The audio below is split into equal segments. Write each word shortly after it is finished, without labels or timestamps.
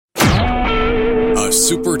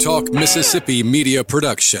SuperTalk Mississippi media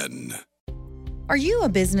production. Are you a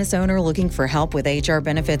business owner looking for help with HR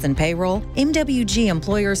benefits and payroll? MWG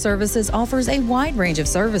Employer Services offers a wide range of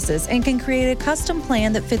services and can create a custom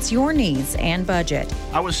plan that fits your needs and budget.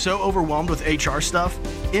 I was so overwhelmed with HR stuff.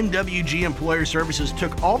 MWG Employer Services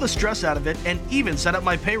took all the stress out of it and even set up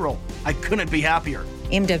my payroll. I couldn't be happier.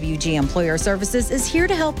 MWG Employer Services is here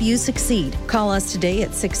to help you succeed. Call us today at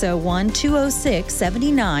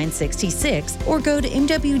 601-206-7966 or go to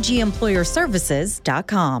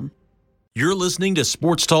MWGEmployerServices.com. You're listening to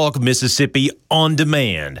Sports Talk Mississippi On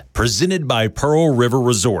Demand, presented by Pearl River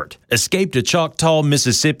Resort. Escape to Choctaw,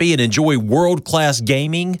 Mississippi and enjoy world-class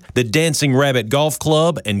gaming, the Dancing Rabbit Golf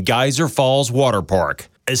Club, and Geyser Falls Water Park.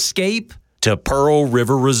 Escape to Pearl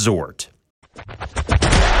River Resort.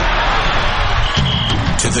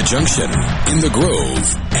 To the junction, in the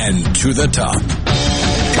Grove, and to the top.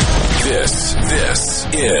 This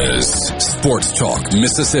is Sports Talk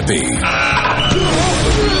Mississippi.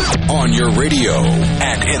 On your radio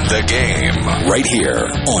and in the game, right here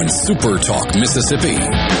on Super Talk Mississippi.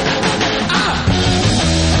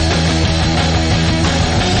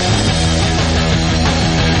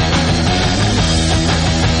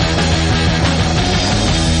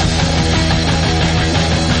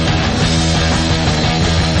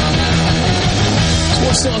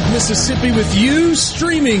 Sports Talk Mississippi with you,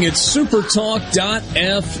 streaming at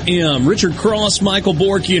supertalk.fm. Richard Cross, Michael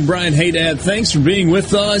Borky, and Brian Haydad, thanks for being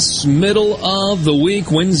with us. Middle of the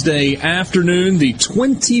week, Wednesday afternoon, the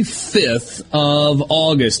 25th of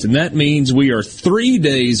August. And that means we are 3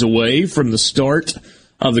 days away from the start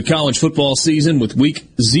of the college football season with week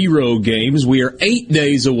 0 games. We are 8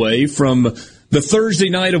 days away from the Thursday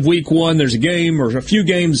night of week 1. There's a game or a few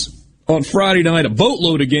games on Friday night, a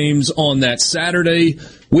boatload of games on that Saturday.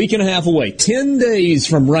 Week and a half away. 10 days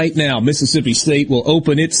from right now, Mississippi State will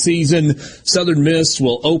open its season. Southern Miss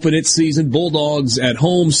will open its season. Bulldogs at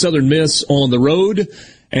home, Southern Miss on the road.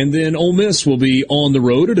 And then Ole Miss will be on the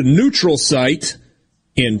road at a neutral site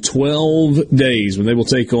in 12 days when they will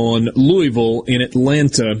take on Louisville in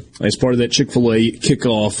Atlanta as part of that Chick-fil-A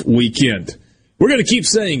kickoff weekend. We're going to keep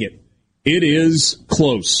saying it. It is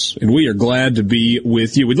close, and we are glad to be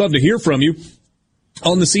with you. We'd love to hear from you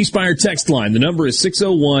on the C Spire text line. The number is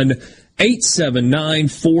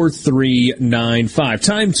 601-879-4395.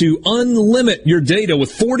 Time to unlimit your data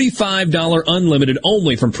with $45 unlimited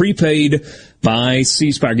only from prepaid by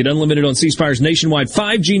C Spire. Get unlimited on C Spire's nationwide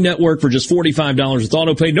 5G network for just $45 with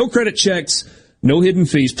autopay. No credit checks. No hidden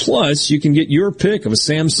fees. Plus, you can get your pick of a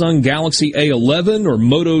Samsung Galaxy A11 or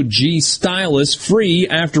Moto G stylus free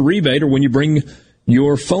after rebate or when you bring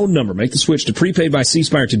your phone number. Make the switch to prepaid by C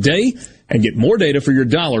Spire today and get more data for your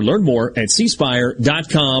dollar. Learn more at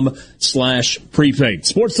cspire.com/prepaid.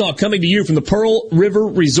 Sports Talk coming to you from the Pearl River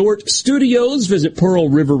Resort Studios. Visit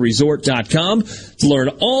pearlriverresort.com to learn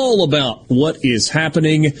all about what is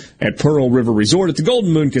happening at Pearl River Resort, at the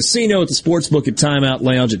Golden Moon Casino, at the Sportsbook, at Timeout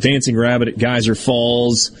Lounge, at Dancing Rabbit, at Geyser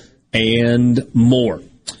Falls, and more.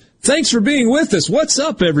 Thanks for being with us. What's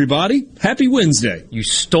up, everybody? Happy Wednesday. You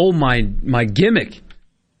stole my gimmick.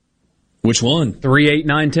 Which one? 3, 8,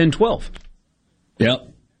 9, 10, 12. Yep.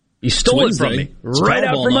 You stole it from me. Right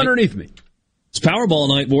out from underneath me. It's Powerball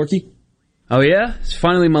night, Borky. Oh, yeah? It's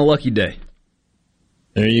finally my lucky day.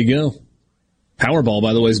 There you go. Powerball,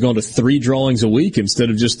 by the way, has gone to 3 drawings a week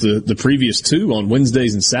instead of just the previous 2 on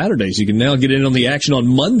Wednesdays and Saturdays. You can now get in on the action on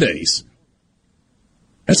Mondays.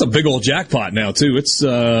 That's a big old jackpot now, too. It's,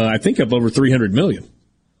 I think, up over $300 million.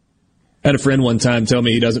 I had a friend one time tell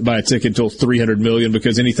me he doesn't buy a ticket until $300 million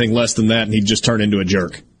because anything less than that, and he'd just turn into a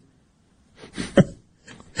jerk.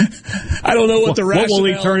 I don't know what the rationale. What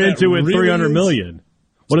will he turn into at $300 million?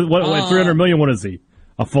 What $300 million? What is he?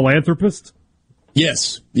 A philanthropist?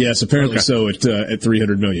 Yes, apparently okay. So at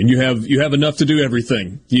 $300 million, you have enough to do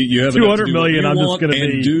everything. You have enough to do $200 million. I'm just going to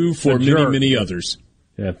be do for many others.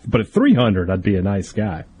 Yeah, but at 300, I'd be a nice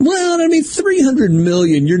guy. Well, I mean, 300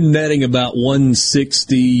 million, you're netting about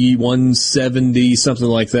 160, 170, something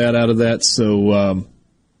like that out of that. So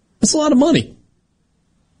that's a lot of money.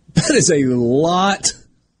 That is a lot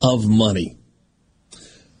of money.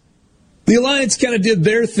 The Alliance kind of did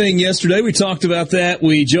their thing yesterday. We talked about that.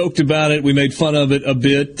 We joked about it. We made fun of it a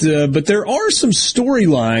bit. But there are some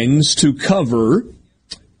storylines to cover.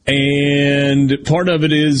 And part of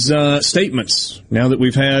it is statements. Now that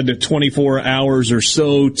we've had 24 hours or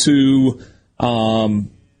so to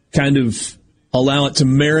kind of allow it to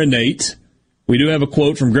marinate, we do have a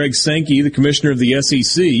quote from Greg Sankey, the commissioner of the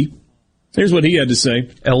SEC. Here's what he had to say.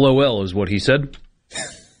 LOL is what he said.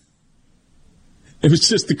 It was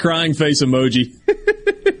just the crying face emoji.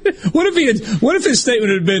 What if his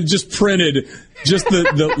statement had been just printed, just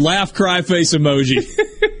the laugh cry face emoji?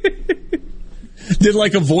 Did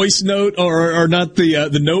like a voice note or not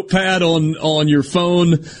the notepad on your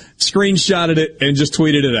phone, screenshotted it and just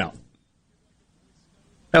tweeted it out.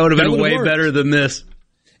 That would have been way better than this.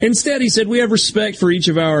 Instead, he said, we have respect for each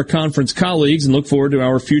of our conference colleagues and look forward to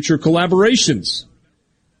our future collaborations.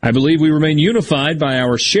 I believe we remain unified by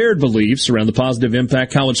our shared beliefs around the positive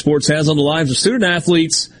impact college sports has on the lives of student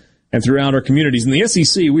athletes and throughout our communities. In the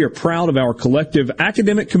SEC, we are proud of our collective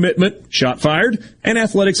academic commitment, shot fired, and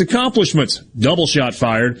athletics accomplishments, double shot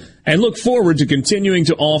fired, and look forward to continuing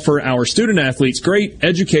to offer our student athletes great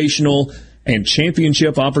educational and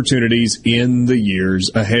championship opportunities in the years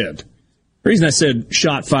ahead. The reason I said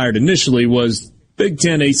shot fired initially was Big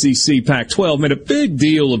Ten, ACC, Pac-12 made a big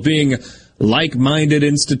deal of being like-minded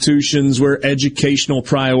institutions where educational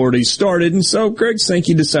priorities started, and so Greg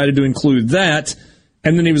Sankey decided to include that,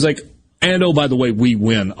 and then he was like, and oh, by the way, we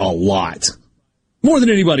win a lot. More than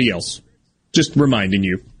anybody else. Just reminding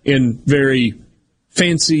you in very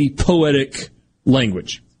fancy, poetic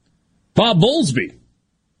language. Bob Bowlesby,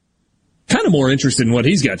 kind of more interested in what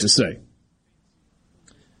he's got to say.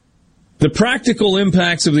 The practical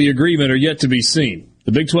impacts of the agreement are yet to be seen.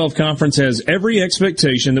 The Big 12 Conference has every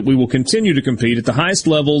expectation that we will continue to compete at the highest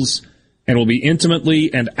levels and will be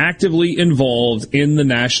intimately and actively involved in the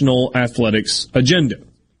national athletics agenda.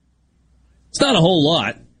 It's not a whole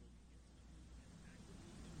lot.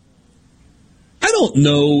 I don't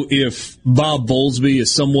know if Bob Bowlesby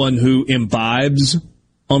is someone who imbibes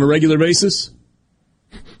on a regular basis.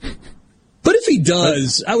 But if he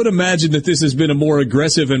does, I would imagine that this has been a more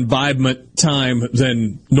aggressive imbibement time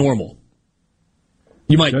than normal.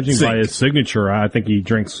 You might Judging by his signature, I think he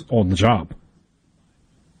drinks on the job.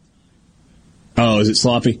 Oh, is it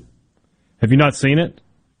sloppy? Have you not seen it?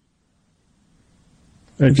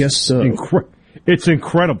 I guess so. It's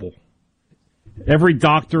incredible. Every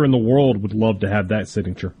doctor in the world would love to have that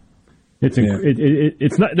signature. It's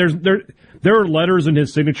not. There are letters in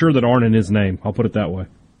his signature that aren't in his name. I'll put it that way.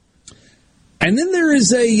 And then there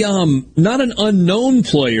is a not an unknown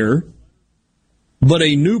player, but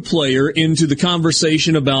a new player into the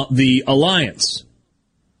conversation about the alliance.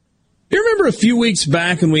 You remember a few weeks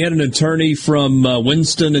back when we had an attorney from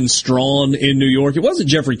Winston and Strawn in New York? It wasn't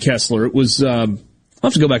Jeffrey Kessler. It was, I'll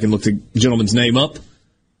have to go back and look the gentleman's name up,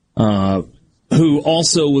 who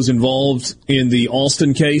also was involved in the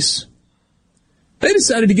Alston case. They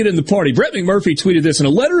decided to get in the party. Brett McMurphy tweeted this in a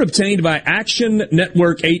letter obtained by Action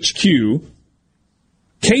Network HQ.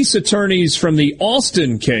 Case attorneys from the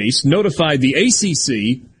Alston case notified the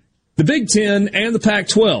ACC, the Big Ten, and the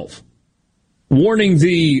Pac-12, warning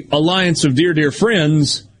the Alliance of Dear Dear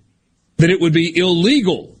Friends that it would be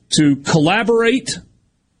illegal to collaborate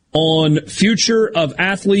on future of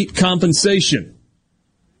athlete compensation.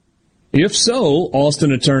 If so,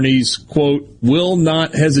 Alston attorneys, quote, will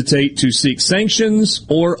not hesitate to seek sanctions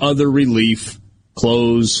or other relief,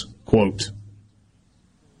 close quote.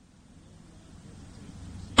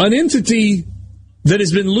 An entity that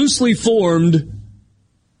has been loosely formed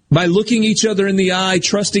by looking each other in the eye,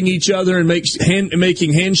 trusting each other, and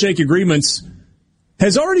making handshake agreements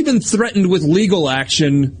has already been threatened with legal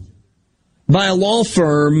action by a law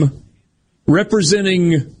firm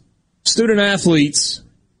representing student athletes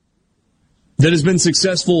that has been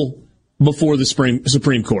successful before the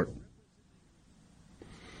Supreme Court.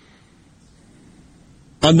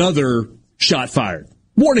 Another shot fired.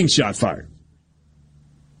 Warning shot fired.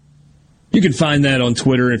 You can find that on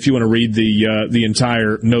Twitter if you want to read the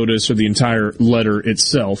entire notice or the entire letter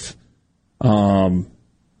itself. Feel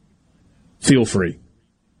free.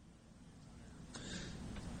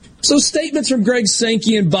 So statements from Greg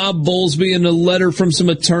Sankey and Bob Bowlesby and a letter from some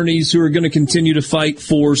attorneys who are going to continue to fight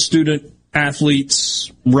for student athletes'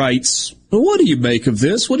 rights. What do you make of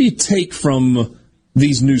this? What do you take from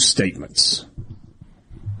these new statements?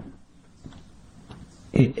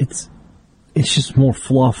 It's just more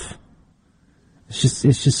fluff.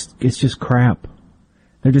 It's just crap.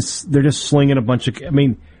 They're just slinging a bunch of. I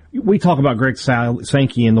mean, we talk about Greg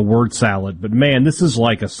Sankey and the word salad, but man, this is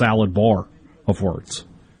like a salad bar of words.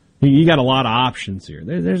 You got a lot of options here.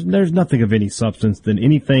 There's nothing of any substance than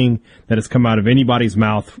anything that has come out of anybody's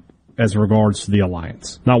mouth as regards to the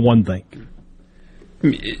alliance. Not one thing.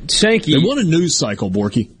 Sankey, they want a news cycle,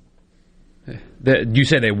 Borky. You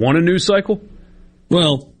say they want a news cycle?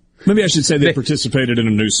 Well. Maybe I should say they participated in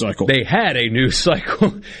a news cycle. They had a news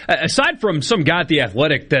cycle. Aside from some guy at The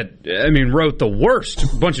Athletic that, wrote the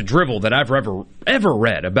worst bunch of drivel that I've ever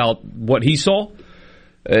read about what he saw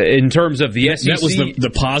in terms of the SEC. That was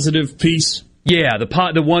the positive piece? Yeah,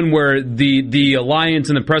 the one where the Alliance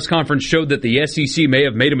in the press conference showed that the SEC may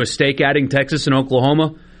have made a mistake adding Texas and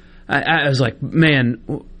Oklahoma. I was like,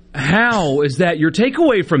 man, how is that your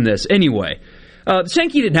takeaway from this? Anyway,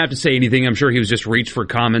 Sankey didn't have to say anything. I'm sure he was just reached for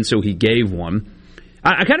comment, so he gave one.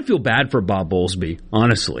 I kind of feel bad for Bob Bowlesby,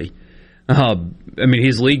 honestly. I mean,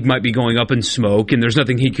 his league might be going up in smoke, and there's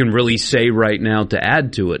nothing he can really say right now to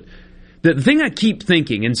add to it. The thing I keep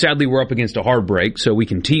thinking, and sadly we're up against a hard break, so we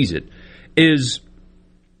can tease it, is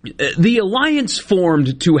the Alliance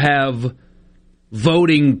formed to have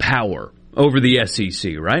voting power over the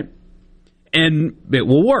SEC, right? And it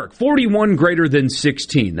will work. 41 greater than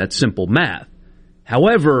 16. That's simple math.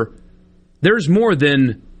 However, there's more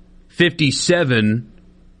than 57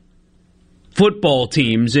 football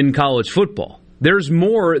teams in college football. There's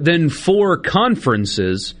more than 4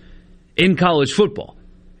 conferences in college football.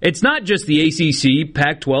 It's not just the ACC,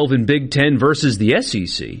 Pac-12, and Big Ten versus the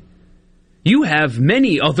SEC. You have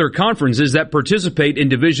many other conferences that participate in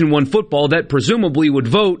Division I football that presumably would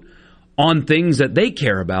vote on things that they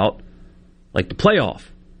care about, like the playoff.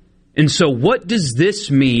 And so what does this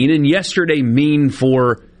mean and yesterday mean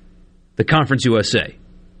for the Conference USA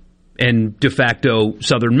and de facto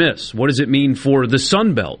Southern Miss? What does it mean for the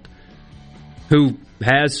Sun Belt, who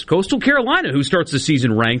has Coastal Carolina, who starts the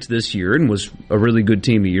season ranked this year and was a really good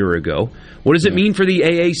team a year ago? What does it mean for the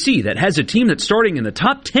AAC, that has a team that's starting in the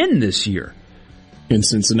top 10 this year? In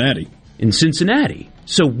Cincinnati.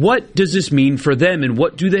 So what does this mean for them, and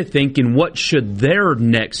what do they think, and what should their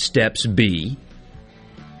next steps be?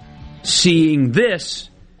 Seeing this,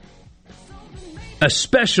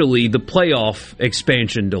 especially the playoff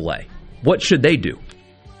expansion delay. What should they do?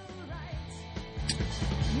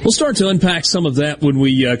 We'll start to unpack some of that when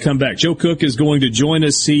we come back. Joe Cook is going to join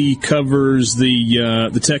us. He covers the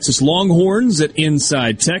Texas Longhorns at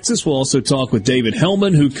Inside Texas. We'll also talk with David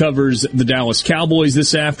Hellman, who covers the Dallas Cowboys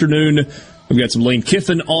this afternoon. We've got some Lane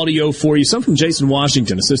Kiffin audio for you, some from Jason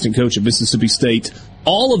Washington, assistant coach at Mississippi State.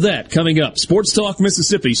 All of that coming up. Sports Talk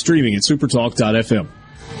Mississippi, streaming at supertalk.fm.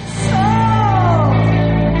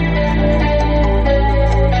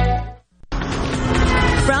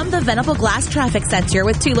 From the Venable Glass Traffic Center,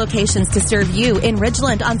 with 2 locations to serve you in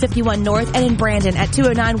Ridgeland on 51 North and in Brandon at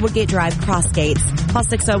 209 Woodgate Drive, Crossgates. Call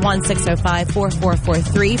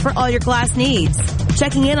 601-605-4443 for all your glass needs.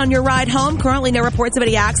 Checking in on your ride home. Currently no reports of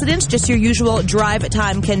any accidents, just your usual drive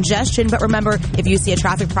time congestion. But remember, if you see a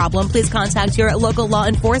traffic problem, please contact your local law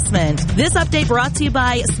enforcement. This update brought to you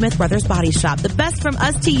by Smith Brothers Body Shop. The best from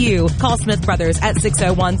us to you. Call Smith Brothers at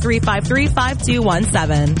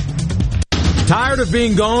 601-353-5217. Tired of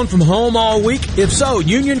being gone from home all week? If so,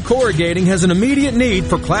 Union Corrugating has an immediate need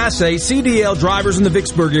for Class A CDL drivers in the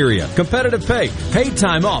Vicksburg area. Competitive pay, paid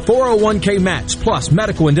time off, 401k match, plus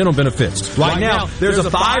medical and dental benefits. Right now, there's a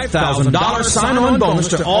 $5,000 sign-on bonus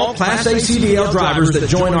to all Class A CDL drivers that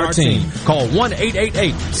join our team. Call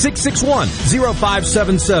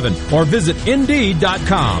 1-888-661-0577 or visit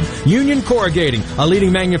Indeed.com. Union Corrugating, a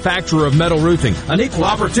leading manufacturer of metal roofing, an equal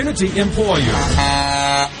opportunity employer.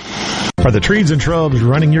 Are the trees and shrubs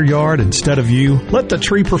running your yard instead of you? Let the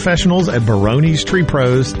tree professionals at Baroni's Tree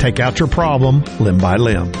Pros take out your problem limb by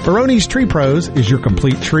limb. Baroni's Tree Pros is your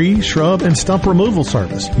complete tree, shrub, and stump removal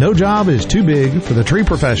service. No job is too big for the tree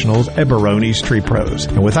professionals at Baroni's Tree Pros.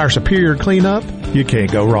 And with our superior cleanup, you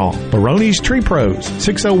can't go wrong. Baroni's Tree Pros,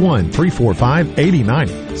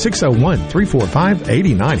 601-345-8090.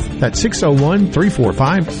 601-345-8090. That's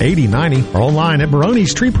 601-345-8090. Or online at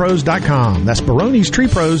baronistreepros.com. That's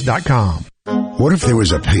baronistreepros.com. What if there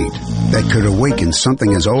was a paint that could awaken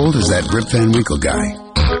something as old as that Rip Van Winkle guy?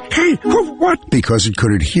 Hey, what? Because it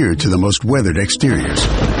could adhere to the most weathered exteriors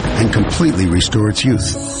and completely restore its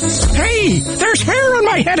youth. Hey, there's hair on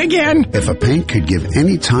my head again! If a paint could give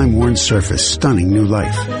any time-worn surface stunning new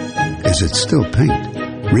life, is it still paint?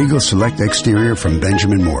 Regal Select Exterior from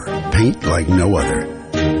Benjamin Moore. Paint like no other.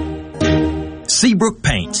 Seabrook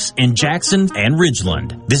Paints in Jackson and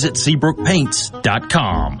Ridgeland. Visit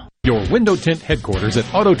SeabrookPaints.com. Your window tint headquarters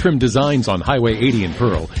at Auto Trim Designs on Highway 80 in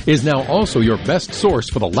Pearl is now also your best source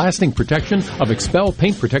for the lasting protection of Expel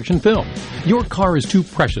paint protection film. Your car is too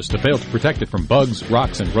precious to fail to protect it from bugs,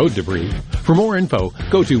 rocks, and road debris. For more info,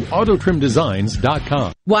 go to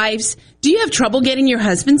AutoTrimDesigns.com. Wives, do you have trouble getting your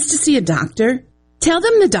husbands to see a doctor? Tell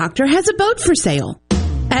them the doctor has a boat for sale.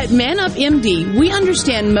 At Man Up MD, we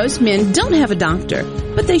understand most men don't have a doctor,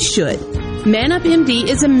 but they should. Man Up MD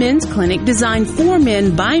is a men's clinic designed for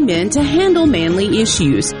men by men to handle manly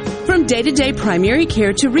issues. From day-to-day primary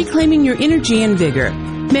care to reclaiming your energy and vigor,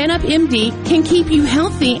 Man Up MD can keep you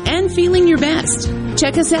healthy and feeling your best.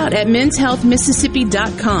 Check us out at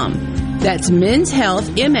menshealthmississippi.com. That's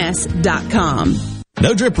menshealthms.com.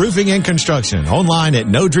 No Drip Roofing and Construction. Online at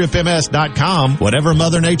NoDripMS.com. Whatever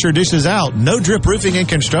Mother Nature dishes out, No Drip Roofing and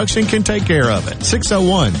Construction can take care of it.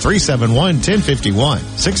 601-371-1051.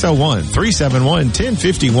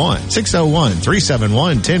 601-371-1051.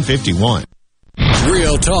 601-371-1051.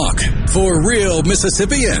 Real talk for real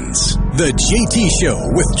Mississippians. The JT Show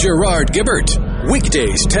with Gerard Gibbert.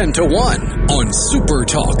 Weekdays 10 to 1 on Super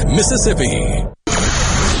Talk Mississippi.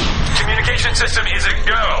 Communication system is a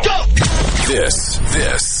go. Go!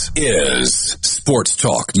 This is Sports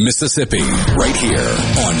Talk Mississippi, right here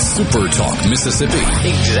on Super Talk Mississippi.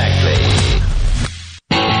 Exactly.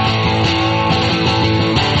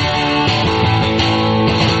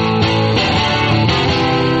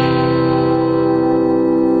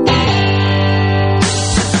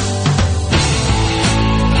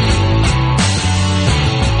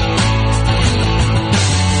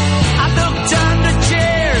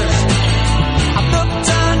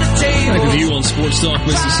 Sports Talk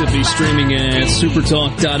Mississippi, streaming at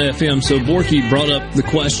supertalk.fm. So Borky brought up the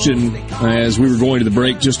question as we were going to the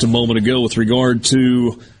break just a moment ago with regard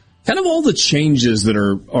to kind of all the changes that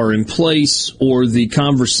are in place or the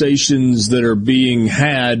conversations that are being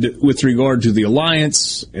had with regard to the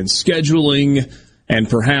alliance and scheduling and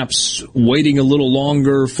perhaps waiting a little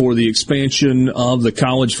longer for the expansion of the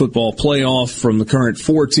college football playoff from the current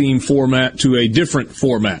 4-team format to a different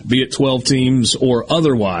format, be it 12 teams or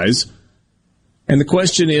otherwise. And the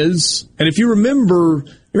question is, and if you remember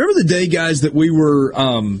the day, guys, that we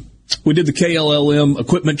did the KLLM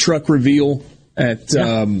equipment truck reveal at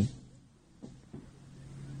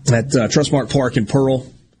Trustmark Park in Pearl,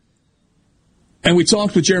 and we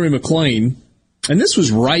talked with Jeremy McClain, and this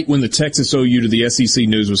was right when the Texas OU to the SEC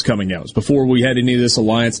news was coming out. It was before we had any of this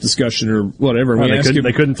alliance discussion or whatever.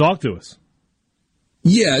 They couldn't talk to us.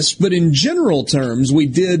 Yes, but in general terms, we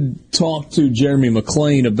did talk to Jeremy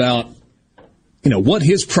McClain about what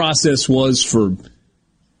his process was for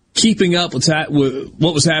keeping up with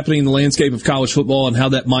what was happening in the landscape of college football and how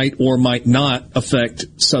that might or might not affect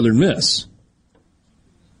Southern Miss.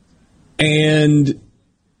 And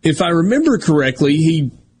if I remember correctly, he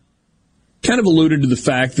kind of alluded to the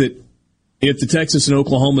fact that if the Texas and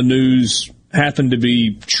Oklahoma news happened to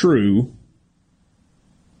be true,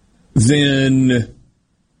 then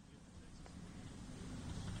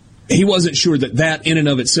he wasn't sure that in and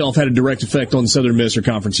of itself had a direct effect on Southern Miss or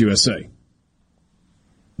Conference USA.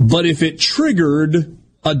 But if it triggered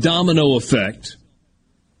a domino effect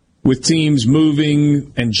with teams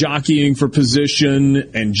moving and jockeying for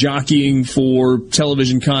position and jockeying for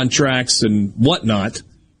television contracts and whatnot,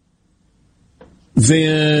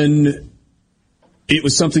 then it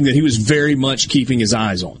was something that he was very much keeping his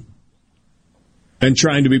eyes on and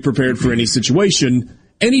trying to be prepared for any situation.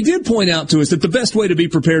 And he did point out to us that the best way to be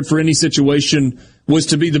prepared for any situation was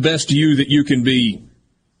to be the best you that you can be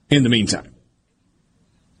in the meantime.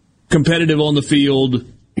 Competitive on the field,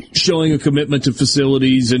 showing a commitment to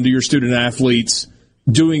facilities and to your student athletes,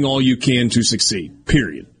 doing all you can to succeed,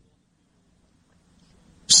 period.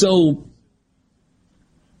 So,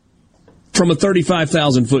 from a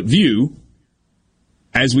 35,000-foot view,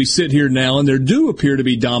 as we sit here now, and there do appear to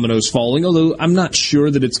be dominoes falling, although I'm not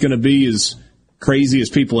sure that it's going to be as crazy as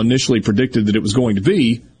people initially predicted that it was going to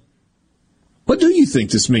be. What do you think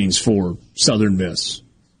this means for Southern Miss,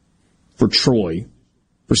 for Troy,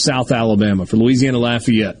 for South Alabama, for Louisiana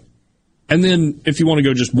Lafayette? And then if you want to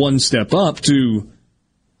go just one step up to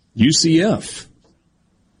UCF,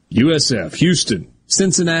 USF, Houston,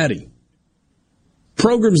 Cincinnati,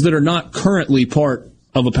 programs that are not currently part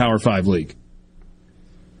of a Power 5 league.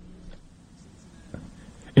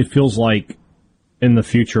 It feels like in the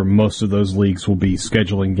future, most of those leagues will be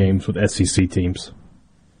scheduling games with SEC teams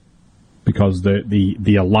because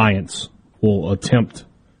the alliance will attempt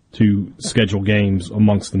to schedule games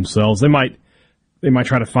amongst themselves. They might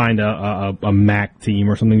try to find a MAC team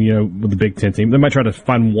or something, with the Big Ten team. They might try to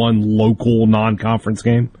find one local non-conference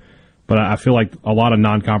game, but I feel like a lot of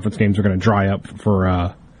non-conference games are going to dry up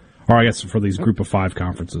for these Group of 5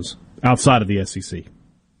 conferences outside of the SEC.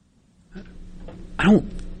 I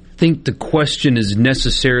don't think the question is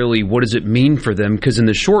necessarily what does it mean for them, because in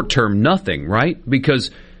the short term, nothing, right?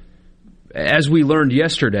 Because as we learned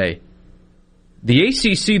yesterday, the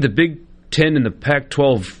ACC, the Big Ten, and the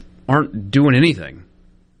Pac-12 aren't doing anything.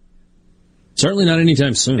 Certainly not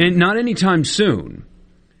anytime soon. And not anytime soon.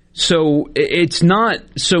 So it's not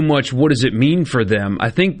so much what does it mean for them.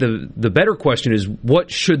 I think the better question is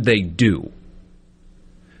what should they do?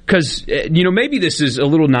 Because, maybe this is a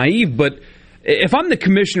little naive, but if I'm the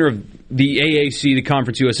commissioner of the AAC, the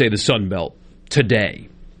Conference USA, the Sun Belt, today,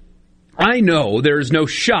 I know there's no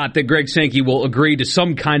shot that Greg Sankey will agree to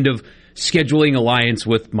some kind of scheduling alliance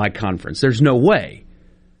with my conference. There's no way.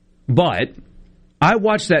 But I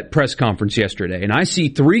watched that press conference yesterday, and I see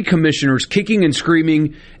 3 commissioners kicking and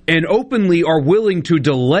screaming and openly are willing to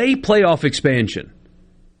delay playoff expansion.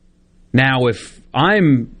 Now, if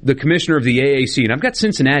I'm the commissioner of the AAC, and I've got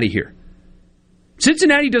Cincinnati here,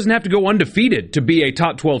 Cincinnati doesn't have to go undefeated to be a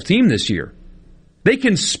top 12 team this year. They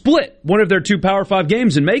can split one of their 2 Power 5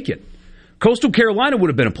 games and make it. Coastal Carolina would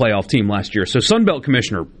have been a playoff team last year, so Sunbelt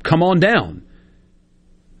Commissioner, come on down.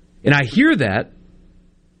 And I hear that,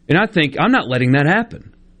 and I think, I'm not letting that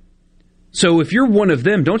happen. So if you're one of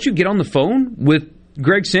them, don't you get on the phone with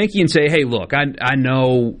Greg Sankey and say, hey, look, I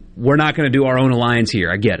know we're not going to do our own alliance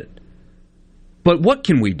here. I get it. But what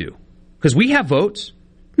can we do? Because we have votes.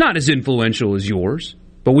 Not as influential as yours,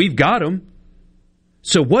 but we've got them.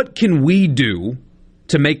 So what can we do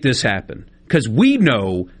to make this happen? Because we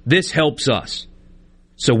know this helps us.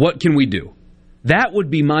 So what can we do? That would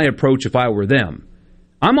be my approach if I were them.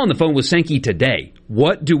 I'm on the phone with Sankey today.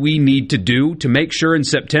 What do we need to do to make sure in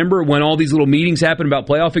September, when all these little meetings happen about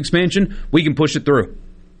playoff expansion, we can push it through?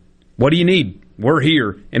 What do you need? We're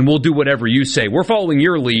here, and we'll do whatever you say. We're following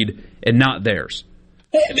your lead and not theirs.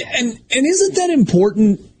 And isn't that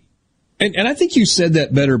important? And I think you said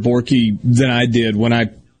that better, Borky, than I did when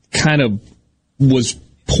I kind of was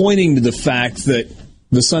pointing to the fact that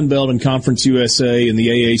the Sun Belt and Conference USA and the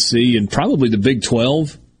AAC and probably the Big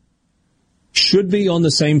 12 should be on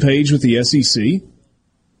the same page with the SEC.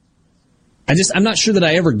 I'm not sure that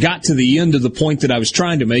I ever got to the end of the point that I was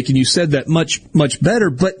trying to make, and you said that much, much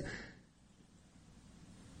better. But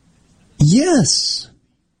yes,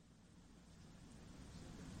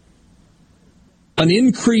 an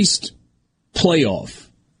increased playoff,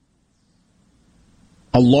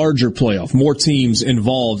 a larger playoff, more teams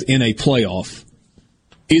involved in a playoff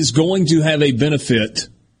is going to have a benefit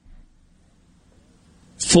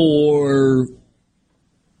for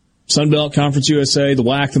Sunbelt, Conference USA, the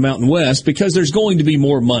WAC, the Mountain West, because there's going to be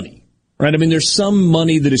more money, right? I mean, there's some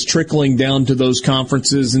money that is trickling down to those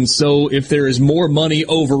conferences, and so if there is more money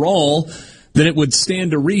overall, then it would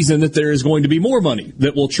stand to reason that there is going to be more money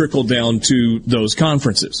that will trickle down to those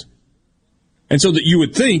conferences. And so that you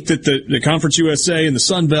would think that the Conference USA and the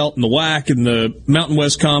Sun Belt and the WAC and the Mountain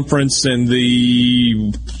West Conference and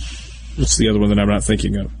what's the other one that I'm not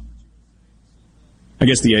thinking of? I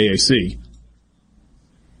guess the AAC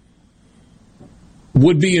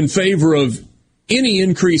would be in favor of any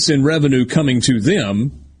increase in revenue coming to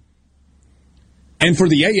them. And for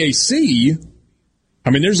the AAC, I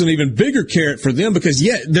mean, there's an even bigger carrot for them because,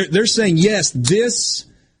 they're saying, yes, this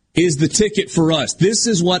is the ticket for us. This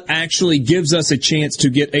is what actually gives us a chance to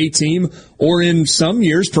get a team, or in some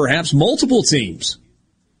years, perhaps multiple teams,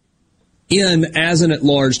 in as an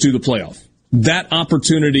at-large to the playoff. That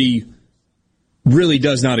opportunity really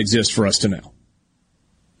does not exist for us to now.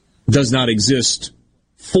 Does not exist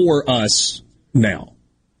for us now,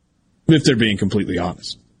 if they're being completely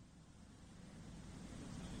honest.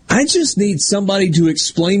 I just need somebody to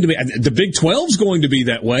explain to me. The Big 12's going to be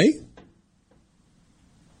that way.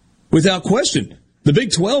 Without question. The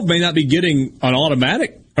Big 12 may not be getting an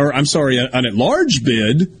an at-large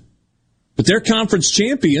bid, but their conference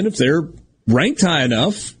champion, if they're ranked high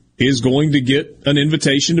enough, is going to get an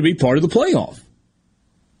invitation to be part of the playoff.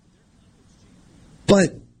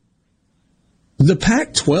 But the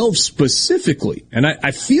Pac-12 specifically, and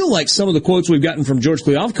I feel like some of the quotes we've gotten from George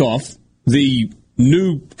Kliavkoff, the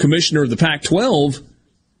new commissioner of the Pac-12,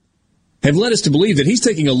 have led us to believe that he's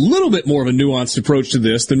taking a little bit more of a nuanced approach to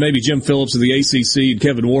this than maybe Jim Phillips of the ACC and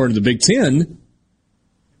Kevin Warren of the Big Ten,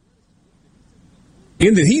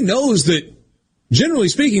 in that he knows that, generally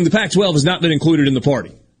speaking, the Pac-12 has not been included in the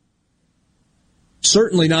party.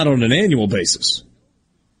 Certainly not on an annual basis.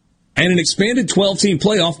 And an expanded 12-team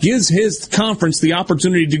playoff gives his conference the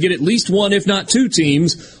opportunity to get at least one, if not 2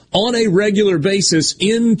 teams, on a regular basis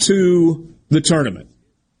into the tournament,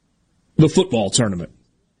 the football tournament.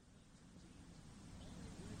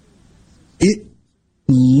 It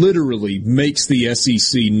literally makes the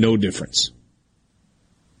SEC no difference.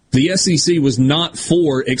 The SEC was not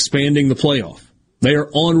for expanding the playoff. They are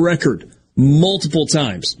on record multiple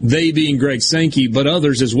times, they being Greg Sankey, but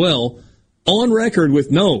others as well, on record with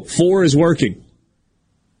no, 4 is working.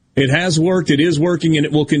 It has worked, it is working, and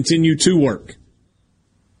it will continue to work.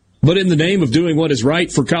 But in the name of doing what is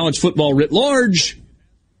right for college football writ large,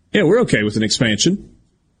 we're okay with an expansion.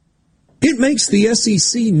 It makes the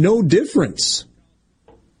SEC no difference.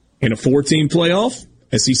 In a 4-team playoff,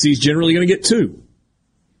 SEC is generally going to get 2.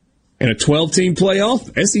 In a 12-team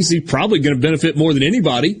playoff, SEC probably going to benefit more than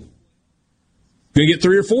anybody. Going to get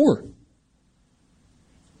 3 or 4.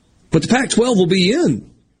 But the Pac-12 will be in.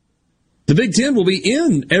 The Big Ten will be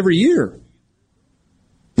in every year.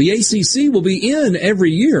 The ACC will be in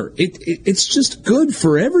every year. It's just good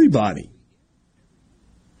for everybody.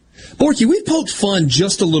 Borky, we poked fun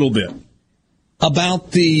just a little bit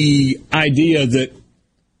about the idea that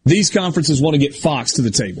these conferences want to get Fox to the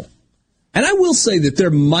table. And I will say that there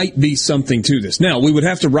might be something to this. Now, we would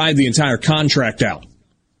have to ride the entire contract out.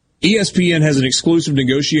 ESPN has an exclusive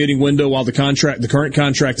negotiating window while the current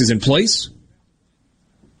contract is in place.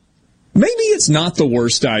 Maybe it's not the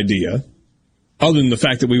worst idea, other than the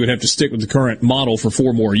fact that we would have to stick with the current model for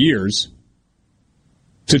 4 more years,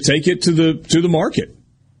 to take it to the market.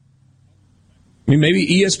 I mean,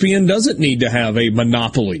 maybe ESPN doesn't need to have a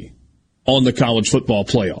monopoly on the college football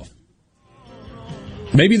playoff.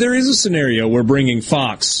 Maybe there is a scenario where bringing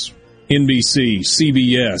Fox, NBC,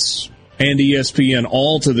 CBS, and ESPN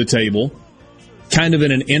all to the table, kind of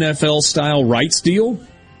in an NFL-style rights deal,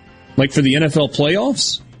 like for the NFL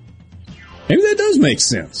playoffs. Maybe that does make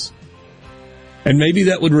sense. And maybe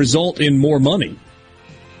that would result in more money.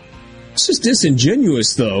 It's just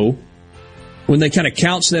disingenuous, though, when they kind of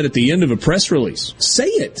couch that at the end of a press release. Say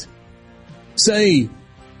it. Say,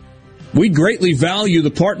 we greatly value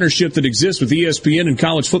the partnership that exists with ESPN and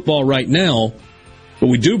college football right now, but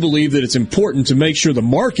we do believe that it's important to make sure the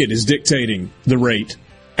market is dictating the rate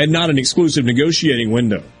and not an exclusive negotiating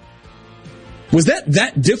window. Was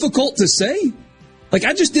that difficult to say? Like,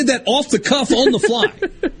 I just did that off the cuff on the fly.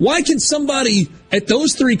 Why can somebody at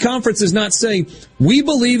those 3 conferences not say, we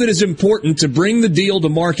believe it is important to bring the deal to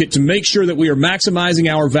market to make sure that we are maximizing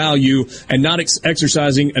our value and not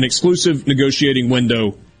exercising an exclusive negotiating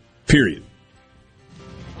window, period?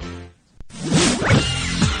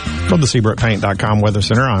 From the SeabrookPaint.com Weather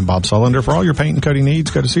Center, I'm Bob Sullender. For all your paint and coating needs,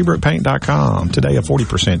 go to SeabrookPaint.com. Today, a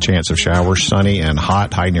 40% chance of showers, sunny and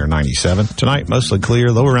hot, high near 97. Tonight, mostly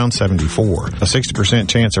clear, low around 74. A 60%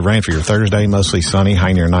 chance of rain for your Thursday, mostly sunny,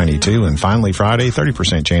 high near 92. And finally, Friday,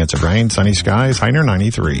 30% chance of rain, sunny skies, high near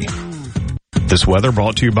 93. This weather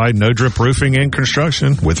brought to you by No Drip Roofing and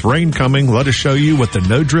Construction. With rain coming, let us show you what the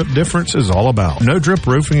No Drip difference is all about. No Drip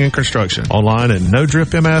Roofing and Construction. Online at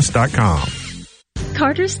NoDripMS.com.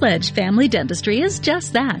 Carter Sledge Family Dentistry is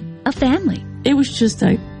just that, a family. It was just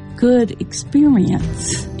a good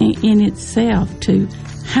experience in itself to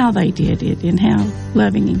how they did it and how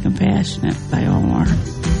loving and compassionate they all are.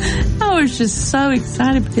 I was just so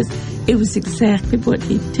excited because it was exactly what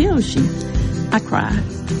he tells you. I cried.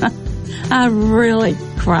 I really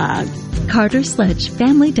cried. Carter Sledge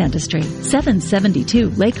Family Dentistry, 772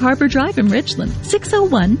 Lake Harbor Drive in Richland,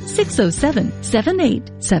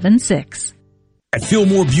 601-607-7876. At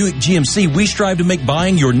Fillmore Buick GMC, we strive to make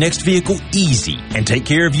buying your next vehicle easy and take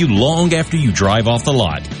care of you long after you drive off the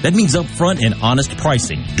lot. That means upfront and honest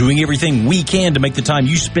pricing, doing everything we can to make the time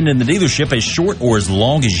you spend in the dealership as short or as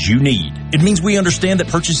long as you need. It means we understand that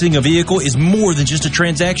purchasing a vehicle is more than just a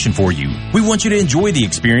transaction for you. We want you to enjoy the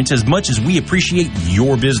experience as much as we appreciate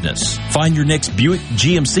your business. Find your next Buick,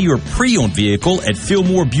 GMC, or pre-owned vehicle at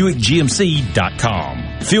FillmoreBuickGMC.com.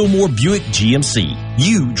 Fillmore Buick GMC.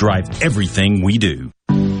 You drive everything we do.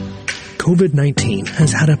 COVID-19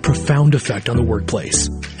 has had a profound effect on the workplace.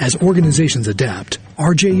 As organizations adapt,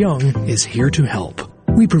 RJ Young is here to help.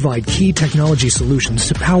 We provide key technology solutions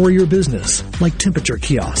to power your business, like temperature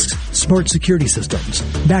kiosks, smart security systems,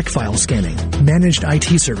 backfile scanning, managed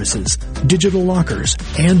IT services, digital lockers,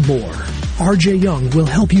 and more. RJ Young will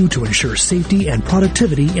help you to ensure safety and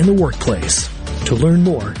productivity in the workplace. To learn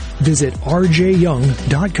more, visit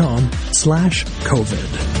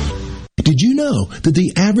rjyoung.com/COVID. Did you know that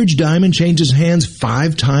the average diamond changes hands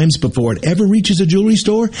 5 times before it ever reaches a jewelry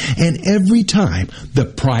store? And every time, the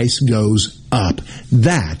price goes up.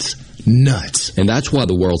 That's nuts. And that's why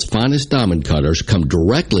the world's finest diamond cutters come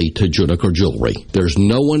directly to Juniker Jewelry. There's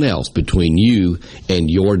no one else between you and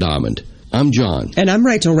your diamond. I'm John. And I'm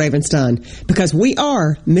Rachel Ravenstein, because we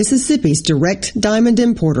are Mississippi's direct diamond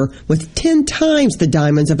importer with 10 times the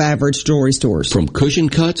diamonds of average jewelry stores. From cushion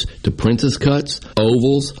cuts to princess cuts,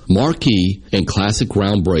 ovals, marquee, and classic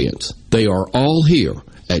round brilliants. They are all here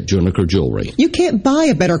at Juniker Jewelry. You can't buy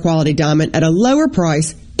a better quality diamond at a lower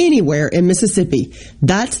price anywhere in Mississippi.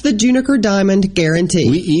 That's the Juniker Diamond Guarantee.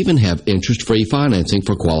 We even have interest-free financing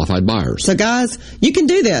for qualified buyers. So guys, you can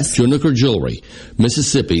do this. Juniker Jewelry,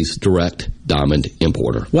 Mississippi's direct diamond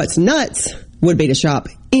importer. What's nuts would be to shop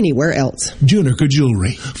anywhere else. Juniker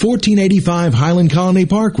Jewelry, 1485 Highland Colony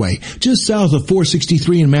Parkway, just south of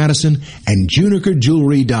 463 in Madison, and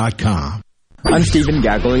JunikerJewelry.com. I'm Stephen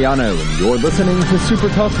Gagliano, and you're listening to Super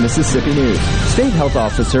Talk Mississippi News. State Health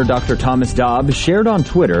Officer Dr. Thomas Dobbs shared on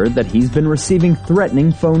Twitter that he's been receiving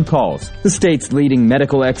threatening phone calls. The state's leading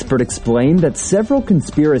medical expert explained that several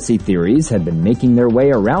conspiracy theories had been making their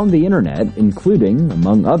way around the internet, including,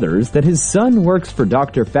 among others, that his son works for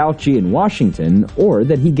Dr. Fauci in Washington, or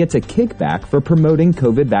that he gets a kickback for promoting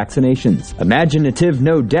COVID vaccinations. Imaginative,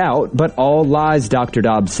 no doubt, but all lies, Dr.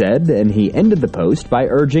 Dobbs said, and he ended the post by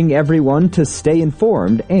urging everyone to stay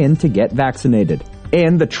informed and to get vaccinated.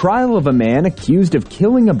 And the trial of a man accused of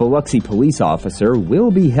killing a Biloxi police officer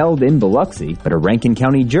will be held in Biloxi, but a Rankin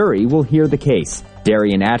County jury will hear the case.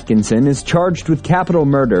 Darian Atkinson is charged with capital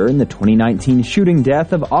murder in the 2019 shooting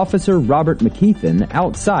death of Officer Robert McKeithen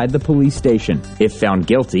outside the police station. If found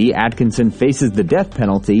guilty, Atkinson faces the death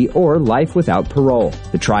penalty or life without parole.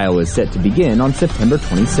 The trial is set to begin on September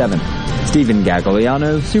 27th. Stephen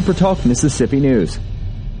Gagliano, Super Talk Mississippi News.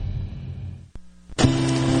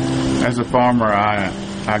 As a farmer, I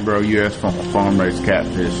grow U.S. farm-raised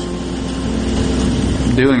catfish.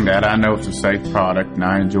 Doing that, I know it's a safe product, and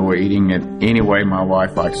I enjoy eating it any way my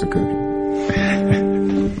wife likes to cook it.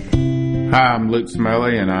 Hi, I'm Luke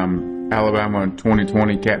Smelly, and I'm Alabama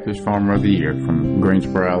 2020 Catfish Farmer of the Year from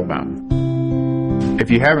Greensboro, Alabama. If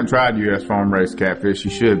you haven't tried U.S. farm-raised catfish,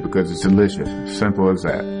 you should, because it's delicious. Simple as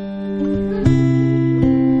that.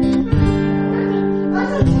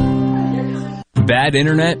 Bad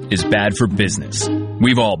internet is bad for business.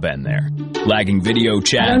 We've all been there. Lagging video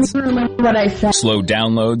chats, slow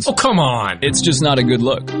downloads. Oh, come on. It's just not a good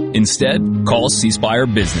look. Instead, call C Spire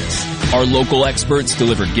Business. Our local experts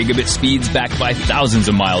deliver gigabit speeds backed by thousands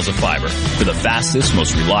of miles of fiber for the fastest,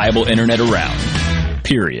 most reliable internet around.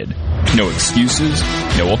 Period. No excuses,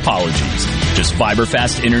 no apologies. Just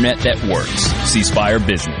fiber-fast internet that works. C Spire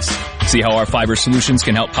Business. See how our fiber solutions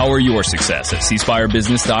can help power your success at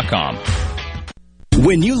cspirebusiness.com.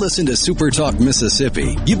 When you listen to Super Talk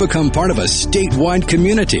Mississippi, you become part of a statewide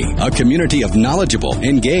community, a community of knowledgeable,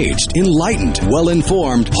 engaged, enlightened,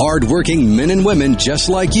 well-informed, hard-working men and women just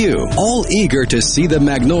like you, all eager to see the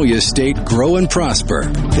Magnolia State grow and prosper.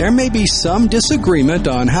 There may be some disagreement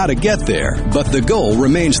on how to get there, but the goal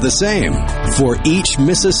remains the same, for each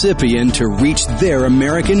Mississippian to reach their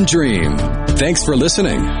American dream. Thanks for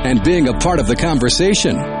listening and being a part of the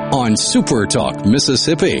conversation on Super Talk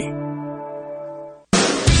Mississippi.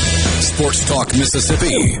 Sports Talk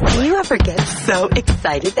Mississippi. Do you ever get so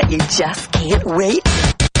excited that you just can't wait?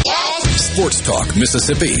 Yes! Sports Talk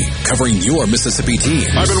Mississippi, covering your Mississippi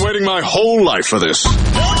teams. I've been waiting my whole life for this. Don't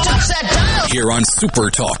touch that dial! Here on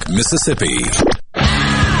Super Talk Mississippi.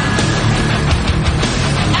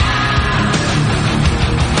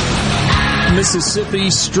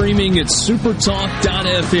 Mississippi, streaming at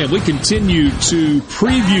supertalk.fm. We continue to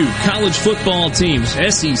preview college football teams,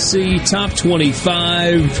 SEC, top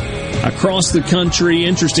 25 across the country,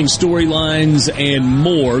 interesting storylines, and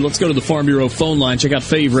more. Let's go to the Farm Bureau phone line. Check out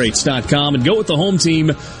favorites.com and go with the home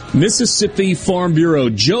team, Mississippi Farm Bureau.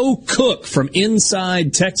 Joe Cook from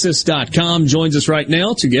InsideTexas.com joins us right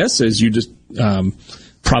now to guess, as you just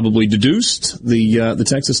probably deduced, the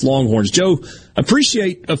Texas Longhorns. Joe,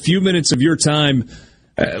 appreciate a few minutes of your time.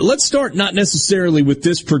 Let's start not necessarily with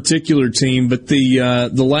this particular team, but the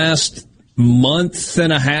last month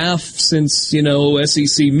and a half since,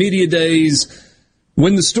 SEC Media Days,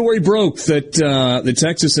 when the story broke that the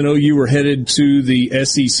Texas and OU were headed to the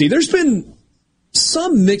SEC. There's been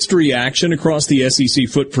some mixed reaction across the SEC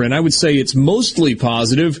footprint. I would say it's mostly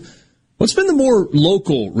positive. What's been the more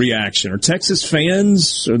local reaction? Are Texas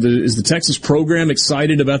fans, or is the Texas program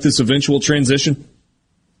excited about this eventual transition?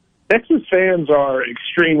 Texas fans are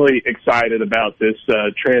extremely excited about this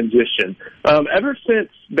transition. Ever since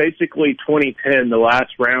basically 2010, the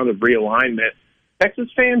last round of realignment, Texas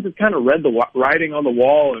fans have kind of read the writing on the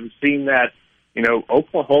wall and seen that,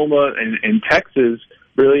 Oklahoma and Texas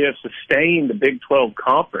really have sustained the Big 12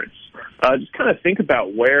 conference. Just kind of think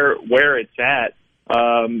about where it's at.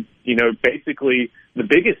 Basically the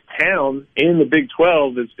biggest town in the Big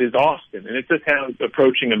 12 is Austin, and it's a town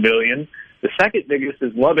approaching 1 million. The second biggest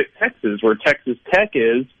is Lubbock, Texas, where Texas Tech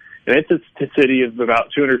is, and it's a city of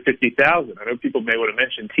about 250,000. I know people may want to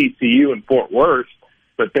mention TCU and Fort Worth,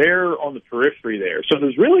 but they're on the periphery there. So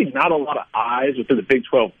there's really not a lot of eyes within the Big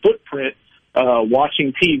 12 footprint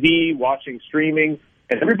watching TV, watching streaming,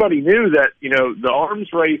 and everybody knew that, the arms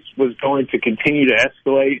race was going to continue to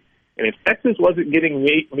escalate. And if Texas wasn't getting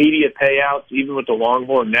media payouts, even with the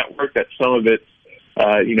Longhorn Network, that some of it's,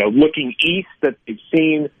 looking east that they've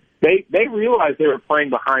seen, they realized they were playing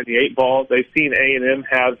behind the 8 ball. They've seen A&M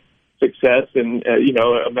have success and,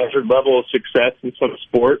 a measured level of success in some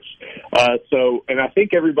sports. And I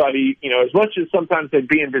think everybody, as much as sometimes they'd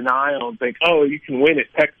be in denial and think, oh, you can win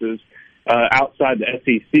at Texas outside the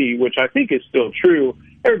SEC, which I think is still true,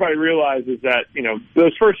 everybody realizes that,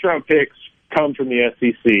 those first-round picks come from the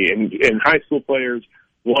SEC, and high school players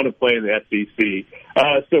want to play in the SEC.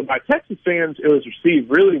 So by Texas fans, it was received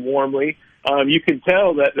really warmly. You can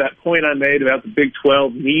tell that point I made about the Big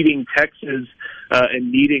 12 needing Texas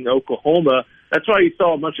and needing Oklahoma. That's why you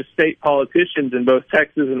saw a bunch of state politicians in both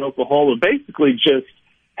Texas and Oklahoma basically just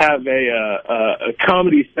have a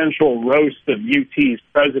Comedy Central roast of UT's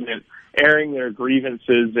president, airing their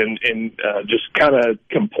grievances and just kind of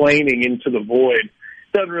complaining into the void.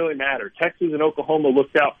 Doesn't really matter. Texas and Oklahoma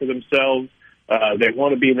looked out for themselves. They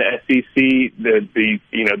want to be in the SEC.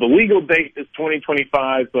 The legal date is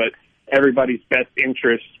 2025, but everybody's best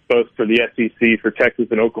interest, both for the SEC, for Texas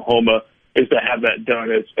and Oklahoma, is to have that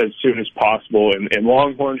done as soon as possible. And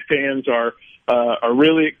Longhorn fans are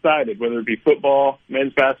really excited, whether it be football,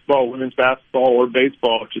 men's basketball, women's basketball, or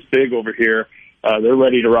baseball, which is big over here. They're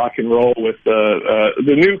ready to rock and roll with the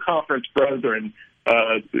new conference brethren,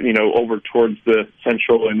 over towards the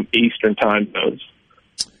central and eastern time zones.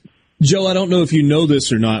 Joe, I don't know if you know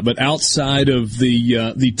this or not, but outside of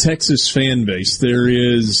the Texas fan base, there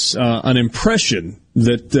is an impression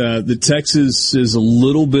that Texas is a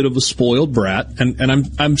little bit of a spoiled brat, and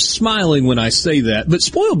I'm smiling when I say that, but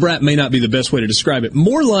spoiled brat may not be the best way to describe it.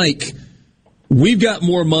 More like we've got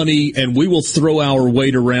more money and we will throw our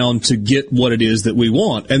weight around to get what it is that we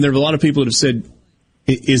want. And there are a lot of people that have said,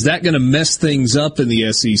 is that going to mess things up in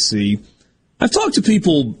the SEC? I've talked to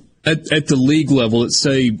people at the league level that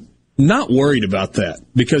say, not worried about that,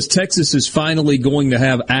 because Texas is finally going to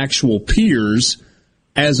have actual peers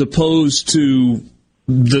as opposed to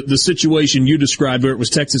the situation you described where it was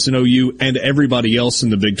Texas and OU and everybody else in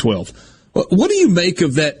the Big 12. What do you make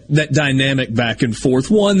of that dynamic back and forth?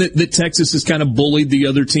 One, that Texas has kind of bullied the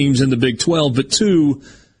other teams in the Big 12, but two,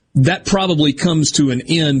 that probably comes to an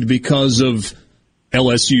end because of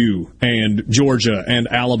LSU and Georgia and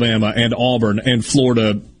Alabama and Auburn and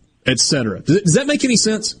Florida, et cetera. Does that make any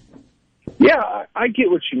sense? Yeah, I get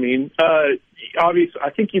what you mean. Obviously,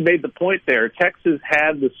 I think you made the point there. Texas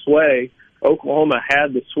had the sway. Oklahoma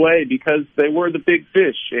had the sway because they were the big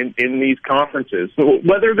fish in these conferences. So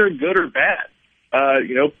whether they're good or bad,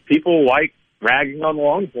 people like ragging on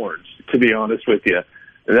Longhorns, to be honest with you.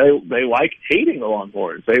 They like hating the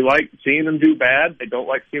Longhorns. They like seeing them do bad. They don't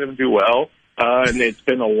like seeing them do well. And it's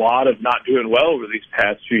been a lot of not doing well over these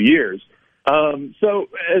past few years. So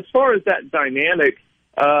as far as that dynamic,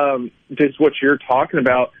 just what you're talking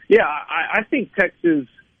about, yeah, I think Texas,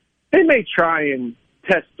 they may try and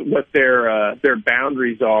test what their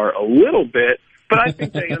boundaries are a little bit, but I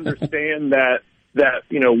think they understand that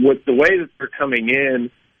with the way that they're coming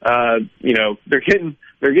in, they're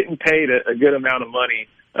getting paid a good amount of money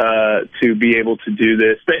to be able to do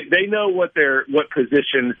this. They know what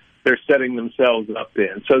position they're setting themselves up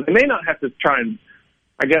in, so they may not have to try and,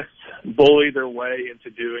 I guess, bully their way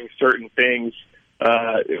into doing certain things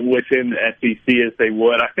within the SEC as they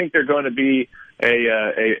would. I think they're going to be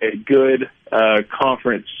a good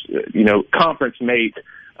conference mate.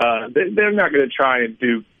 They're not going to try and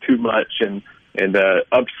do too much and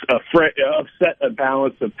upset a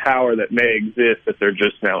balance of power that may exist that they're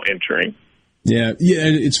just now entering. Yeah.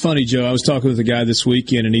 It's funny, Joe. I was talking with a guy this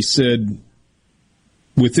weekend, and he said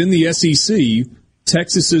within the SEC,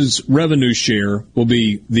 Texas's revenue share will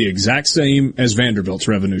be the exact same as Vanderbilt's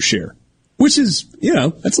revenue share, which is,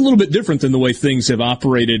 that's a little bit different than the way things have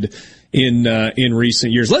operated in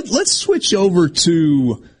recent years. Let's switch over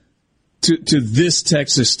to this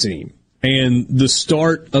Texas team and the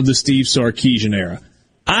start of the Steve Sarkisian era.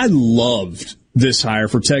 I loved this hire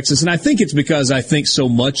for Texas, and I think it's because I think so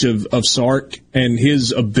much of Sark and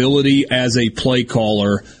his ability as a play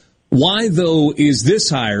caller. Why, though, is this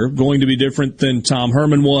hire going to be different than Tom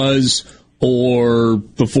Herman was, or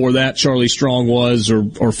before that Charlie Strong was,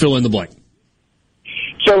 or fill in the blank?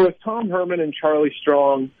 So with Tom Herman and Charlie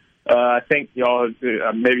Strong, I think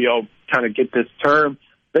maybe y'all kind of get this term.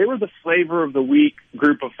 They were the flavor of the week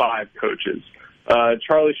group of five coaches.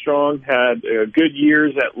 Charlie Strong had good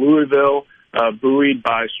years at Louisville, buoyed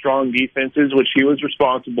by strong defenses, which he was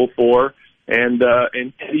responsible for, and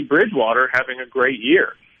Teddy Bridgewater having a great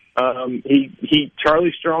year.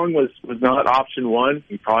 Charlie Strong was not option one.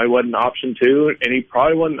 He probably wasn't option two, and he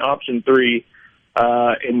probably wasn't option three.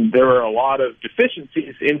 And there were a lot of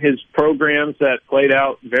deficiencies in his programs that played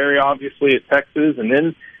out very obviously at Texas and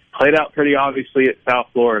then played out pretty obviously at South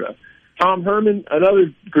Florida. Tom Herman,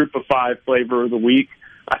 another group of five flavor of the week.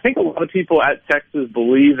 I think a lot of people at Texas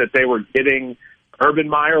believe that they were getting Urban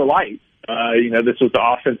Meyer light. This was the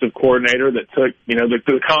offensive coordinator that took,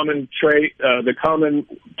 the common trait, the common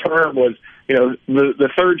term was, the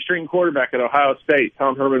third string quarterback at Ohio State.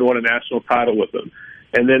 Tom Herman won a national title with them.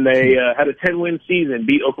 And then they had a 10-win season,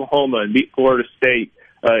 beat Oklahoma and beat Florida State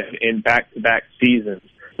in back-to-back seasons.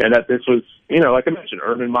 And that this was, like I mentioned,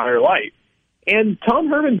 Urban Meyer light. And Tom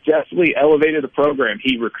Herman definitely elevated the program.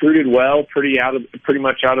 He recruited well, pretty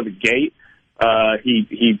much out of the gate.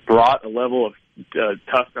 He brought a level of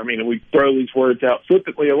tough. I mean, we throw these words out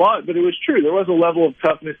flippantly a lot, but it was true. There was a level of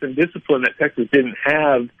toughness and discipline that Texas didn't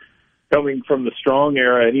have coming from the Strong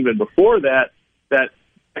era, and even before that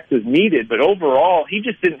Texas needed. But overall, he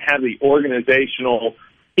just didn't have the organizational.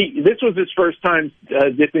 This was his first time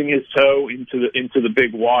dipping his toe into the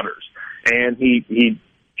big waters, and he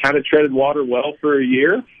kind of treaded water well for a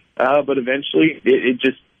year, but eventually it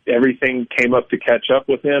just everything came up to catch up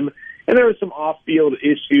with him. And there were some off-field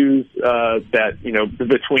issues that,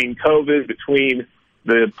 between COVID, between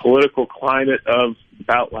the political climate of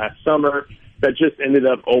about last summer, that just ended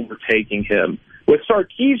up overtaking him. With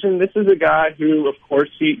Sarkisian, this is a guy who, of course,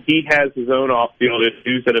 he has his own off-field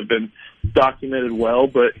issues that have been documented well,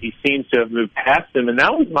 but he seems to have moved past them. And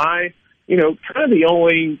that was my, kind of the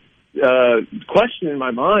only question in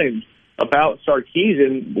my mind about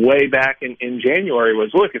Sarkisian way back in January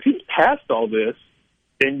was, look, if he's past all this,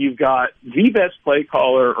 then you've got the best play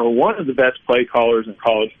caller or one of the best play callers in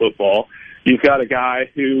college football. You've got a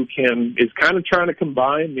guy who is kind of trying to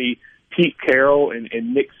combine the Pete Carroll and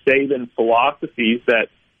Nick Saban philosophies that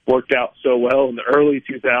worked out so well in the early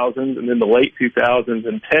 2000s and then the late 2000s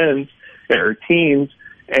and teens.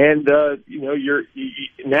 And,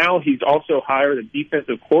 now he's also hired a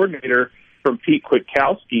defensive coordinator from Pete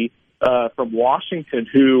Kwiatkowski from Washington,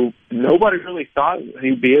 who nobody really thought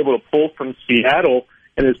he'd be able to pull from Seattle,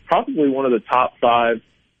 and is probably one of the top 5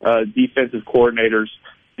 defensive coordinators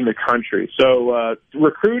in the country. So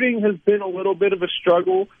recruiting has been a little bit of a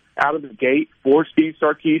struggle out of the gate for Steve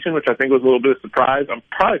Sarkisian, which I think was a little bit of a surprise. I'm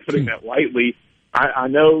probably putting that lightly. I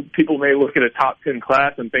know people may look at a top 10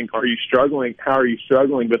 class and think, are you struggling? How are you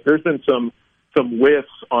struggling? But there's been some whiffs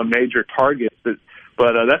on major targets. But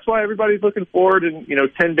that's why everybody's looking forward. And,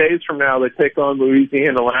 10 days from now, they take on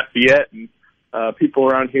Louisiana Lafayette, and people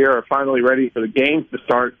around here are finally ready for the games to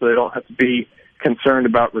start so they don't have to be concerned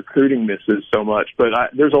about recruiting misses so much. But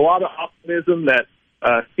there's a lot of optimism that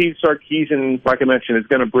Steve Sarkisian, like I mentioned, is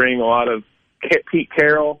going to bring a lot of Pete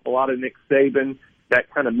Carroll, a lot of Nick Saban, that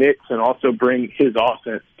kind of mix, and also bring his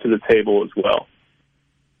offense to the table as well.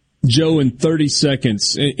 Joe, in 30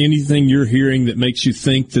 seconds, anything you're hearing that makes you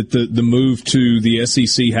think that the move to the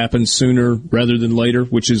SEC happens sooner rather than later,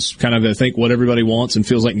 which is kind of, I think, what everybody wants and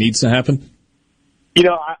feels like needs to happen?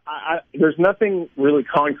 There's nothing really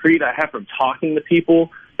concrete I have from talking to people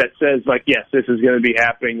that says, like, yes, this is going to be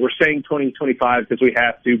happening. We're saying 2025 because we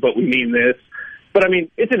have to, but we mean this. But, I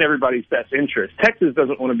mean, it's in everybody's best interest. Texas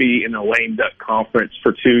doesn't want to be in a lame duck conference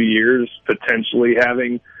for 2 years, potentially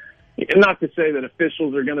having – not to say that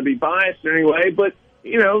officials are going to be biased in any way, but,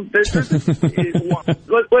 this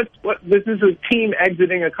is a team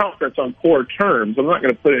exiting a conference on poor terms. I'm not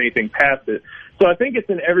going to put anything past it. So I think it's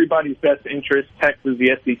in everybody's best interest, Texas,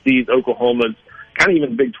 the SECs, Oklahoma's, kind of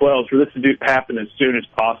even Big 12, for this to happen as soon as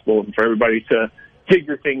possible and for everybody to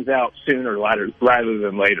figure things out sooner rather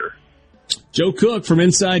than later. Joe Cook from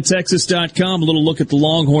InsideTexas.com, a little look at the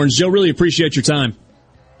Longhorns. Joe, really appreciate your time.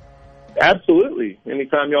 Absolutely.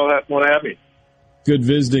 Anytime y'all want to have me. Good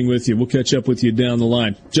visiting with you. We'll catch up with you down the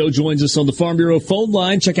line. Joe joins us on the Farm Bureau phone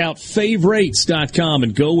line. Check out favorites.com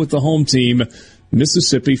and go with the home team,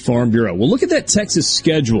 Mississippi Farm Bureau. We'll look at that Texas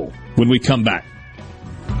schedule when we come back.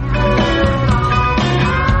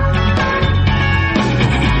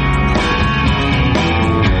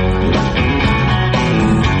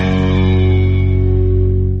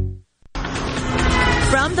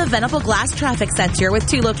 Venable Glass Traffic Center with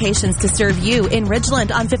 2 locations to serve you in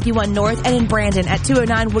Ridgeland on 51 North and in Brandon at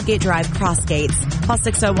 209 Woodgate Drive, Crossgates. Call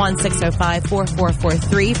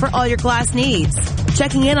 601-605-4443 for all your glass needs.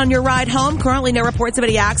 Checking in on your ride home. Currently no reports of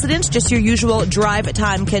any accidents, just your usual drive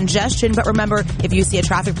time congestion. But remember, if you see a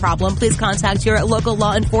traffic problem, please contact your local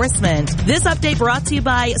law enforcement. This update brought to you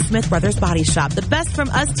by Smith Brothers Body Shop. The best from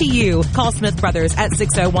us to you. Call Smith Brothers at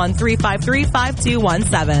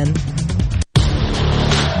 601-353-5217.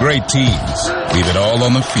 Great teams leave it all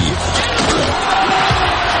on the field.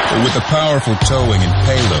 But with the powerful towing and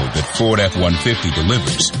payload that Ford F-150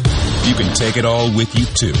 delivers, you can take it all with you,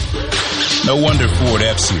 too. No wonder Ford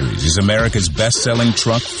F-Series is America's best-selling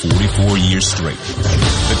truck 44 years straight.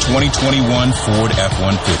 The 2021 Ford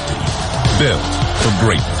F-150. Built for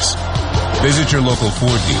greatness. Visit your local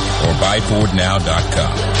Ford dealer or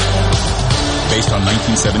buyfordnow.com. Based on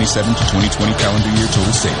 1977 to 2020 calendar year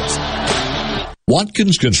total sales.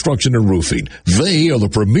 Watkins Construction and Roofing. They are the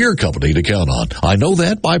premier company to count on. I know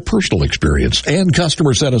that by personal experience and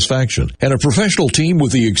customer satisfaction, and a professional team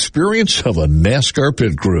with the experience of a NASCAR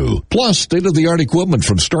pit crew. Plus, state-of-the-art equipment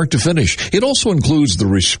from start to finish. It also includes the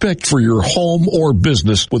respect for your home or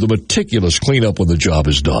business with a meticulous cleanup when the job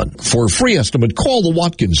is done. For a free estimate, call the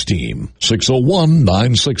Watkins team,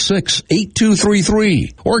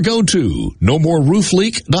 601-966-8233, or go to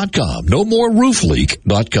nomoreroofleak.com,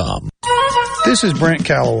 nomoreroofleak.com. This is Brent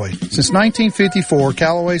Calloway. Since 1954,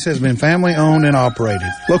 Calloway's has been family-owned and operated.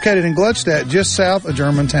 Located in Gluckstadt, just south of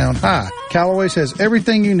Germantown High, Calloway's has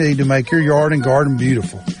everything you need to make your yard and garden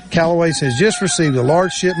beautiful. Calloway's has just received a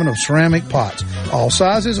large shipment of ceramic pots. All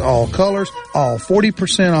sizes, all colors, all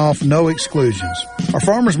 40% off, no exclusions. Our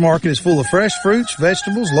farmers market is full of fresh fruits,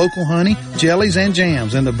 vegetables, local honey, jellies, and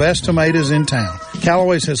jams, and the best tomatoes in town.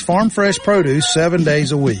 Calloway's has farm fresh produce 7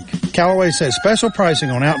 days a week. Calloway's has special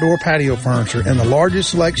pricing on outdoor patio furniture and the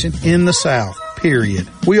largest selection in the South, period.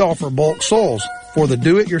 We offer bulk soils for the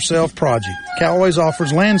do-it-yourself project. Callaway's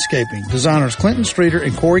offers landscaping. Designers Clinton Streeter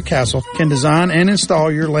and Corey Castle can design and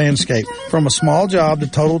install your landscape from a small job to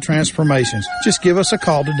total transformations. Just give us a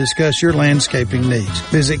call to discuss your landscaping needs.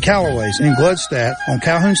 Visit Callaway's in Gluckstadt on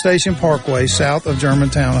Calhoun Station Parkway, south of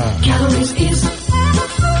Germantown High. Callaway's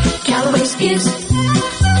is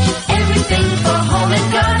everything for home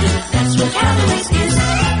and garden. That's what Callaway's is.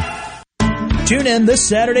 Tune in this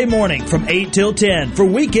Saturday morning from 8 till 10 for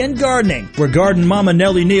Weekend Gardening, where Garden Mama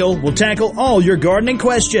Nellie Neal will tackle all your gardening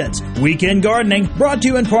questions. Weekend Gardening, brought to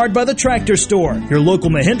you in part by The Tractor Store, your local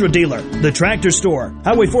Mahindra dealer. The Tractor Store,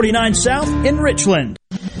 Highway 49 South in Richland.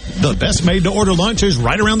 The best made-to-order lunch is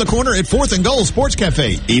right around the corner at 4th and Gold Sports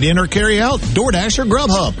Cafe. Eat in or carry out, DoorDash or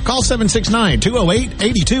Grubhub. Call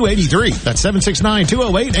 769-208-8283. That's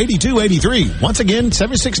 769-208-8283. Once again,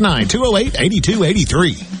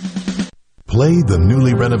 769-208-8283. Play the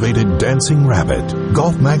newly renovated Dancing Rabbit.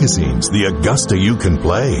 Golf Magazine's The Augusta You Can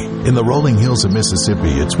Play. In the rolling hills of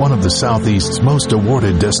Mississippi, it's one of the Southeast's most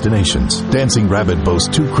awarded destinations. Dancing Rabbit boasts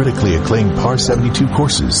 2 critically acclaimed par 72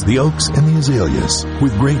 courses, the Oaks and the Azaleas.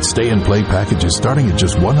 With great stay-and-play packages starting at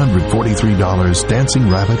just $143, Dancing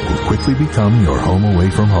Rabbit will quickly become your home away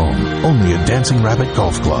from home. Only at Dancing Rabbit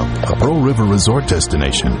Golf Club, a Pearl River resort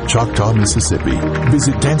destination, Choctaw, Mississippi.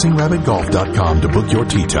 Visit DancingRabbitGolf.com to book your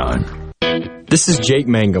tee time. This is Jake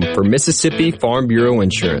Mangum for Mississippi Farm Bureau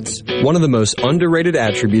Insurance. One of the most underrated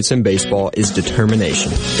attributes in baseball is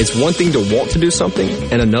determination. It's one thing to want to do something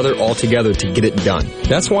and another altogether to get it done.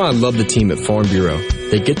 That's why I love the team at Farm Bureau.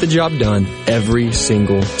 They get the job done every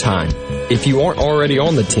single time. If you aren't already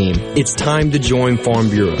on the team, it's time to join Farm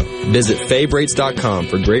Bureau. Visit favrates.com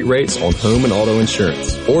for great rates on home and auto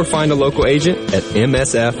insurance, or find a local agent at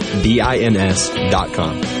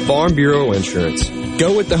msfbins.com. Farm Bureau Insurance.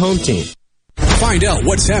 Go with the home team. Find out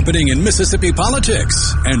what's happening in Mississippi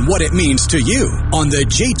politics and what it means to you on The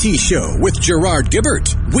JT Show with Gerard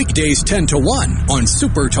Gibbert. Weekdays 10 to 1 on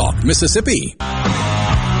Super Talk Mississippi.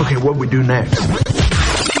 Okay, what we do next?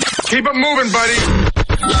 Keep it moving, buddy.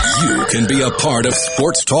 You can be a part of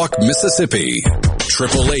Sports Talk Mississippi.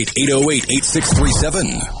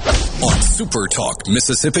 888-808-8637 on Super Talk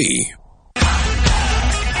Mississippi.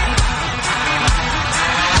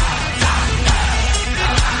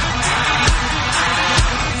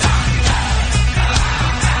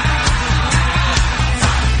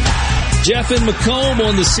 Jeff and Macomb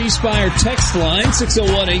on the C Spire text line,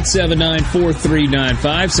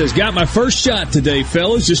 601-879-4395, says, got my first shot today,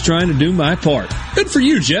 fellas, just trying to do my part. Good for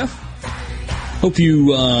you, Jeff. Hope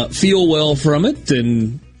you feel well from it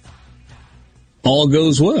and all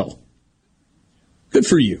goes well. Good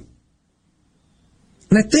for you.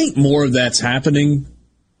 And I think more of that's happening.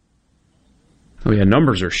 Oh, yeah,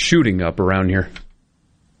 numbers are shooting up around here.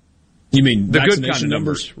 You mean the vaccination good kind of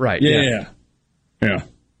numbers? Right. Yeah.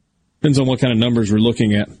 Depends on what kind of numbers we're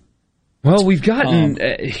looking at. Well, we've gotten,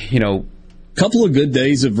 a couple of good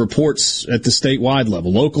days of reports at the statewide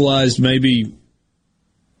level. Localized, maybe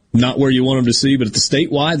not where you want them to see, but at the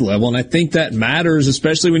statewide level. And I think that matters,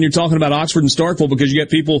 especially when you're talking about Oxford and Starkville, because you got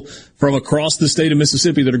people from across the state of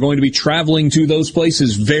Mississippi that are going to be traveling to those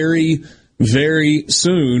places very, very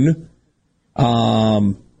soon. It's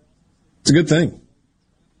a good thing.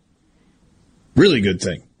 Really good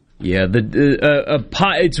thing. Yeah,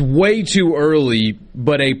 it's way too early,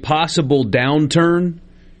 but a possible downturn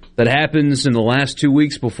that happens in the last 2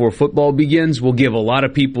 weeks before football begins will give a lot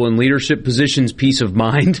of people in leadership positions peace of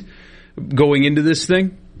mind going into this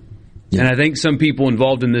thing. And I think some people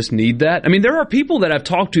involved in this need that. I mean, there are people that I've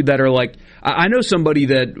talked to that are like, I know somebody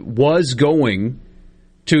that was going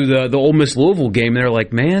to the Ole Miss Louisville game, and they're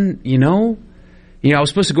like, man, I was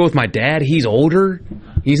supposed to go with my dad. He's older.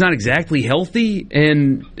 He's not exactly healthy,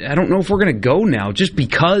 and I don't know if we're going to go now just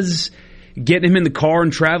because getting him in the car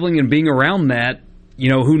and traveling and being around that,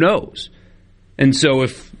 who knows? And so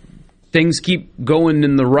if things keep going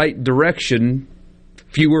in the right direction,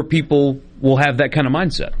 fewer people will have that kind of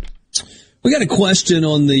mindset. We got a question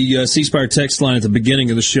on the C Spire text line at the beginning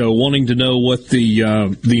of the show, wanting to know what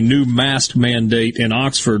the new mask mandate in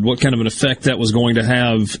Oxford, what kind of an effect that was going to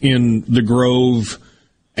have in the Grove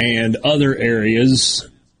and other areas.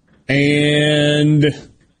 And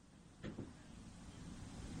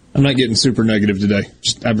I'm not getting super negative today.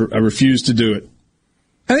 I refuse to do it.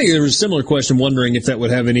 I think there was a similar question, wondering if that would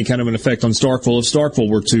have any kind of an effect on Starkville if Starkville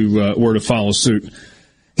were to follow suit.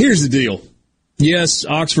 Here's the deal. Yes,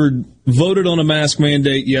 Oxford voted on a mask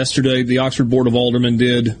mandate yesterday. The Oxford Board of Aldermen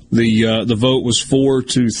did. The vote was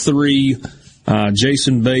 4-3.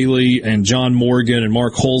 Jason Bailey and John Morgan and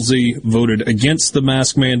Mark Holsey voted against the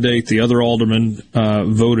mask mandate. The other aldermen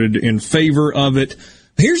voted in favor of it.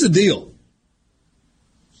 Here's the deal.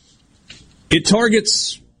 It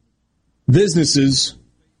targets businesses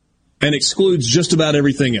and excludes just about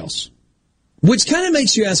everything else, which kind of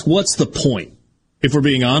makes you ask, what's the point, if we're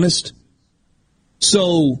being honest?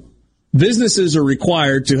 So businesses are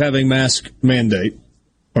required to have a mask mandate,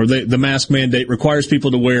 or the mask mandate requires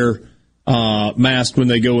people to wear masks when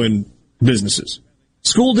they go in businesses.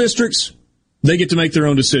 School districts, they get to make their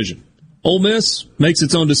own decision. Ole Miss makes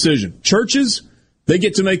its own decision. Churches, they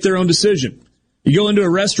get to make their own decision. You go into a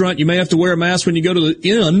restaurant, you may have to wear a mask when you go to the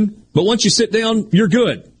inn, but once you sit down, you're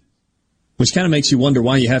good. Which kind of makes you wonder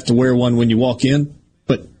why you have to wear one when you walk in,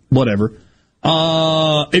 but whatever.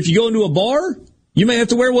 If you go into a bar, you may have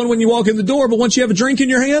to wear one when you walk in the door, but once you have a drink in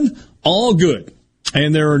your hand, all good.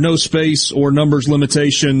 And there are no space or numbers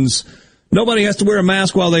limitations. Nobody has to wear a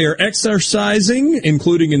mask while they are exercising,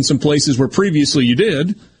 including in some places where previously you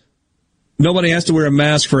did. Nobody has to wear a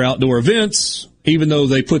mask for outdoor events, even though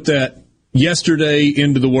they put that yesterday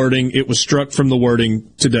into the wording. It was struck from the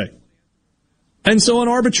wording today. And so an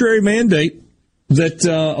arbitrary mandate that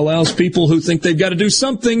allows people who think they've got to do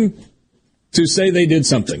something to say they did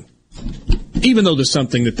something, even though the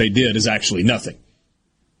something that they did is actually nothing.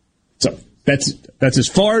 So that's as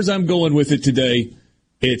far as I'm going with it today.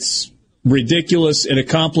 It's ridiculous. It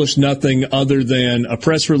accomplished nothing other than a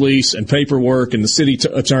press release and paperwork and the city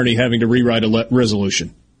attorney having to rewrite a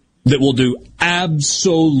resolution that will do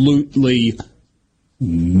absolutely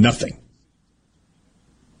nothing.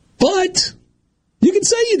 But you can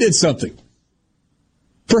say you did something.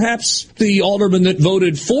 Perhaps the aldermen that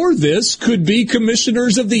voted for this could be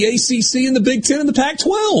commissioners of the ACC and the Big Ten and the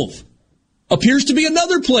Pac-12. Appears to be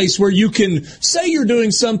another place where you can say you're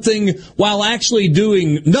doing something while actually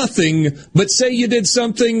doing nothing, but say you did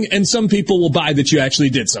something and some people will buy that you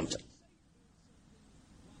actually did something.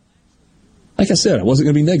 Like I said, I wasn't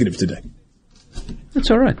going to be negative today.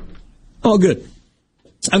 That's all right. All good.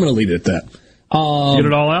 I'm going to leave it at that. Get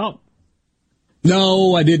it all out?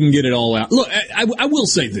 No, I didn't get it all out. Look, I will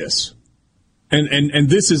say this, and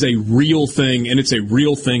this is a real thing, and it's a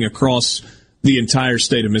real thing across the entire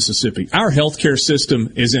state of Mississippi. Our healthcare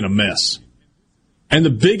system is in a mess. And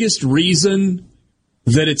the biggest reason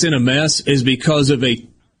that it's in a mess is because of a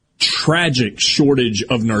tragic shortage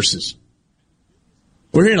of nurses.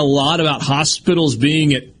 We're hearing a lot about hospitals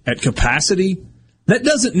being at capacity. That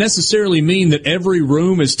doesn't necessarily mean that every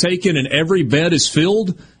room is taken and every bed is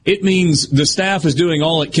filled. It means the staff is doing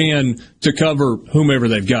all it can to cover whomever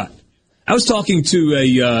they've got. I was talking to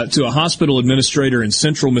a hospital administrator in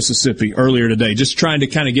central Mississippi earlier today, just trying to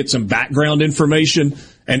kind of get some background information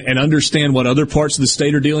and understand what other parts of the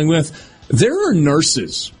state are dealing with. There are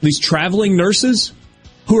nurses, these traveling nurses,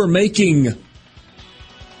 who are making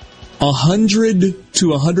 $100 to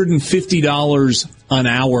 $150 an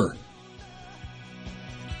hour.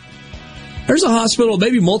 There's a hospital,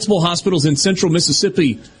 maybe multiple hospitals in central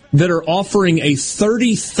Mississippi that are offering a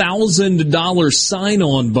 $30,000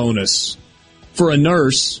 sign-on bonus for a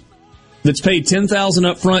nurse that's paid $10,000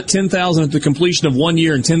 up front, $10,000 at the completion of 1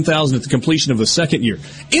 year, and $10,000 at the completion of the second year,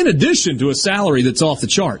 in addition to a salary that's off the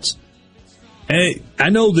charts. Hey, I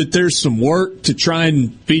know that there's some work to try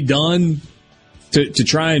and be done to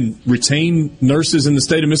try and retain nurses in the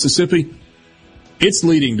state of Mississippi. It's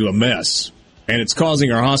leading to a mess, and it's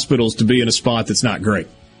causing our hospitals to be in a spot that's not great.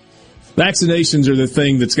 Vaccinations are the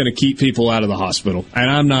thing that's going to keep people out of the hospital.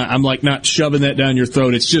 And I'm not shoving that down your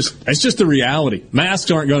throat. It's just the reality.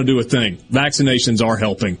 Masks aren't going to do a thing. Vaccinations are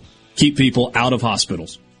helping keep people out of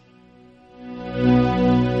hospitals.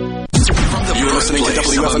 listening to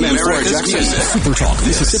WFMN Fort Jackson. Super Talk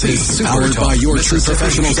Mississippi. Powered by your tree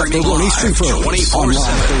professionals at Baroni's Tree Pros.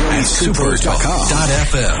 Online at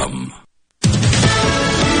super.com.fm.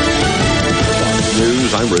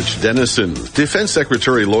 News, I'm Rich Dennison. Defense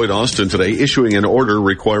Secretary Lloyd Austin today issuing an order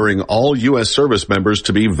requiring all U.S. service members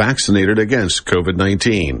to be vaccinated against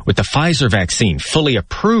COVID-19. With the Pfizer vaccine fully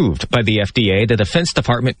approved by the FDA, the Defense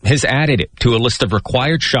Department has added it to a list of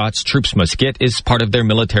required shots troops must get as part of their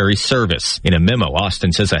military service. In a memo,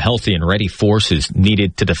 Austin says a healthy and ready force is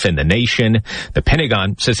needed to defend the nation. The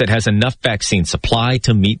Pentagon says it has enough vaccine supply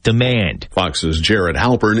to meet demand. Fox's Jared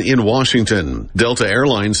Halpern in Washington. Delta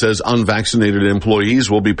Airlines says unvaccinated employees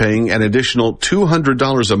will be paying an additional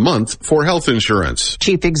 $200 a month for health insurance.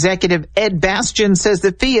 Chief Executive Ed Bastian says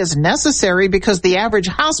the fee is necessary because the average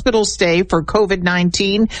hospital stay for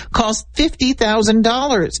COVID-19 cost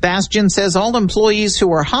 $50,000. Bastian says all employees who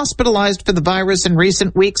were hospitalized for the virus in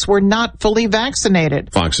recent weeks were not fully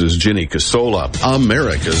vaccinated. Fox's Jenny Casola.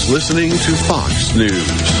 America's listening to Fox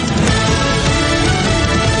News.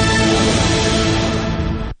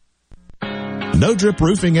 No Drip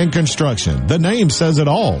Roofing and Construction. The name says it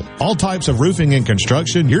all. All types of roofing and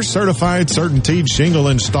construction. Your certified, certainteed shingle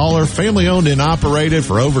installer, family owned and operated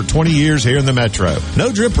for over 20 years here in the Metro.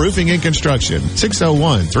 No Drip Roofing and Construction.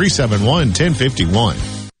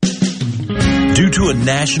 601-371-1051. Due to a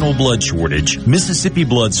national blood shortage, Mississippi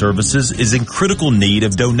Blood Services is in critical need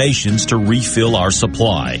of donations to refill our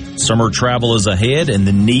supply. Summer travel is ahead and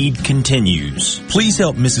the need continues. Please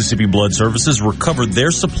help Mississippi Blood Services recover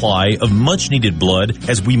their supply of much-needed blood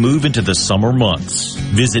as we move into the summer months.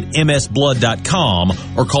 Visit msblood.com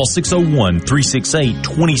or call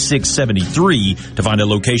 601-368-2673 to find a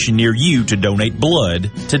location near you to donate blood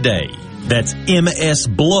today. That's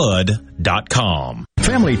msblood.com.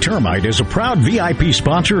 Family Termite is a proud VIP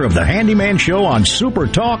sponsor of the Handyman Show on Super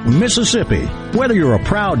Talk Mississippi. Whether you're a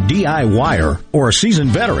proud DIYer or a seasoned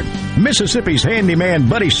veteran, Mississippi's handyman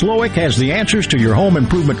Buddy Slowick has the answers to your home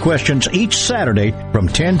improvement questions each Saturday from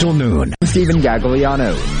 10 till noon. I'm Stephen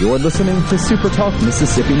Gagliano. You're listening to Super Talk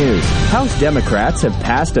Mississippi News. House Democrats have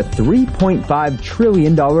passed a $3.5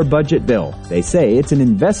 trillion budget bill. They say it's an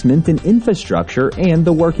investment in infrastructure and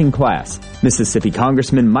the working class. Mississippi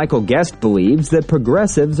Congressman Michael Guest believes that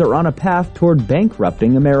progressives are on a path toward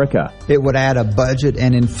bankrupting America. It would add a budget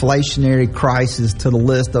and inflationary crisis to the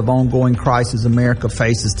list of ongoing crises America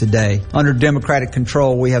faces today. Under Democratic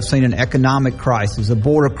control, we have seen an economic crisis, a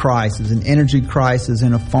border crisis, an energy crisis,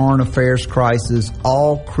 and a foreign affairs crisis,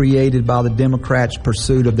 all created by the Democrats'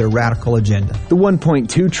 pursuit of their radical agenda. The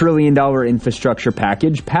 $1.2 trillion infrastructure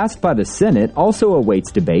package passed by the Senate also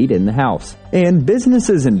awaits debate in the House. And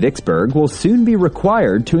businesses in Vicksburg will soon be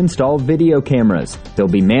required to install video cameras. They'll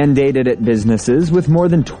be mandated at businesses with more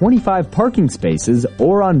than 25 parking spaces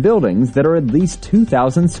or on buildings that are at least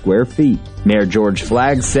 2,000 square feet. Mayor George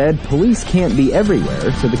Flagg said police can't be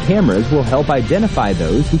everywhere, so the cameras will help identify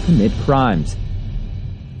those who commit crimes.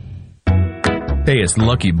 Hey, it's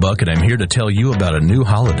Lucky Buck, and I'm here to tell you about a new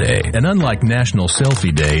holiday. And unlike National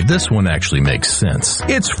Selfie Day, this one actually makes sense.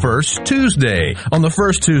 It's First Tuesday. On the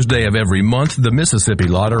first Tuesday of every month, the Mississippi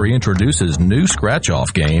Lottery introduces new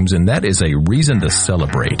scratch-off games, and that is a reason to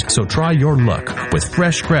celebrate. So try your luck with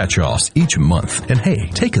fresh scratch-offs each month. And hey,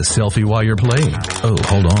 take a selfie while you're playing. Oh,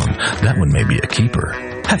 hold on. That one may be a keeper.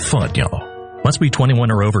 Have fun, y'all. Must be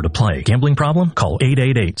 21 or over to play. Gambling problem? Call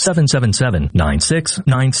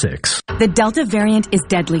 888-777-9696. The Delta variant is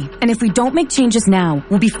deadly, and if we don't make changes now,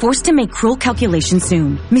 we'll be forced to make cruel calculations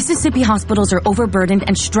soon. Mississippi hospitals are overburdened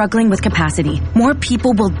and struggling with capacity. More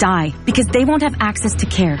people will die because they won't have access to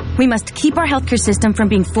care. We must keep our healthcare system from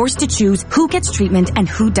being forced to choose who gets treatment and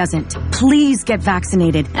who doesn't. Please get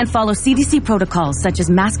vaccinated and follow CDC protocols such as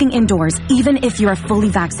masking indoors, even if you are fully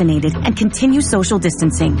vaccinated, and continue social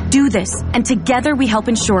distancing. Do this, and together we help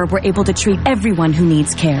ensure we're able to treat everyone who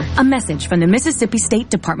needs care. A message from the Mississippi State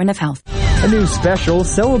Department of Health. A new special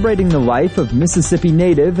celebrating the life of Mississippi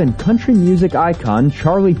native and country music icon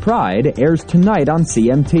Charley Pride airs tonight on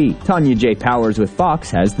CMT. Tanya J. Powers with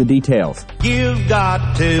Fox has the details. You've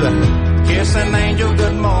got to kiss an angel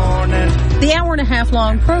good morning. The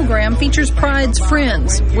hour-and-a-half-long program features Pride's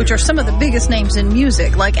friends, which are some of the biggest names in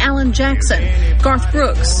music, like Alan Jackson, Garth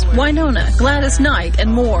Brooks, Wynonna, Gladys Knight,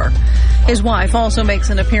 and more. His wife also makes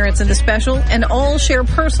an appearance in the special, and all share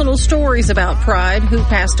personal stories about Pride, who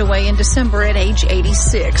passed away in December at age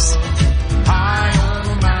 86.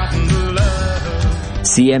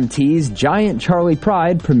 CMT's Giant Charley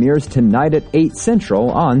Pride premieres tonight at 8 Central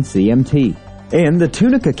on CMT. And the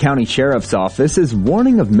Tunica County Sheriff's Office is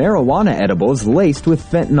warning of marijuana edibles laced with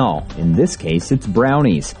fentanyl. In this case, it's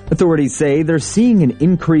brownies. Authorities say they're seeing an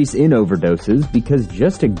increase in overdoses because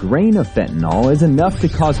just a grain of fentanyl is enough to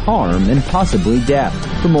cause harm and possibly death.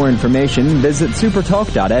 For more information, visit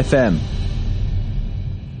supertalk.fm.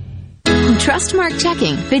 Trustmark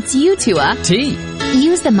checking fits you to a T.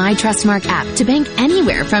 Use the My Trustmark app to bank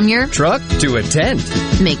anywhere from your truck to a tent.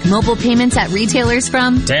 Make mobile payments at retailers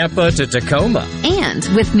from Tampa to Tacoma. And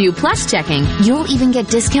with new Plus checking, you'll even get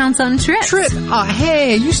discounts on trips.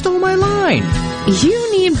 Hey, you stole my line.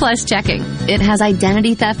 You need Plus checking. It has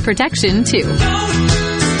identity theft protection, too.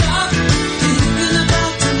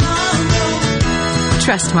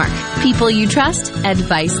 Trustmark. People you trust.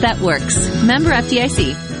 Advice that works. Member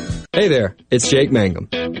FDIC. Hey there, it's Jake Mangum.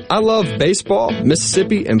 I love baseball,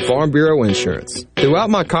 Mississippi, and Farm Bureau insurance. Throughout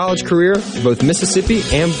my college career, both Mississippi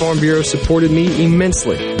and Farm Bureau supported me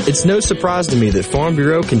immensely. It's no surprise to me that Farm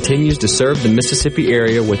Bureau continues to serve the Mississippi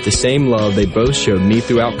area with the same love they both showed me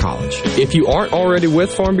throughout college. If you aren't already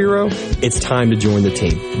with Farm Bureau, it's time to join the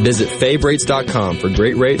team. Visit favrates.com for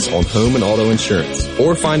great rates on home and auto insurance,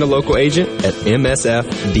 or find a local agent at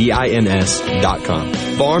msfbins.com.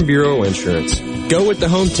 Farm Bureau Insurance. Go with the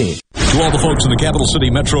home team. To all the folks in the Capital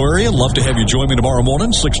City metro area, love to have you join me tomorrow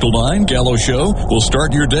morning, 6 till 9, Gallo Show. We'll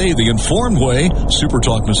start your day the informed way. Super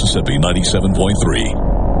Talk Mississippi 97.3.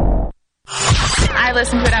 I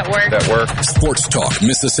listen to it at work. Sports Talk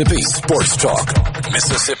Mississippi. Sports Talk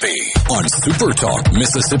Mississippi on Super Talk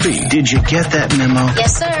Mississippi. Did you get that memo?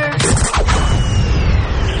 Yes, sir.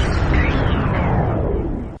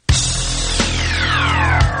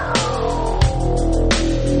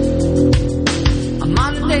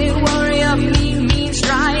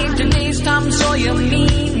 Sawyer,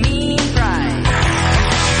 mean pride.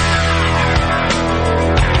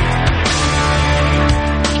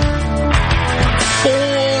 4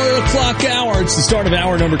 o'clock hour. It's the start of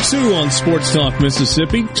hour number 2 on Sports Talk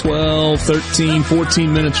Mississippi. 12, 13,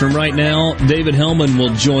 14 minutes from right now, David Hellman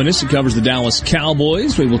will join us. He covers the Dallas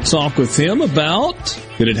Cowboys. We will talk with him about,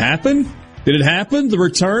 did it happen? The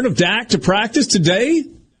return of Dak to practice today?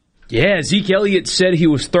 Yeah, Zeke Elliott said he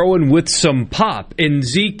was throwing with some pop, and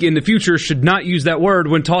Zeke in the future should not use that word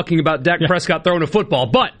when talking about Dak Prescott throwing a football,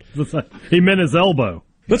 but he meant his elbow.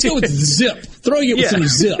 Let's go with zip. Throwing it with some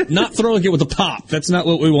zip, not throwing it with a pop. That's not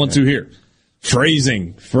what we want to hear.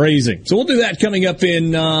 Phrasing. So we'll do that coming up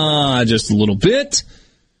in just a little bit.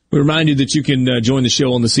 We remind you that you can join the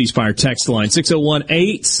show on the C Spire text line,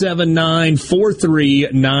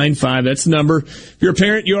 601-879-4395. That's the number. If you're a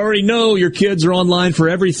parent, you already know your kids are online for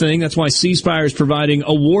everything. That's why C Spire is providing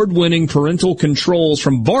award-winning parental controls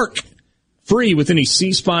from Bark, free with any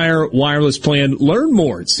C Spire wireless plan. Learn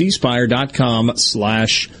more at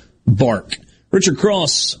cspire.com/bark. Richard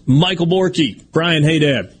Cross, Michael Borky, Brian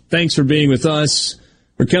Haydad, thanks for being with us.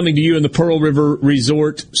 We're coming to you in the Pearl River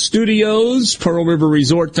Resort studios,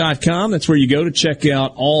 pearlriverresort.com. That's where you go to check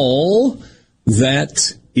out all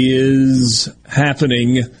that is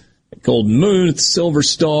happening at Golden Moon, at the Silver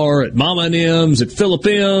Star, at Mama and M's, at Phillip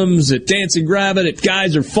M's, at Dancing Rabbit, at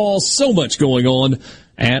Geyser Falls. So much going on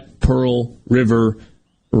at Pearl River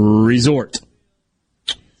Resort.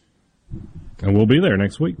 And we'll be there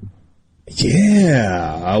next week.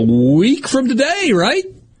 Yeah, a week from today, right?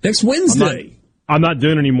 Next Wednesday. I'm not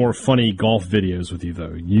doing any more funny golf videos with you,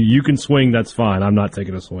 though. You can swing, that's fine. I'm not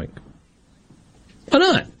taking a swing. Why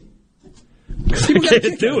not? People got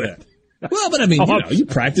to do it. Well, but I mean, you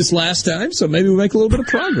practiced last time, so maybe we'll make a little bit of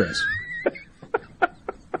progress.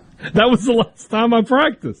 That was the last time I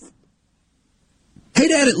practiced. Hey,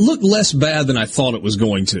 Dad, it looked less bad than I thought it was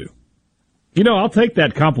going to. You know, I'll take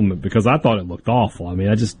that compliment because I thought it looked awful. I mean,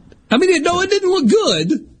 it didn't look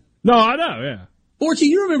good. No, I know, yeah. Borky,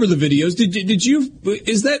 you remember the videos. Did you,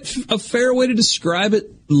 is that a fair way to describe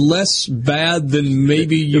it? Less bad than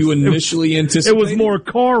maybe you initially anticipated? It was more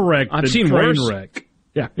car wreck than train wreck.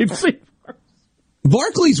 Yeah, you've seen worse.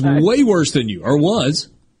 Barkley's way worse than you, or was.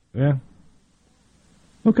 Yeah.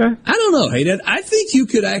 Okay. I don't know, hey, Dad. I think you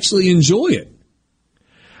could actually enjoy it.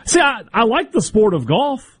 See, I like the sport of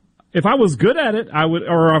golf. If I was good at it, I would,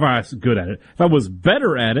 or if I was good at it, if I was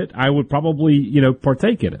better at it, I would probably,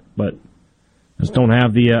 partake in it. But I just don't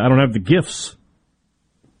have the gifts.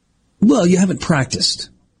 Well, you haven't practiced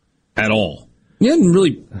at all. You haven't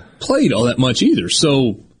really played all that much either.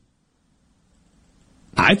 So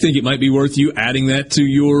I think it might be worth you adding that to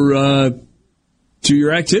your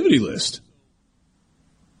activity list.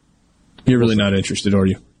 You're really not interested, are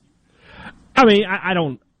you? I mean, I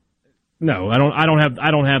don't. No, I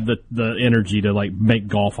don't have the energy to make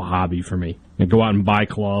golf a hobby for me and go out and buy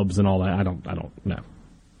clubs and all that. I don't know.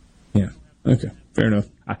 Yeah. Okay, fair enough.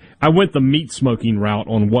 I went the meat smoking route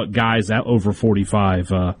on what guys at over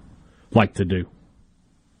 45 like to do.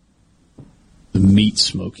 The meat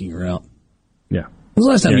smoking route. Yeah. When was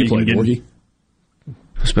the last time you played, Borgie?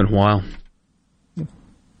 It's been a while.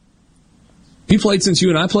 You played since you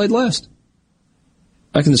and I played last?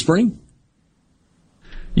 Back in the spring?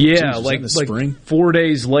 Yeah, Jeez, like spring? 4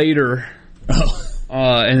 days later. Oh.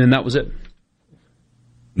 And then that was it.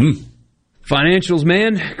 Financials,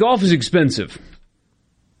 man. Golf is expensive.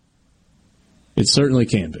 It certainly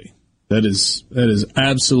can be. That is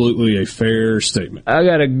absolutely a fair statement. I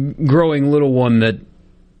got a growing little one that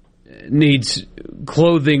needs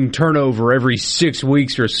clothing turnover every 6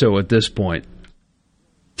 weeks or so at this point.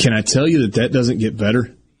 Can I tell you that doesn't get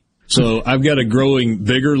better? So I've got a growing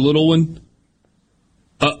bigger little one.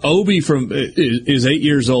 Obi is 8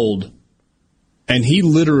 years old, and he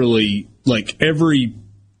literally, like, every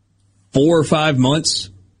 4 or 5 months,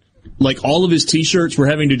 like, all of his T-shirts, we're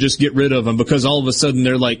having to just get rid of them because all of a sudden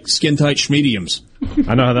they're like skin-tight schmediums.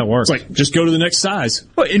 I know how that works. It's like, just go to the next size.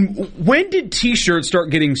 And when did T-shirts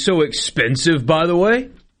start getting so expensive, by the way?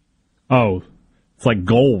 Oh, it's like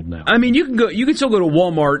gold now. I mean, you can still go to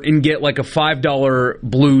Walmart and get like a $5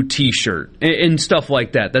 blue T-shirt and stuff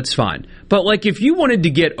like that. That's fine. But like, if you wanted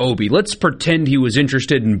to get Obi, let's pretend he was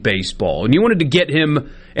interested in baseball, and you wanted to get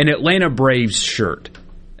him an Atlanta Braves shirt.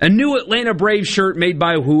 A new Atlanta Braves shirt made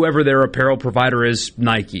by whoever their apparel provider is,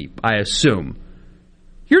 Nike, I assume.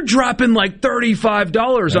 You're dropping like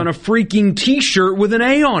 $35 on a freaking T-shirt with an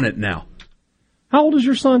A on it now. How old is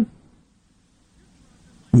your son?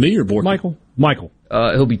 Me or Borky? Michael.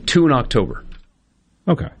 He'll be 2 in October.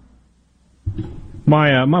 Okay.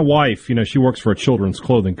 My wife, she works for a children's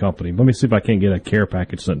clothing company. Let me see if I can't get a care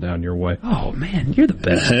package sent down your way. Oh, man, you're the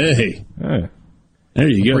best. Hey. There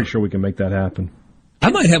you go. I'm pretty sure we can make that happen. I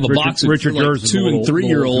might have a box of Richard like Gers 2 and 3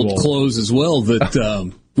 year old clothes as well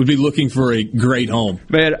that would be looking for a great home.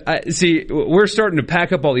 Man, we're starting to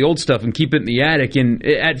pack up all the old stuff and keep it in the attic. And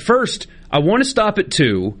at first, I want to stop at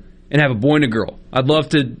 2 and have a boy and a girl. I'd love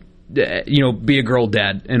to, be a girl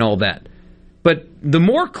dad and all that. But the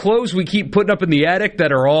more clothes we keep putting up in the attic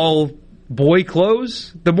that are all boy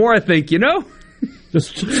clothes, the more I think,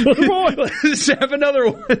 just have another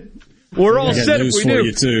one. We're all set if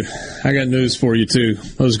we do. I got news for you, too.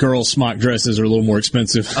 Those girls' smock dresses are a little more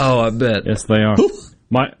expensive. Oh, I bet. Yes, they are.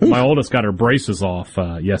 My oldest got her braces off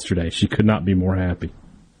yesterday. She could not be more happy.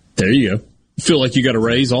 There you go. Feel like you got a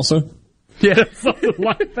raise also? Yeah, something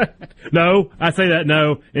like that. No, I say that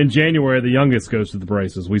no. In January, the youngest goes to the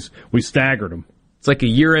braces. We staggered them. It's like a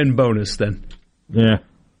year-end bonus then. Yeah.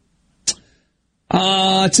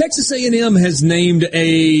 Texas A&M has named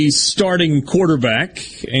a starting quarterback,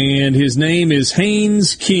 and his name is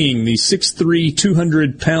Haynes King, the 6'3",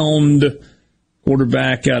 200-pound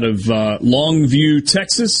quarterback out of Longview,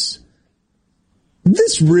 Texas.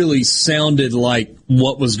 This really sounded like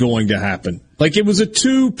what was going to happen. Like it was a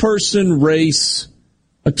 2-person race,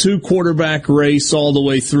 a 2-quarterback race all the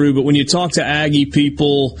way through, but when you talk to Aggie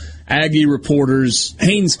people, Aggie reporters,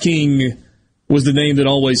 Haynes King was the name that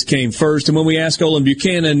always came first. And when we asked Olin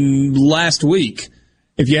Buchanan last week,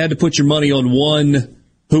 if you had to put your money on one,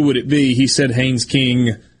 who would it be? He said Haynes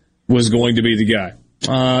King was going to be the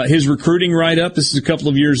guy. His recruiting write-up, this is a couple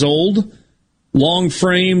of years old.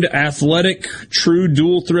 Long-framed, athletic, true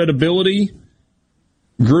dual-threat ability.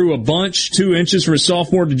 Grew a bunch, 2 inches from his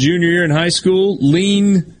sophomore to junior year in high school.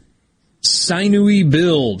 Lean, sinewy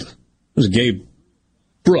build. It was Gabe.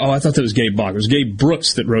 I thought that was Gabe Bach. It was Gabe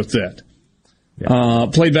Brooks that wrote that. Yeah.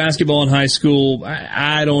 Played basketball in high school.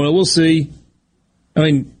 I don't know. We'll see. I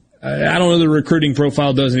mean, I don't know the recruiting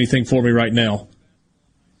profile does anything for me right now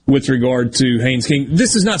with regard to Haynes King.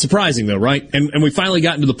 This is not surprising, though, right? And we finally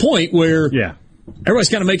gotten to the point where everybody's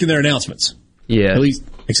kind of making their announcements. Yeah. At least,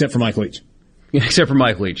 except for Mike Leach. Except for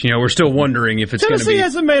Mike Leach. We're still wondering if it's going to be... Tennessee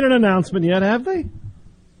hasn't made an announcement yet, have they?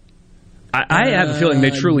 I have a feeling they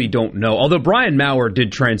truly don't know. Although Brian Maurer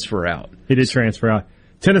did transfer out. He did transfer out.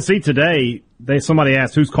 Tennessee today, somebody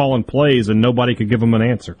asked who's calling plays, and nobody could give them an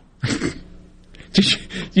answer. Did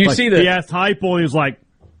you see that? He asked Heupel, and he was like,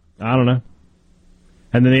 I don't know.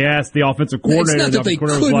 And then he asked the offensive coordinator. It's not that they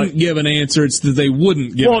couldn't give an answer, it's that they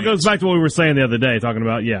wouldn't give an answer. Well, it goes back to what we were saying the other day, talking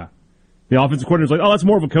about, the offensive coordinator's like, that's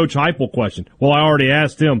more of a Coach Heupel question. Well, I already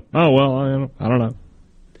asked him. Oh, well, I don't know.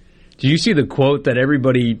 Did you see the quote that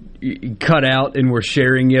everybody cut out and were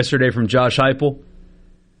sharing yesterday from Josh Heupel?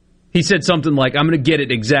 He said something like, I'm going to get it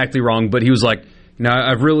exactly wrong, but he was like,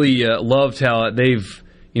 I've really loved how they've,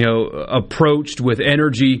 approached with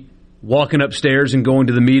energy, walking upstairs and going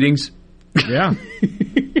to the meetings. Yeah.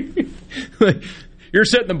 You're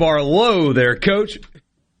setting the bar low there, Coach.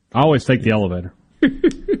 I always take the elevator.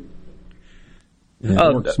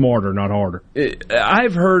 Work smarter, not harder.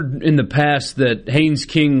 I've heard in the past that Haynes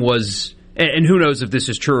King was, and who knows if this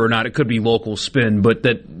is true or not, it could be local spin, but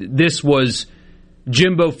that this was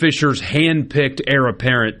Jimbo Fisher's hand-picked heir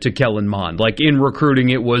apparent to Kellen Mond. Like, in recruiting,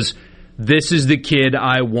 it was, this is the kid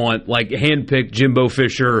I want. Like, hand-picked Jimbo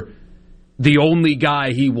Fisher, the only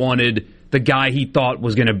guy he wanted, the guy he thought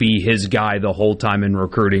was going to be his guy the whole time in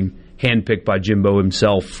recruiting, hand-picked by Jimbo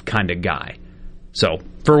himself kind of guy. So,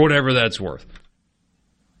 for whatever that's worth.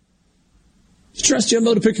 You trust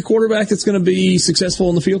Jimbo to pick a quarterback that's going to be successful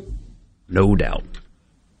in the field? No doubt.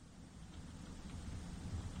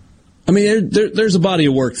 I mean, there's a body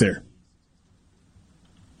of work there.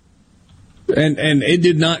 And it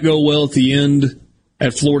did not go well at the end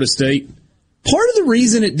at Florida State. Part of the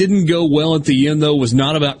reason it didn't go well at the end, though, was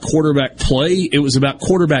not about quarterback play. It was about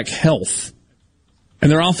quarterback health.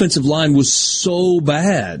 And their offensive line was so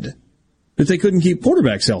bad that they couldn't keep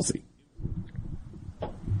quarterbacks healthy.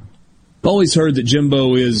 I've always heard that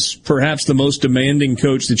Jimbo is perhaps the most demanding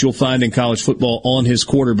coach that you'll find in college football on his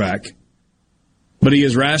quarterback. But he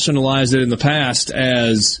has rationalized it in the past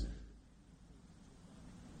as,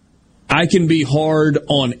 I can be hard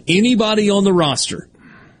on anybody on the roster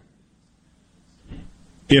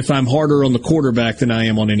if I'm harder on the quarterback than I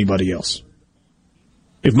am on anybody else.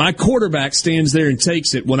 If my quarterback stands there and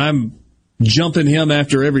takes it when I'm jumping him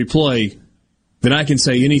after every play, then I can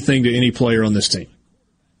say anything to any player on this team.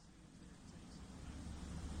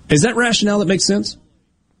 Is that rationale that makes sense?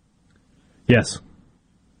 Yes.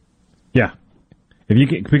 Yeah. If you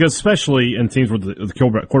can, because especially in teams where the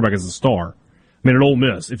quarterback is a star. I mean, at Ole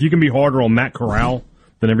Miss, if you can be harder on Matt Corral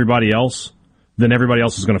than everybody else, then everybody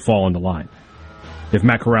else is going to fall into line. If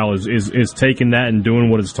Matt Corral is taking that and doing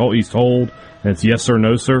what he's told, and it's yes sir,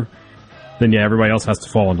 no sir, then yeah, everybody else has to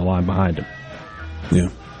fall into line behind him. Yeah.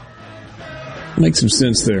 Makes some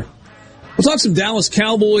sense there. We'll talk some Dallas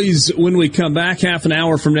Cowboys when we come back. Half an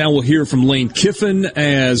hour from now, we'll hear from Lane Kiffin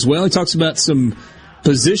as well. He talks about some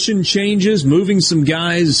position changes, moving some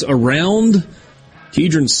guys around.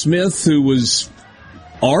 Keidron Smith, who was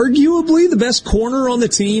arguably the best corner on the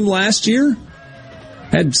team last year,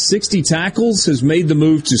 had 60 tackles, has made the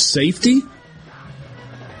move to safety.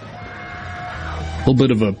 A little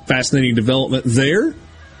bit of a fascinating development there.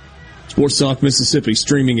 Sports Talk Mississippi,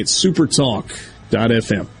 streaming at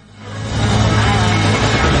supertalk.fm.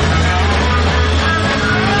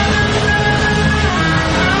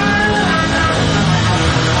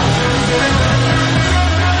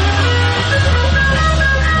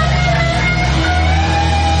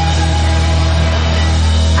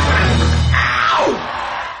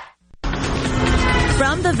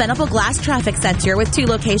 Venable Glass Traffic Center with 2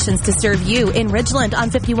 locations to serve you in Ridgeland on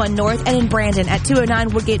 51 North and in Brandon at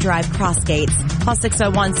 209 Woodgate Drive, Crossgates. Call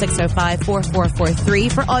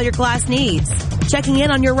 601-605-4443 for all your glass needs. Checking in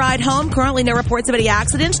on your ride home. Currently no reports of any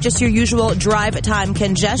accidents, just your usual drive time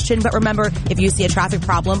congestion. But remember, if you see a traffic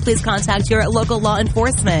problem, please contact your local law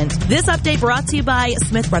enforcement. This update brought to you by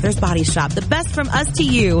Smith Brothers Body Shop. The best from us to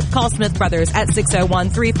you. Call Smith Brothers at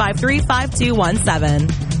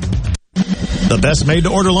 601-353-5217. The best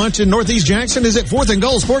made-to-order lunch in Northeast Jackson is at 4th and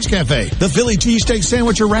Gold Sports Cafe. The Philly cheesesteak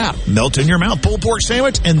sandwich or wrap, melt-in-your-mouth pulled pork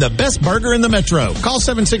sandwich, and the best burger in the metro. Call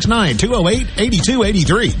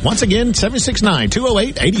 769-208-8283. Once again,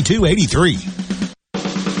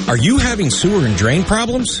 769-208-8283. Are you having sewer and drain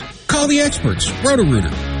problems? Call the experts,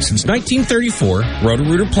 Roto-Rooter. Since 1934,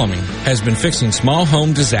 Roto-Rooter Plumbing has been fixing small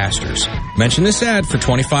home disasters. Mention this ad for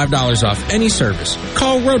 $25 off any service.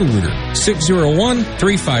 Call Roto-Rooter,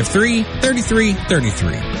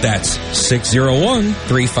 601-353-3333. That's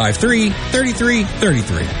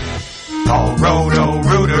 601-353-3333. Call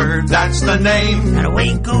Roto-Rooter, that's the name. And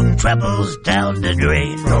away go troubles down the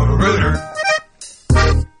drain. Roto-Rooter.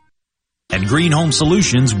 At Green Home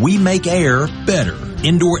Solutions, we make air better.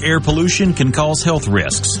 Indoor air pollution can cause health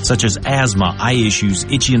risks, such as asthma, eye issues,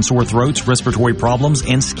 itchy and sore throats, respiratory problems,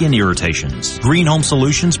 and skin irritations. Green Home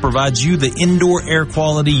Solutions provides you the indoor air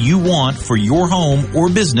quality you want for your home or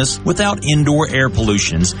business without indoor air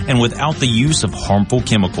pollutions and without the use of harmful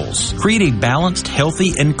chemicals. Create a balanced,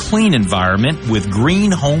 healthy, and clean environment with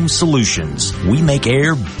Green Home Solutions. We make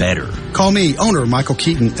air better. Call me, owner Michael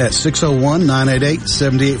Keaton, at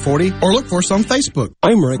 601-988-7840 or look for us on Facebook.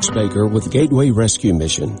 I'm Rex Baker with Gateway Rescue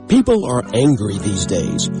Mission. People are angry these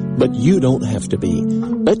days, but you don't have to be.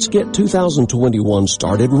 Let's get 2021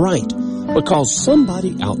 started right, because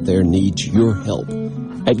somebody out there needs your help.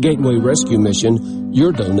 At Gateway Rescue Mission,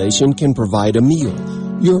 your donation can provide a meal.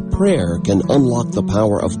 Your prayer can unlock the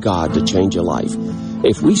power of God to change a life.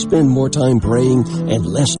 If we spend more time praying and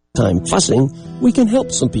less time fussing, we can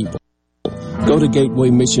help some people. Go to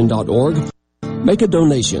gatewaymission.org, make a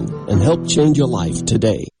donation, and help change your life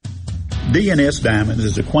today. DNS Diamonds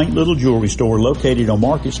is a quaint little jewelry store located on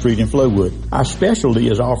Market Street in Flowood. Our specialty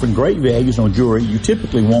is offering great values on jewelry you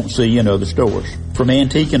typically won't see in other stores. From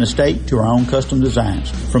antique and estate to our own custom designs,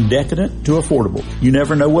 from decadent to affordable, you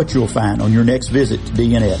never know what you'll find on your next visit to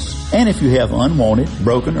DNS. And if you have unwanted,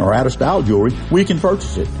 broken, or out-of-style jewelry, we can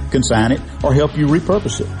purchase it, consign it, or help you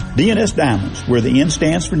repurpose it. DNS Diamonds, where the N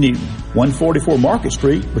stands for Newton, 144 Market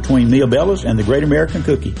Street between Neil Bella's and the Great American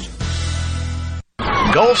Cookies.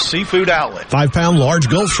 Gulf Seafood Outlet. 5-pound large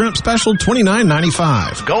Gulf shrimp special,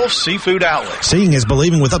 $29.95. Gulf Seafood Outlet. Seeing is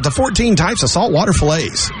believing with up to 14 types of saltwater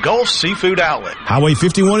fillets. Gulf Seafood Outlet. Highway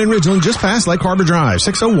 51 in Ridgeland, just past Lake Harbor Drive,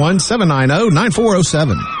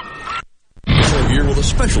 601-790-9407. We're here with a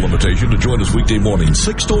special invitation to join us weekday morning,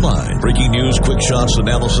 6 to 9. Breaking news, quick shots,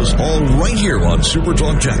 analysis, all right here on Super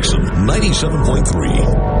Talk Jackson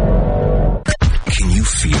 97.3. Can you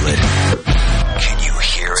feel it? Can you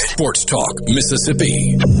hear it? Sports Talk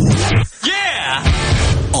Mississippi. Yeah!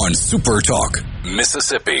 On Super Talk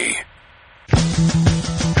Mississippi.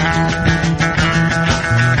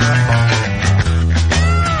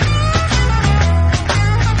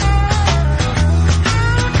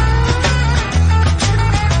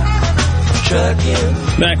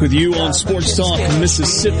 Back with you on Sports Talk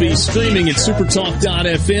Mississippi, streaming at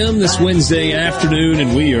supertalk.fm this Wednesday afternoon,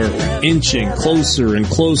 and we are inching closer and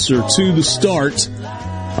closer to the start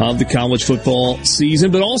of the college football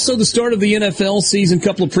season, but also the start of the NFL season.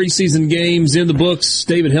 Couple of preseason games in the books.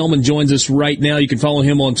 David Hellman joins us right now. You can follow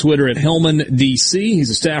him on Twitter at HellmanDC.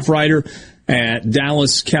 He's a staff writer at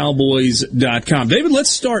DallasCowboys.com. David,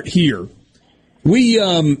 let's start here. We,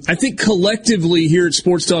 I think collectively here at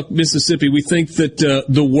Sports Talk Mississippi, we think that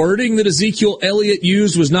the wording that Ezekiel Elliott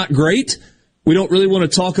used was not great. We don't really want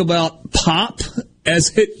to talk about pop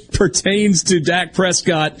as it pertains to Dak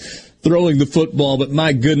Prescott throwing the football, but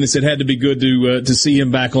my goodness, it had to be good to see him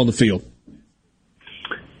back on the field.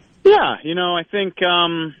 Yeah, I think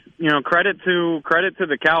credit to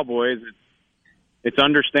the Cowboys. It's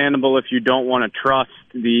understandable if you don't want to trust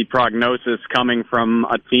the prognosis coming from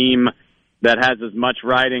a team that has as much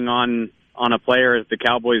riding on a player as the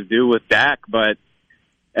Cowboys do with Dak, but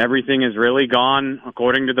everything has really gone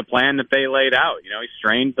according to the plan that they laid out. He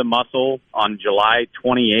strained the muscle on July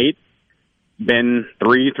 28th. Been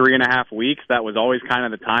 3.5 weeks. That was always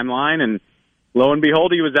kind of the timeline, and lo and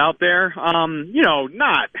behold, he was out there. He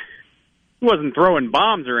wasn't throwing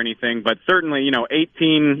bombs or anything, but certainly,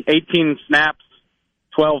 18 snaps,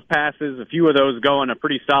 12 passes, a few of those going a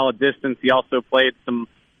pretty solid distance. He also played some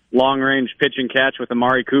long-range pitch and catch with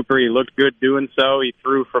Amari Cooper. He looked good doing so. He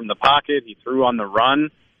threw from the pocket. He threw on the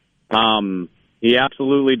run. He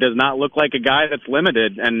absolutely does not look like a guy that's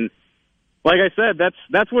limited, and like I said,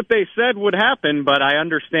 that's what they said would happen, but I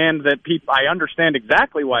understand I understand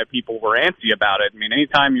exactly why people were antsy about it. I mean,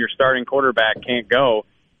 anytime your starting quarterback can't go,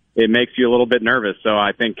 it makes you a little bit nervous. So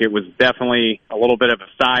I think it was definitely a little bit of a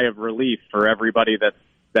sigh of relief for everybody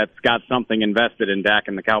that's got something invested in Dak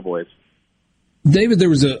and the Cowboys. David, there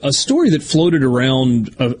was a story that floated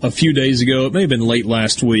around a few days ago, it may have been late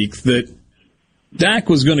last week, that Dak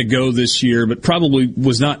was going to go this year, but probably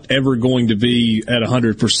was not ever going to be at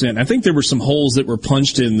 100%. I think there were some holes that were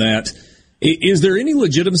punched in that. Is there any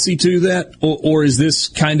legitimacy to that, or is this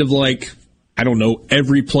kind of like, I don't know,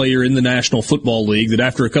 every player in the National Football League that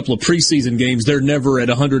after a couple of preseason games, they're never at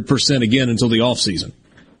 100% again until the offseason?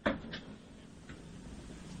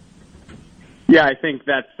 Yeah, I think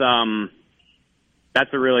that's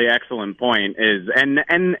a really excellent point.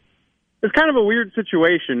 And it's kind of a weird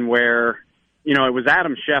situation where, it was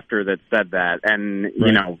Adam Schefter that said that. And,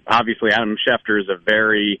 right. Obviously Adam Schefter is a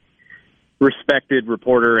very respected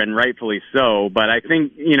reporter, and rightfully so. But I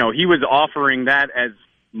think, he was offering that as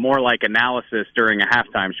more like analysis during a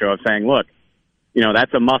halftime show of saying, look,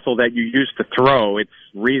 that's a muscle that you used to throw. It's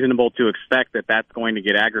reasonable to expect that that's going to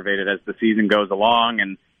get aggravated as the season goes along.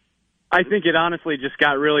 And I think it honestly just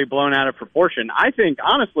got really blown out of proportion. I think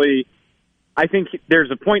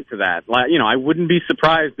there's a point to that. I wouldn't be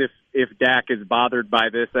surprised if Dak is bothered by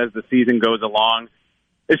this as the season goes along.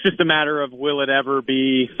 It's just a matter of, will it ever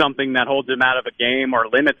be something that holds him out of a game or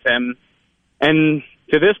limits him? And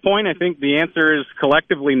to this point, I think the answer is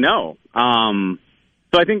collectively no.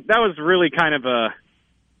 So I think that was really kind of a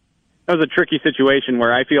tricky situation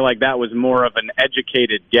where I feel like that was more of an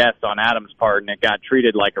educated guess on Adam's part, and it got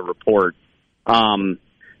treated like a report.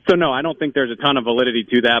 So no, I don't think there's a ton of validity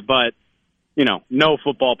to that, but no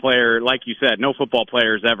football player, like you said, no football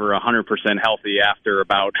player is ever 100% healthy after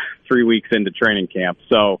about 3 weeks into training camp.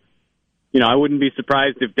 So I wouldn't be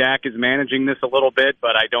surprised if Dak is managing this a little bit,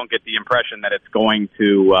 but I don't get the impression that it's going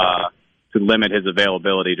to limit his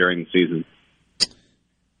availability during the season.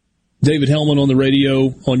 David Hellman on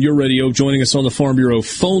your radio, joining us on the Farm Bureau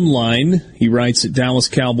phone line. He writes at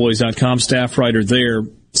DallasCowboys.com, staff writer there.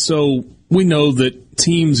 So we know that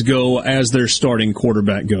teams go as their starting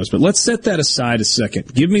quarterback goes, but let's set that aside a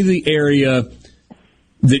second. Give me the area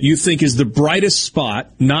that you think is the brightest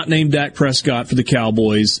spot, not named Dak Prescott for the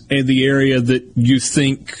Cowboys, and the area that you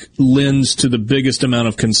think lends to the biggest amount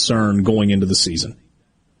of concern going into the season.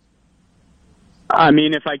 I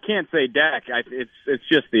mean, if I can't say Dak, it's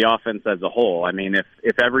just the offense as a whole. I mean,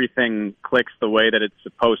 if everything clicks the way that it's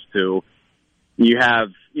supposed to, you have,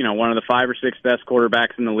 one of the 5 or 6 best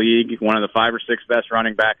quarterbacks in the league, one of the 5 or 6 best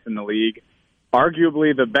running backs in the league,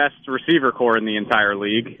 arguably the best receiver core in the entire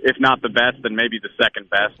league. If not the best, then maybe the second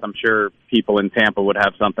best. I'm sure people in Tampa would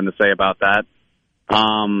have something to say about that.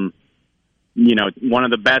 One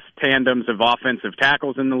of the best tandems of offensive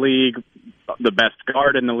tackles in the league, the best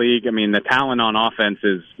guard in the league. I mean, the talent on offense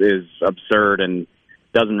is absurd and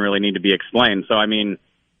doesn't really need to be explained. So, I mean,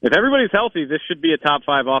 if everybody's healthy, this should be a top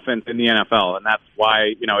 5 offense in the NFL. And that's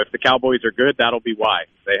why, if the Cowboys are good, that'll be why.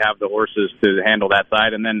 They have the horses to handle that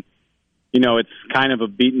side. And then, it's kind of a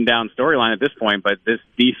beaten down storyline at this point, but this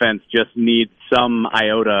defense just needs some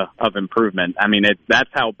iota of improvement. I mean, that's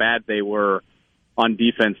how bad they were on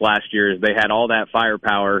defense last year. Is they had all that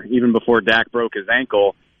firepower even before Dak broke his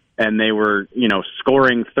ankle, and they were,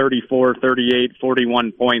 scoring 34, 38,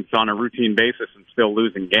 41 points on a routine basis and still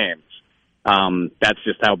losing games. That's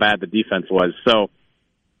just how bad the defense was. So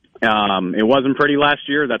it wasn't pretty last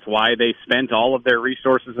year. That's why they spent all of their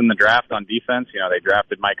resources in the draft on defense. They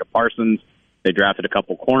drafted Micah Parsons. They drafted a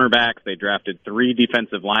couple cornerbacks. They drafted 3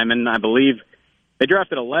 defensive linemen. I believe they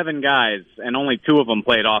drafted 11 guys, and only 2 of them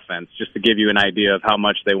played offense, just to give you an idea of how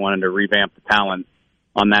much they wanted to revamp the talent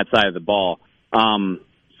on that side of the ball.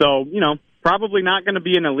 So, probably not going to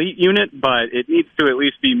be an elite unit, but it needs to at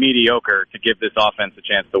least be mediocre to give this offense a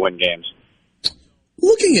chance to win games.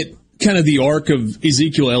 Looking at kind of the arc of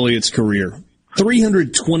Ezekiel Elliott's career,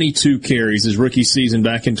 322 carries his rookie season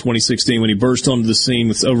back in 2016 when he burst onto the scene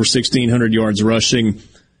with over 1,600 yards rushing.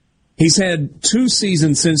 He's had 2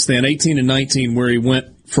 seasons since then, 18 and 19, where he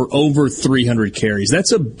went for over 300 carries.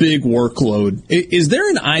 That's a big workload. Is there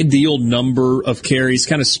an ideal number of carries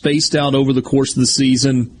kind of spaced out over the course of the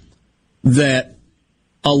season that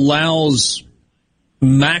allows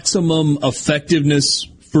maximum effectiveness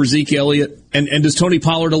for Zeke Elliott? And does Tony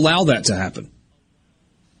Pollard allow that to happen?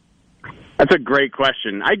 That's a great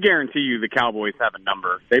question. I guarantee you the Cowboys have a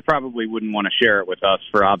number. They probably wouldn't want to share it with us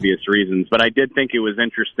for obvious reasons, but I did think it was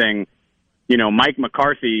interesting. Mike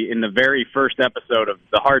McCarthy, in the very first episode of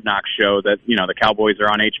the Hard Knocks show that, the Cowboys are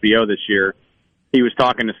on HBO this year, he was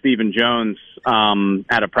talking to Stephen Jones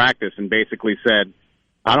at a practice and basically said,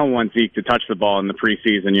 I don't want Zeke to touch the ball in the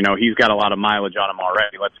preseason. He's got a lot of mileage on him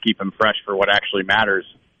already. Let's keep him fresh for what actually matters.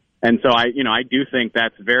 And so I do think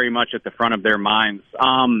that's very much at the front of their minds.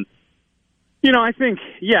 I think,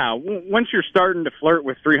 once you're starting to flirt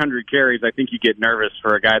with 300 carries, I think you get nervous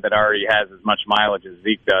for a guy that already has as much mileage as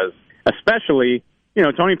Zeke does. Especially,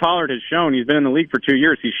 Tony Pollard has shown, he's been in the league for 2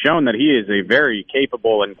 years, he's shown that he is a very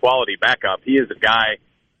capable and quality backup. He is a guy,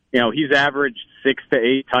 he's averaged 6 to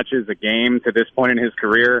 8 touches a game to this point in his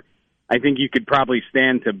career. I think you could probably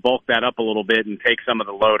stand to bulk that up a little bit and take some of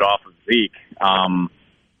the load off of Zeke.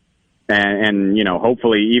 And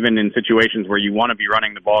hopefully even in situations where you want to be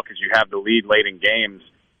running the ball because you have the lead late in games,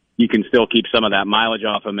 you can still keep some of that mileage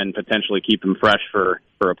off him and potentially keep him fresh for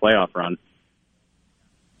a playoff run.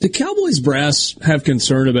 The Cowboys brass have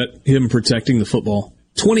concern about him protecting the football.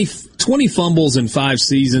 20 fumbles in 5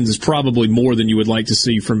 seasons is probably more than you would like to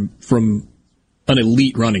see from an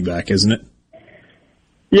elite running back, isn't it?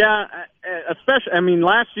 Yeah, especially,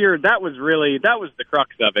 last year that was the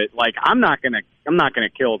crux of it. Like, I'm not gonna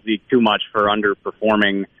kill Zeke too much for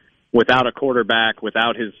underperforming without a quarterback,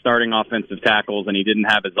 without his starting offensive tackles, and he didn't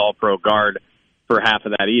have his all-pro guard for half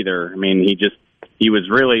of that either. He was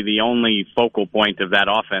really the only focal point of that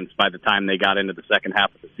offense by the time they got into the second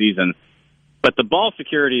half of the season. But the ball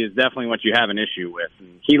security is definitely what you have an issue with.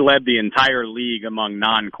 He led the entire league among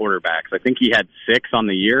non-quarterbacks. I think he had 6 on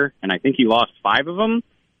the year, and I think he lost 5 of them.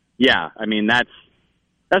 Yeah,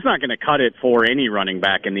 that's not going to cut it for any running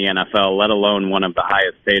back in the NFL, let alone one of the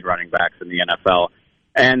highest paid running backs in the NFL.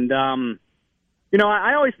 And,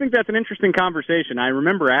 I always think that's an interesting conversation. I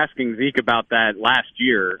remember asking Zeke about that last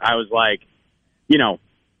year. I was like,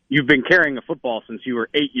 you've been carrying a football since you were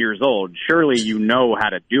 8 years old. Surely you know how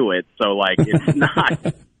to do it. So, it's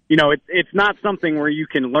not, it's not something where you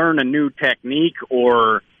can learn a new technique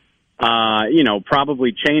or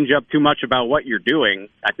probably change up too much about what you're doing.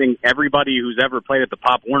 I think everybody who's ever played at the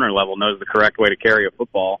Pop Warner level knows the correct way to carry a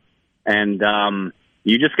football, and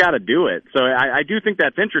you just got to do it. So I do think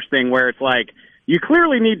that's interesting, where it's like you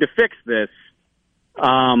clearly need to fix this,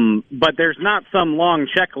 but there's not some long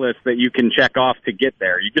checklist that you can check off to get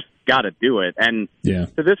there. You just got to do it. And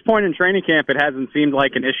to this point in training camp, it hasn't seemed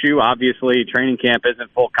like an issue. Obviously, training camp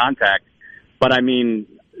isn't full contact, but I mean,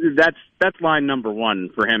 that's line number one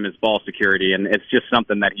for him is ball security, and it's just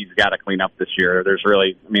something that he's got to clean up this year. There's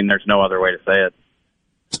no other way to say it.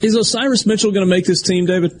 Is Osiris Mitchell going to make this team,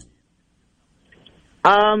 David?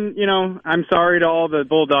 I'm sorry to all the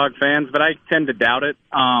Bulldog fans, but I tend to doubt it.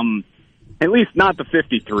 At least not the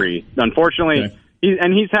 53. Unfortunately, okay.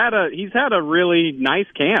 He's had a really nice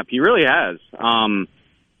camp. He really has.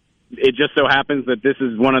 It just so happens that this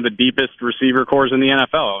is one of the deepest receiver corps in the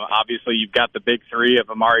NFL. Obviously, you've got the big three of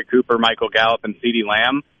Amari Cooper, Michael Gallup, and CeeDee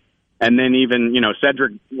Lamb. And then even,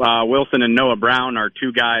 Cedric Wilson and Noah Brown are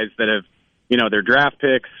two guys that have, they're draft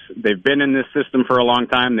picks. They've been in this system for a long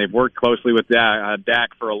time. They've worked closely with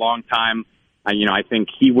Dak for a long time. I think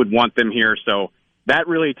he would want them here. So that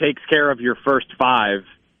really takes care of your first five.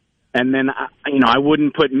 And then, I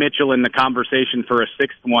wouldn't put Mitchell in the conversation for a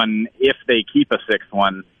sixth one if they keep a sixth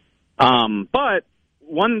one. But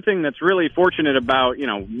one thing that's really fortunate about,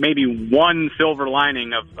 maybe one silver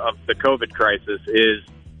lining of the COVID crisis is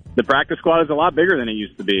the practice squad is a lot bigger than it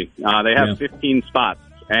used to be. They have 15 spots,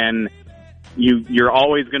 and you're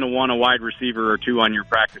always going to want a wide receiver or two on your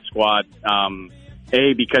practice squad.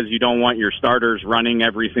 A, because you don't want your starters running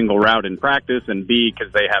every single route in practice, and B,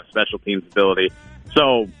 because they have special teams ability.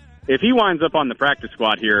 So if he winds up on the practice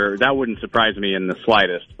squad here, that wouldn't surprise me in the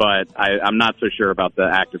slightest, but I'm not so sure about the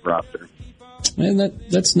active roster. And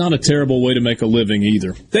that's not a terrible way to make a living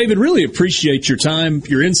either. David, really appreciate your time,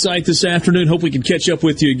 your insight this afternoon. Hope we can catch up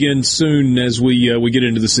with you again soon as we get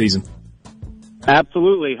into the season.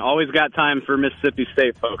 Absolutely. Always got time for Mississippi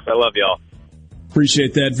State, folks. I love y'all.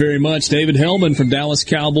 Appreciate that very much. David Hellman from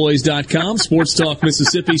DallasCowboys.com. Sports Talk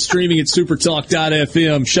Mississippi, streaming at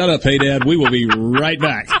supertalk.fm. Shut up, hey, Dad. We will be right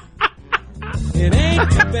back. It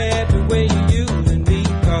ain't too bad the way you and me,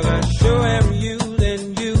 'cause I sure am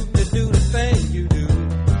using you to do the thing you do.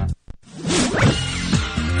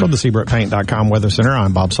 From the SeabrookPaint.com Weather Center,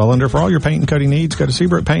 I'm Bob Sullender. For all your paint and coating needs, go to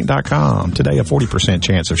SeabrookPaint.com. Today, a 40%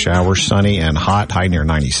 chance of showers, sunny and hot, high near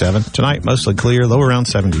 97. Tonight, mostly clear, low around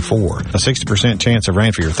 74. A 60% chance of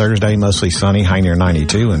rain for your Thursday, mostly sunny, high near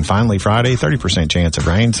 92. And finally, Friday, 30% chance of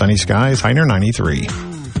rain, sunny skies, high near 93.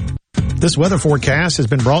 This weather forecast has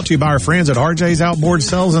been brought to you by our friends at RJ's Outboard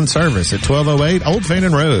Sales and Service at 1208 Old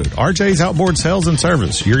Fannin Road. RJ's Outboard Sales and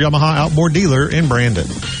Service, your Yamaha outboard dealer in Brandon.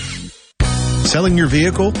 Selling your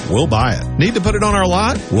vehicle? We'll buy it. Need to put it on our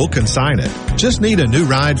lot? We'll consign it. Just need a new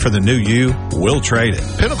ride for the new you? We'll trade it.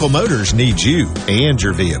 Pinnacle Motors needs you and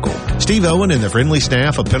your vehicle. Steve Owen and the friendly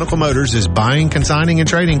staff of Pinnacle Motors is buying, consigning, and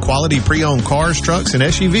trading quality pre-owned cars, trucks, and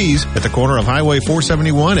SUVs at the corner of Highway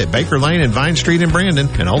 471 at Baker Lane and Vine Street in Brandon,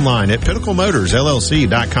 and online at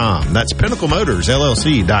PinnacleMotorsLLC.com. That's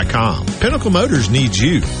PinnacleMotorsLLC.com. Pinnacle Motors needs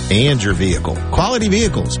you and your vehicle. Quality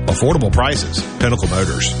vehicles, affordable prices. Pinnacle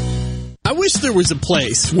Motors. I wish there was a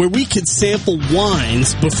place where we could sample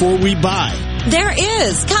wines before we buy. There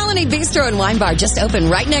is. Colony Bistro and Wine Bar just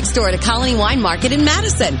opened right next door to Colony Wine Market in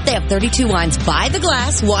Madison. They have 32 wines by the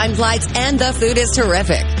glass, wine flights, and the food is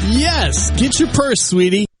terrific. Yes. Get your purse,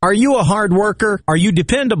 sweetie. Are you a hard worker? Are you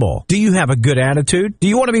dependable? Do you have a good attitude? Do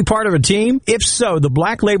you want to be part of a team? If so, the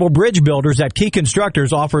Black Label Bridge Builders at Key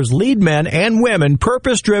Constructors offers lead men and women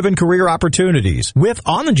purpose-driven career opportunities with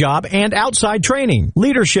on-the-job and outside training,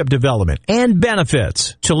 leadership development, and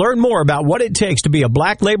benefits. To learn more about what it takes to be a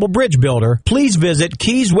Black Label Bridge Builder, please visit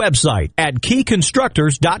Key's website at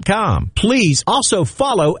keyconstructors.com. Please also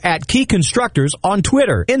follow at Key Constructors on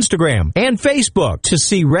Twitter, Instagram, and Facebook to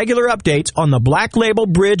see regular updates on the Black Label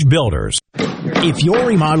Bridge Builders. If you're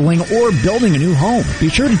remodeling or building a new home, be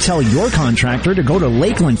sure to tell your contractor to go to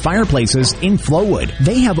Lakeland Fireplaces in Flowood.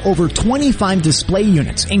 They have over 25 display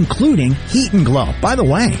units, including heat and glow. By the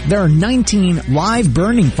way, there are 19 live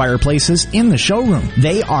burning fireplaces in the showroom.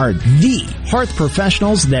 They are the hearth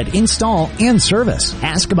professionals that install and service.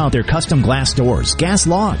 Ask about their custom glass doors, gas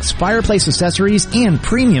logs, fireplace accessories, and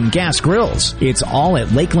premium gas grills. It's all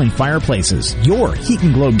at Lakeland Fireplaces, your heat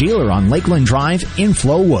and glow dealer on Lakeland Drive in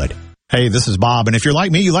Flowood. Hey, this is Bob, and if you're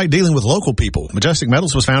like me, you like dealing with local people. Majestic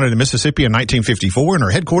Metals was founded in Mississippi in 1954 and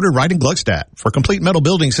are headquartered right in Gluckstadt. For complete metal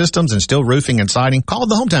building systems and steel roofing and siding, call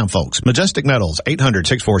the hometown folks. Majestic Metals,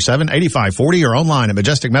 800-647-8540 or online at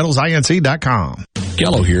majesticmetalsinc.com.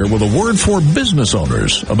 Gallo here with a word for business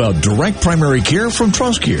owners about direct primary care from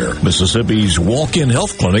TrustCare, Mississippi's walk-in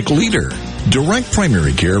health clinic leader. Direct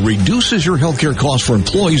primary care reduces your healthcare costs for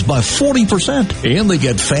employees by 40%, and they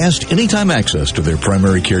get fast, anytime access to their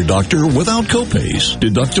primary care doctor without copays,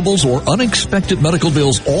 deductibles, or unexpected medical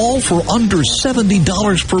bills, all for under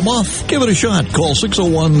 $70 per month. Give it a shot. Call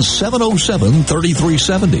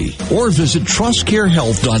 601-707-3370 or visit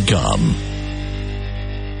TrustCareHealth.com.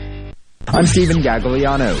 I'm Stephen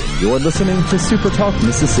Gagliano. You're listening to Super Talk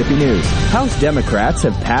Mississippi News. House Democrats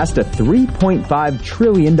have passed a $3.5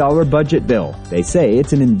 trillion budget bill. They say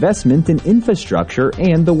it's an investment in infrastructure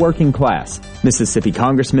and the working class. Mississippi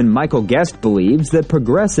Congressman Michael Guest believes that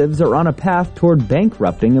progressives are on a path toward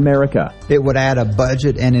bankrupting America. It would add a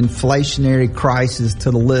budget and inflationary crisis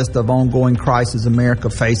to the list of ongoing crises America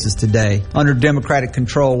faces today. Under Democratic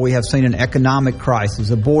control, we have seen an economic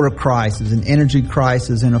crisis, a border crisis, an energy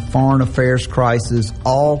crisis, and a foreign affairs crisis,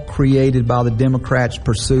 all created by the Democrats'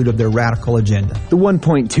 pursuit of their radical agenda. The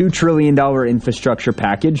 $1.2 trillion infrastructure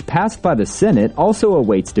package passed by the Senate also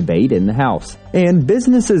awaits debate in the House. And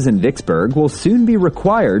businesses in Vicksburg will soon be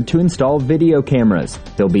required to install video cameras.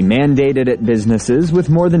 They'll be mandated at businesses with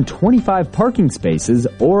more than 25 parking spaces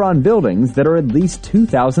or on buildings that are at least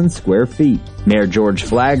 2,000 square feet. Mayor George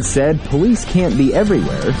Flagg said police can't be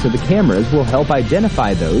everywhere, so the cameras will help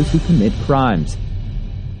identify those who commit crimes.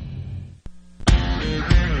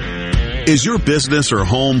 Is your business or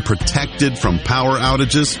home protected from power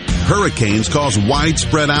outages? Hurricanes cause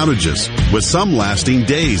widespread outages, with some lasting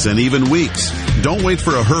days and even weeks. Don't wait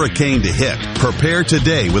for a hurricane to hit. Prepare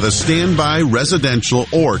today with a standby residential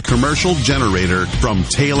or commercial generator from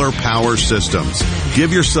Taylor Power Systems.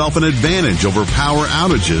 Give yourself an advantage over power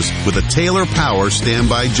outages with a Taylor Power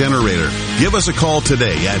standby generator. Give us a call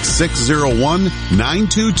today at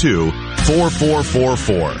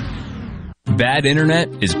 601-922-4444. Bad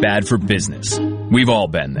internet is bad for business. We've all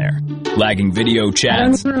been there. Lagging video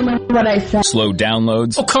chats, slow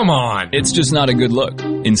downloads. Oh, come on. It's just not a good look.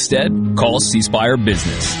 Instead, call C Spire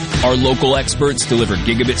Business. Our local experts deliver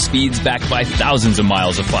gigabit speeds backed by thousands of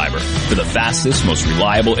miles of fiber for the fastest, most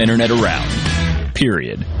reliable internet around.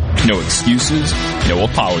 Period. No excuses, no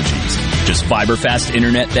apologies. Just fiber-fast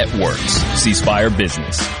internet that works. C Spire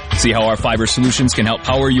Business. See how our fiber solutions can help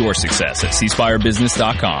power your success at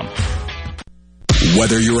cspirebusiness.com.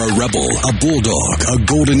 Whether you're a Rebel, a Bulldog, a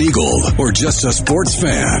Golden Eagle, or just a sports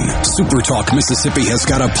fan, Super Talk Mississippi has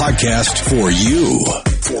got a podcast for you.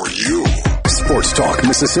 For you. Sports Talk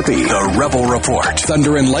Mississippi, the Rebel Report,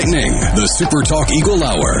 Thunder and Lightning, the Super Talk Eagle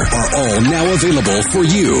Hour are all now available for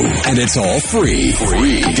you. And it's all free.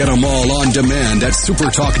 Get them all on demand at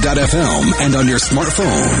supertalk.fm and on your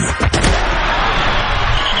smartphone.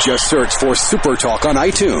 Just search for Super Talk on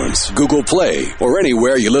iTunes, Google Play, or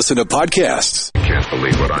anywhere you listen to podcasts. Can't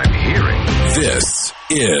believe what I'm hearing. This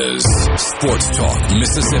is Sports Talk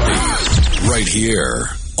Mississippi, right here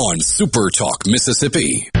on Super Talk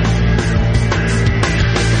Mississippi.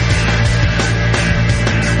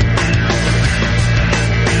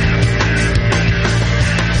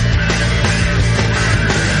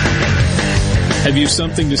 Have you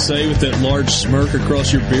something to say with that large smirk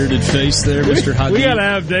across your bearded face there, Mr. Hadid? We got to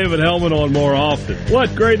have David Hellman on more often.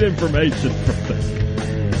 What great information from this.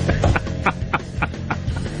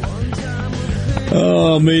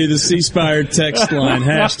 Oh, me, the C Spire text line.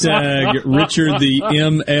 Hashtag Richard the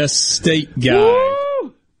MS State guy.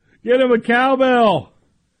 Woo! Get him a cowbell.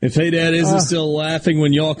 If Hey Dad isn't still laughing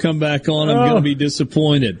when y'all come back on, I'm going to be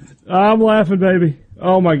disappointed. I'm laughing, baby.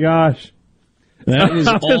 Oh, my gosh. That was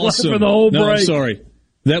awesome. For the whole break. No, I'm sorry.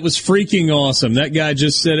 That was freaking awesome. That guy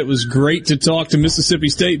just said it was great to talk to Mississippi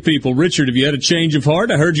State people. Richard, have you had a change of heart?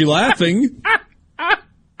 I heard you laughing. I'm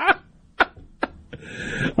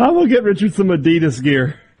going to get Richard some Adidas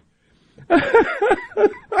gear.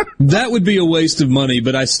 That would be a waste of money,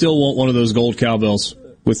 but I still want one of those gold cowbells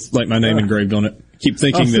with like my name engraved on it. Keep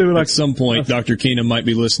thinking that at some point Dr. Keenum might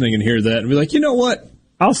be listening and hear that and be like, you know what?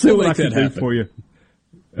 I'll see what I can do for you.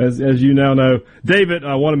 As you now know, David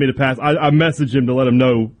wanted me to pass. I messaged him to let him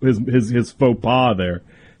know his faux pas there.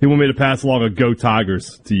 He wanted me to pass along a Go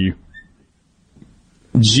Tigers to you.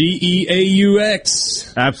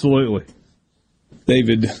 GEAUX. Absolutely.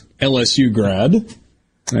 David, LSU grad.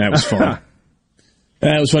 That was fun.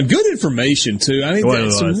 That was fun. Good information, too. I mean,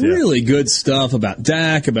 there's some really good stuff about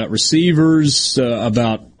Dak, about receivers,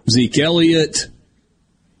 about Zeke Elliott.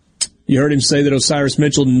 You heard him say that Osiris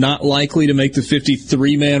Mitchell not likely to make the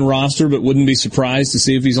 53-man roster, but wouldn't be surprised to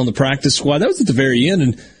see if he's on the practice squad. That was at the very end,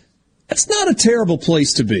 and that's not a terrible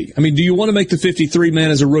place to be. I mean, do you want to make the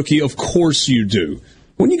 53-man as a rookie? Of course you do.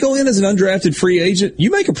 when you go in as an undrafted free agent,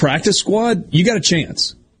 you make a practice squad, you got a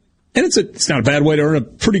chance. And it's not a bad way to earn a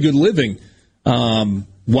pretty good living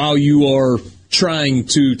while you are trying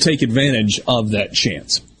to take advantage of that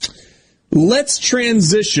chance. Let's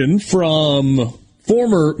transition from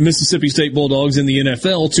former Mississippi State Bulldogs in the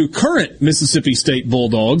NFL to current Mississippi State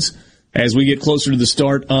Bulldogs as we get closer to the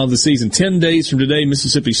start of the season. 10 days from today,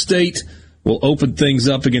 Mississippi State will open things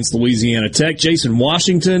up against Louisiana Tech. Jason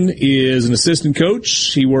Washington is an assistant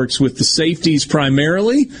coach. He works with the safeties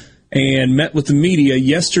primarily and met with the media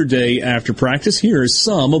yesterday after practice. Here is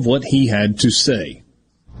some of what he had to say.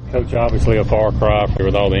 Coach, obviously a far cry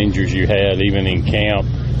with all the injuries you had, even in camp.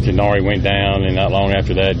 Janari went down, and not long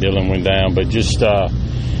after that, Dylan went down. But just,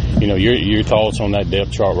 your thoughts on that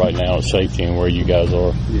depth chart right now at safety and where you guys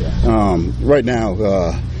are. Yeah. Right now,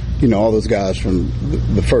 all those guys from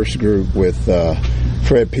the first group with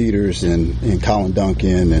Fred Peters and Colin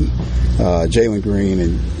Duncan and Jalen Green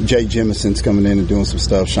and Jay Jemison's coming in and doing some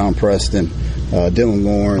stuff, Sean Preston, Dylan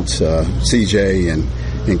Lawrence, CJ,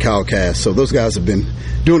 and Kyle Cass. So those guys have been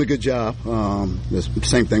doing a good job. The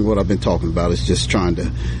same thing what I've been talking about is just trying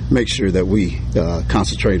to make sure that we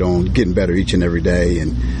concentrate on getting better each and every day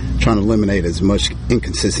and trying to eliminate as much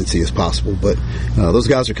inconsistency as possible. But those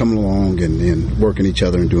guys are coming along and working each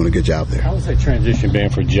other and doing a good job there. How's that transition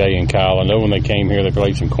been for Jay and Kyle? I know when they came here, they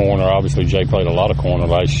played some corner. Obviously, Jay played a lot of corner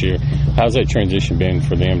last year. How's that transition been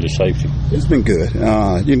for them to safety? It's been good.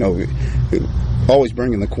 Always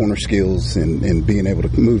bringing the corner skills and being able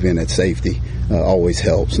to move in at safety always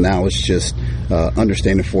helps. Now it's just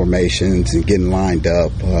understanding formations and getting lined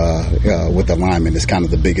up with the linemen is kind of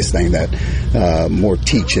the biggest thing that more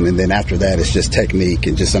teaching. And then after that, it's just technique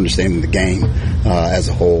and just understanding the game as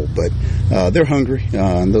a whole. But they're hungry,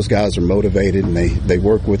 and those guys are motivated, and they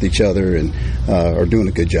work with each other and are doing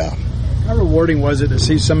a good job. How rewarding was it to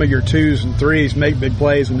see some of your 2s and 3s make big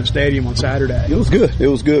plays in the stadium on Saturday? It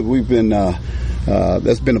was good. We've been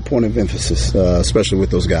that's been a point of emphasis, especially with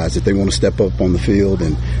those guys, that they want to step up on the field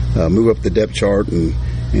and move up the depth chart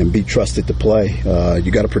and be trusted to play.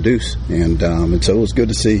 You got to produce, and so it was good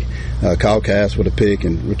to see Kyle Cass with a pick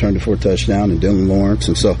and return for a touchdown, and Dylan Lawrence,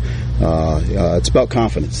 and so it's about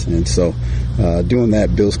confidence, and so doing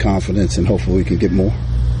that builds confidence, and hopefully we can get more.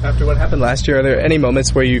 After what happened last year, are there any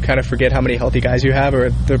moments where you kind of forget how many healthy guys you have, or are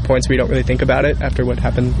there points where you don't really think about it after what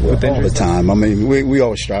happened with injuries? All the time. I mean, we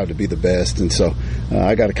always strive to be the best, and so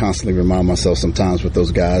I got to constantly remind myself sometimes with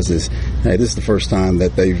those guys is, hey, this is the first time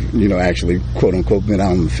that they've, actually, quote-unquote, been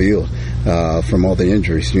out on the field from all the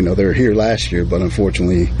injuries. They were here last year, but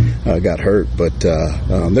unfortunately got hurt. But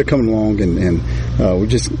they're coming along, and we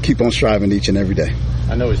just keep on striving each and every day.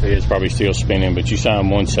 I know his head's probably still spinning, but you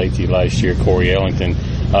signed one safety last year, Corey Ellington.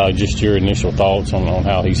 Just your initial thoughts on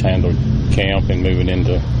how he's handled camp and moving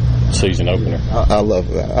into season opener. I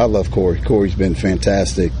love Corey. Corey's been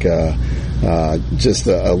fantastic. Just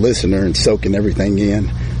a listener and soaking everything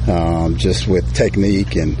in, just with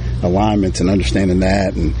technique and alignments and understanding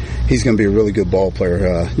that. And he's going to be a really good ball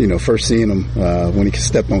player. First seeing him when he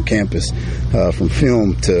stepped on campus from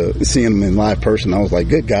film to seeing him in live person, I was like,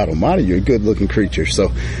 good God Almighty, you're a good-looking creature. So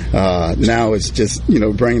now it's just,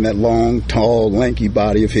 bringing that long, tall, lanky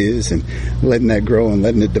body of his and letting that grow and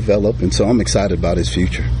letting it develop. And so I'm excited about his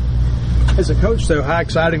future. As a coach, though, how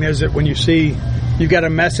exciting is it when you see you've got a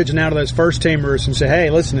message now to those first-teamers and say,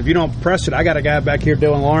 hey, listen, if you don't press it, I got a guy back here,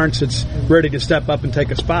 Dylan Lawrence, that's ready to step up and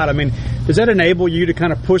take a spot. I mean, does that enable you to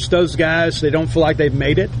kind of push those guys so they don't feel like they've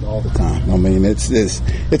made it? All the time. I mean,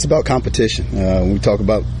 it's about competition. When we talk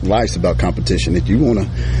about life's about competition. If you want to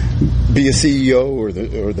be a CEO or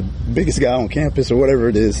the biggest guy on campus or whatever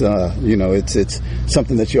it is, it's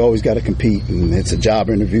something that you always got to compete, and it's a job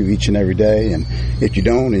interview each and every day. And if you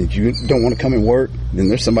don't want to come and work, then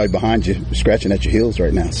there's somebody behind you scratching at your heels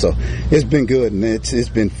right now. So it's been good, and it's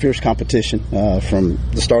been fierce competition from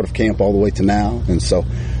the start of camp all the way to now. And so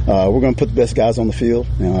we're going to put the best guys on the field,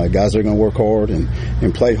 guys that are going to work hard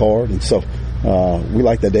and play hard. And so we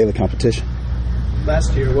like that daily competition.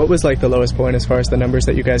 Last year, what was like the lowest point as far as the numbers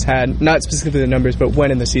that you guys had? Not specifically the numbers, but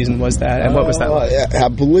when in the season was that, and what was that like? I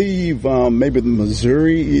believe maybe the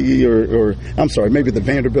Missouri or I'm sorry, maybe the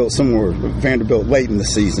Vanderbilt late in the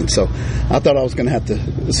season. So I thought I was going to have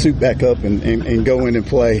to suit back up and go in and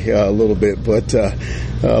play a little bit, but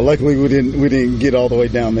luckily we didn't get all the way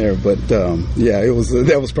down there. But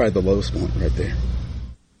that was probably the lowest point right there.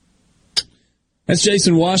 That's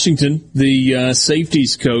Jason Washington, the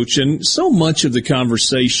safeties coach, and so much of the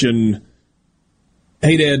conversation,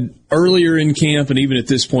 hey, Dad, earlier in camp and even at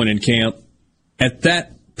this point in camp, at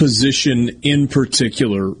that position in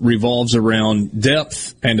particular revolves around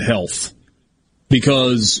depth and health,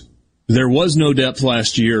 because there was no depth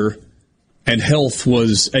last year, and health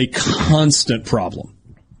was a constant problem.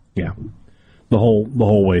 Yeah, the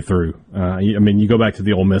whole way through. I mean, you go back to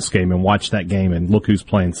the Ole Miss game and watch that game, and look who's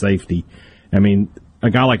playing safety. I mean, a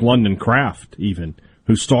guy like London Kraft, even,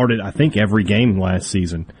 who started, I think, every game last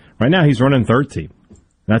season. Right now, he's running third team.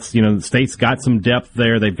 That's, the State's got some depth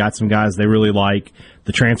there. They've got some guys they really like.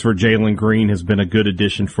 The transfer Jalen Green has been a good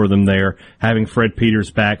addition for them there. Having Fred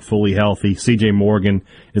Peters back fully healthy. C.J. Morgan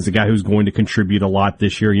is a guy who's going to contribute a lot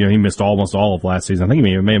this year. He missed almost all of last season. I think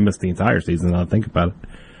he may have missed the entire season now I think about it.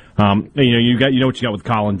 You know what you got with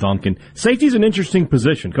Colin Duncan. Safety's an interesting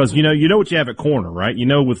position because you know what you have at corner, right?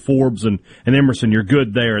 With Forbes and Emerson, you're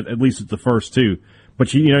good there, at least at the first two.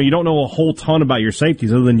 But you don't know a whole ton about your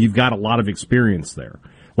safeties other than you've got a lot of experience there.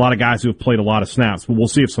 A lot of guys who have played a lot of snaps. But we'll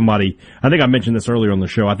see if somebody, I think I mentioned this earlier on the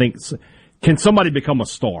show, can somebody become a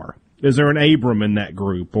star? Is there an Abram in that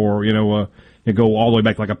group? Or, you go all the way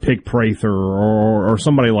back like a Pig Prather or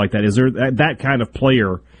somebody like that. Is there that kind of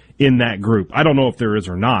player in that group? I don't know if there is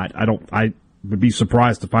or not. I would be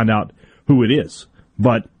surprised to find out who it is.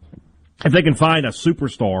 But if they can find a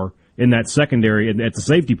superstar in that secondary at the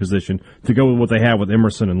safety position to go with what they have with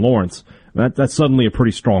Emerson and Lawrence, that's suddenly a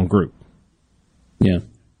pretty strong group. Yeah.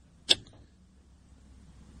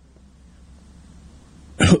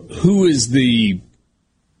 Who is the,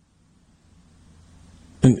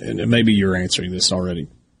 and maybe you're answering this already,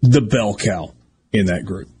 the bell cow in that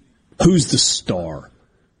group? Who's the star?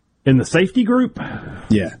 In the safety group?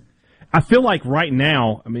 Yeah. I feel like right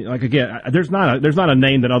now, again, there's not a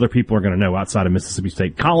name that other people are going to know outside of Mississippi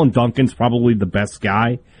State. Colin Duncan's probably the best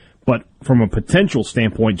guy, but from a potential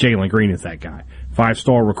standpoint, Jalen Green is that guy.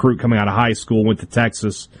 5-star recruit coming out of high school, went to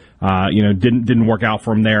Texas, didn't work out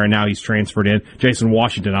for him there, and now he's transferred in. Jason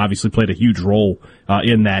Washington obviously played a huge role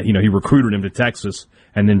in that. He recruited him to Texas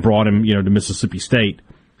and then brought him, to Mississippi State.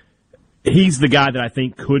 He's the guy that I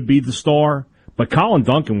think could be the star. But Colin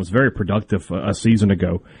Duncan was very productive a season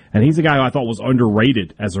ago, and he's a guy who I thought was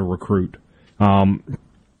underrated as a recruit.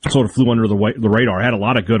 Sort of flew under the radar. Had a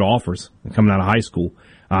lot of good offers coming out of high school,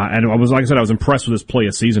 and I was impressed with his play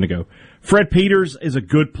a season ago. Fred Peters is a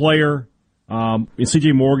good player.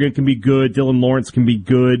 C.J. Morgan can be good. Dylan Lawrence can be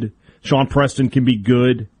good. Sean Preston can be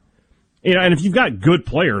good. And if you've got good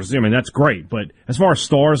players, that's great. But as far as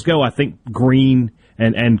stars go, I think Green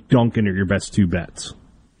and Duncan are your best two bets.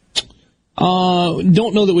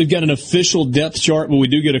 Don't know that we've got an official depth chart, but we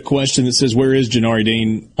do get a question that says, where is Janari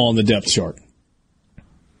Dean on the depth chart?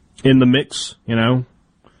 In the mix,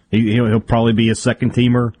 He'll probably be a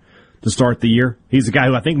second-teamer to start the year. He's a guy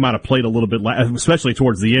who I think might have played a little bit, especially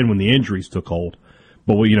towards the end when the injuries took hold.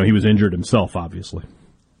 But, he was injured himself, obviously.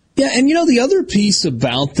 Yeah, and the other piece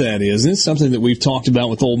about that is, and it's something that we've talked about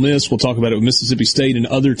with Ole Miss, we'll talk about it with Mississippi State and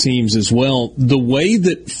other teams as well, the way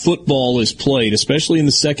that football is played, especially in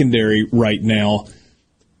the secondary right now,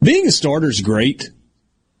 being a starter is great,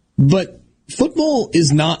 but football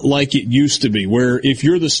is not like it used to be, where if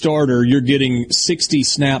you're the starter, you're getting 60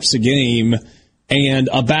 snaps a game, and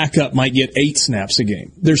a backup might get 8 snaps a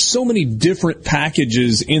game. There's so many different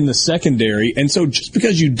packages in the secondary, and so just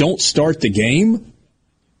because you don't start the game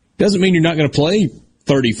doesn't mean you're not going to play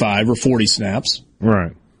 35 or 40 snaps.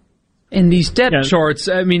 Right. And these depth charts,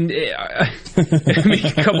 come on.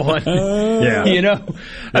 Yeah.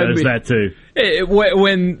 There's that too.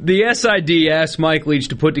 When the SID asked Mike Leach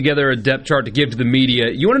to put together a depth chart to give to the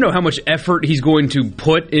media, you want to know how much effort he's going to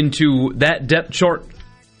put into that depth chart?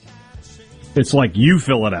 It's like you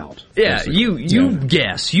fill it out. Yeah, basically. You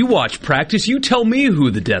guess. You watch practice. You tell me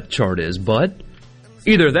who the depth chart is, bud.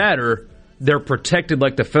 Either that or they're protected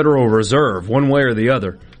like the Federal Reserve, one way or the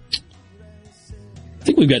other. I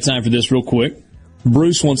think we've got time for this real quick.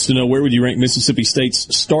 Bruce wants to know, where would you rank Mississippi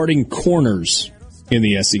State's starting corners in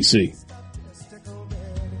the SEC?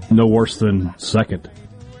 No worse than second,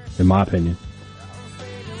 in my opinion.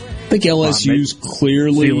 I think LSU's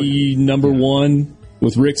clearly number one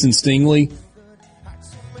with Ricks and Stingley.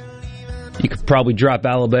 You could probably drop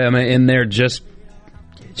Alabama in there just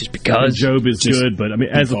because. Job is good, but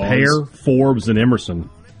as a pair, Forbes and Emerson,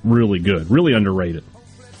 really good. Really underrated.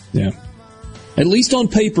 Yeah. At least on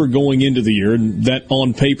paper going into the year, and that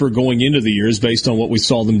on paper going into the year is based on what we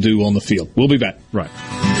saw them do on the field. We'll be back. Right.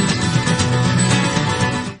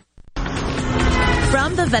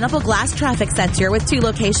 From the Venable Glass Traffic Center with 2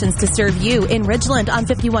 locations to serve you in Ridgeland on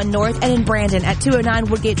 51 North and in Brandon at 209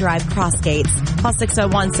 Woodgate Drive, Crossgates. Call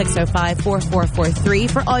 601-605-4443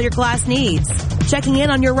 for all your glass needs. Checking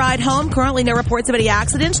in on your ride home. Currently no reports of any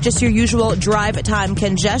accidents, just your usual drive time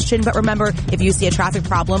congestion. But remember, if you see a traffic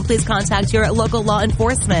problem, please contact your local law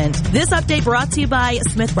enforcement. This update brought to you by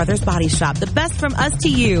Smith Brothers Body Shop. The best from us to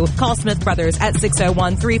you. Call Smith Brothers at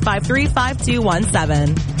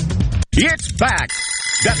 601-353-5217. It's back.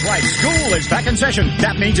 That's right, school is back in session.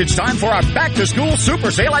 That means it's time for our back-to-school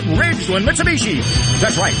super sale at Ridgeland Mitsubishi.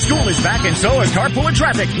 That's right, school is back and so is carpool and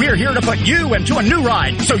traffic. We're here to put you into a new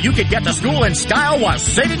ride so you can get to school in style while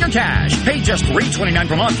saving your cash. Pay just $329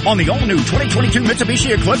 per month on the all-new 2022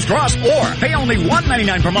 Mitsubishi Eclipse Cross, or pay only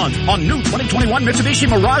 $199 per month on new 2021 Mitsubishi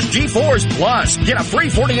Mirage G4s. Plus, get a free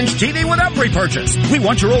 40-inch TV with every purchase. We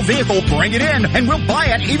want your old vehicle, bring it in, and we'll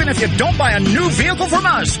buy it even if you don't buy a new vehicle from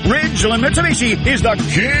us. Ridgeland Mitsubishi is the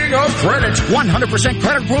king of credit. 100%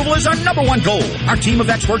 credit approval is our number one goal. Our team of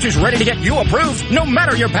experts is ready to get you approved, no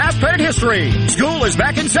matter your past credit history. School is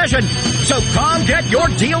back in session, so come get your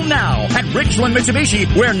deal now at Ridgeland Mitsubishi,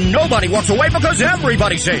 where nobody walks away because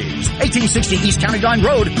everybody saves. 1860 East County Line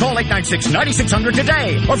Road. Call 896-9600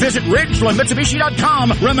 today, or visit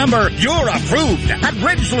RidgelandMitsubishi.com. Remember, you're approved at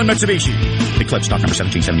Ridgeland Mitsubishi. Eclipse stock number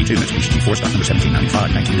 1772, Mitsubishi G4 stock number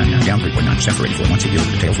 1795, 1999 down 3.9% for 84 months. Dealer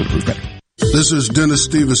details with approved credit. This is Dennis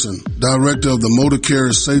Stevenson, Director of the Motor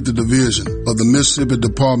Carrier Safety Division of the Mississippi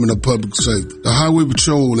Department of Public Safety. The Highway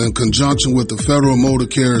Patrol, in conjunction with the Federal Motor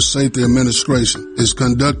Carrier Safety Administration, is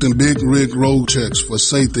conducting big rig road checks for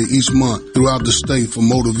safety each month throughout the state for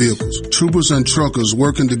motor vehicles. Troopers and truckers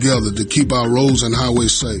working together to keep our roads and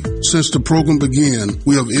highways safe. Since the program began,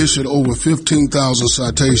 we have issued over 15,000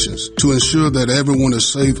 citations to ensure that everyone is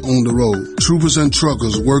safe on the road. Troopers and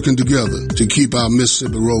truckers working together to keep our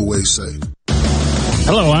Mississippi roadways safe.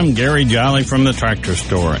 Hello, I'm Gary Jolly from the Tractor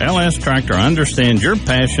Store. LS Tractor understands your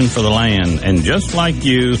passion for the land, and just like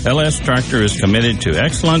you, LS Tractor is committed to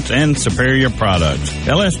excellence and superior products.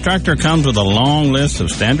 LS Tractor comes with a long list of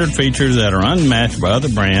standard features that are unmatched by other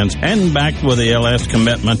brands and backed with the LS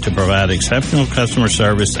commitment to provide exceptional customer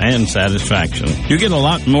service and satisfaction. You get a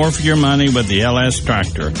lot more for your money with the LS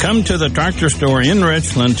Tractor. Come to the Tractor Store in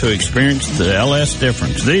Richland to experience the LS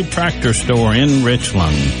difference. The Tractor Store in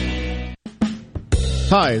Richland.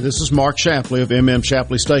 Hi, this is Mark Shapley of M.M.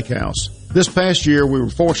 Shapley Steakhouse. This past year, we were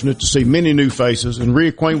fortunate to see many new faces and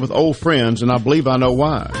reacquaint with old friends, and I believe I know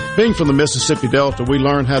why. Being from the Mississippi Delta, we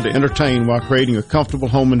learned how to entertain while creating a comfortable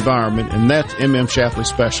home environment, and that's M.M. Shapley's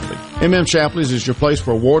specialty. M.M. Shapley's is your place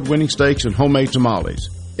for award-winning steaks and homemade tamales.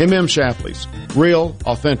 M.M. Shapley's, real,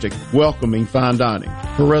 authentic, welcoming fine dining.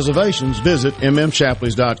 For reservations, visit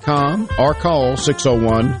mmshapleys.com or call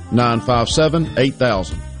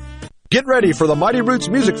 601-957-8000. Get ready for the Mighty Roots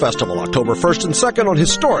Music Festival, October 1st and 2nd on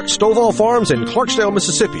historic Stovall Farms in Clarksdale,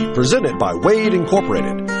 Mississippi, presented by Wade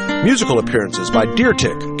Incorporated. Musical appearances by Deer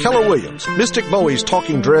Tick, Keller Williams, Mystic Bowie's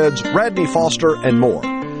Talking Dreads, Radney Foster, and more.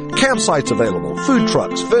 Campsites available, food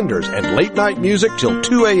trucks, vendors, and late-night music till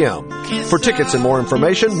 2 a.m. For tickets and more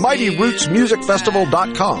information,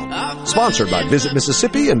 MightyRootsMusicFestival.com. Sponsored by Visit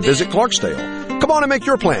Mississippi and Visit Clarksdale. Come on and make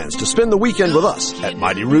your plans to spend the weekend with us at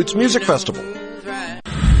Mighty Roots Music Festival.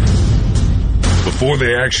 Before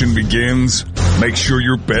the action begins, make sure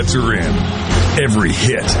your bets are in. Every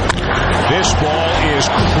hit. This ball is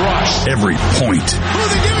crushed. Every point. Who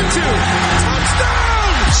they give it to? Touchdown!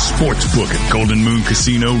 Sportsbook at Golden Moon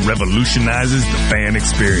Casino revolutionizes the fan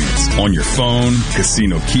experience. On your phone,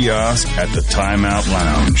 casino kiosk, at the Timeout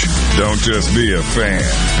Lounge. Don't just be a fan.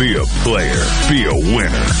 Be a player. Be a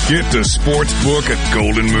winner. Get to Sportsbook at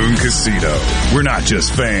Golden Moon Casino. We're not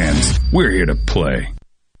just fans. We're here to play.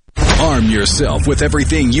 Arm yourself with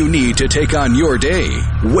everything you need to take on your day.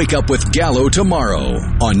 Wake up with Gallo tomorrow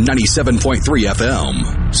on 97.3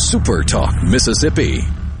 FM. Super Talk, Mississippi.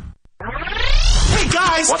 Hey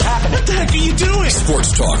guys! What happened? What the heck are you doing?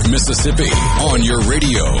 Sports Talk, Mississippi on your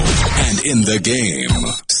radio and in the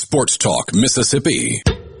game. Sports Talk, Mississippi.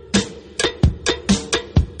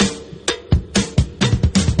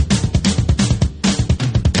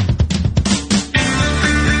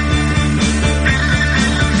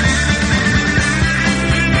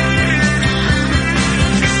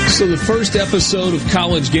 So the first episode of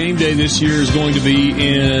College Game Day this year is going to be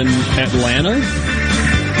in Atlanta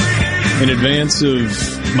in advance of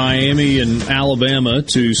Miami and Alabama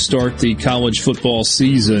to start the college football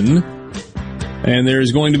season. And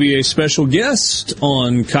there's going to be a special guest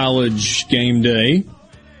on College Game Day,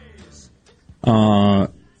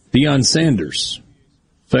 Deion Sanders,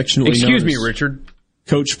 affectionately known Excuse me, Richard.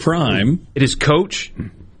 Coach Prime. It is Coach.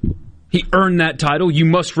 He earned that title. You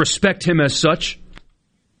must respect him as such.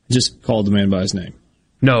 Just called the man by his name.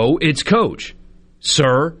 No, it's Coach.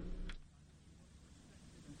 Sir.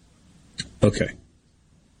 Okay.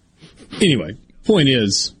 Anyway, Point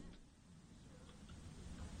is,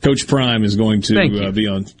 Coach Prime is going to be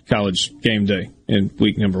on College Game Day in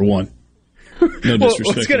week number 1. No disrespect.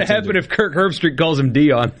 What's going to happen if Kirk Herbstreit calls him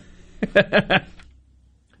Dion?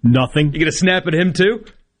 Nothing. You going to snap at him too?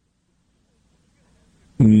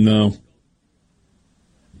 No.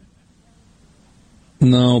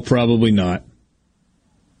 No, probably not.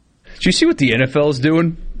 Do you see what the NFL is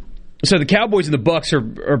doing? So the Cowboys and the Bucs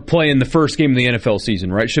are playing the first game of the NFL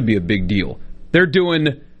season, right? Should be a big deal. They're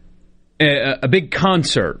doing a big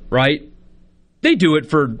concert, right? They do it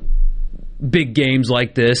for big games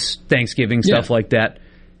like this, Thanksgiving, stuff like that.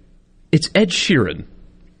 It's Ed Sheeran.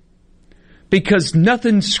 Because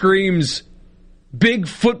nothing screams big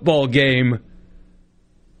football game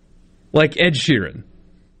like Ed Sheeran.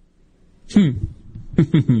 It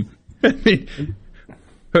really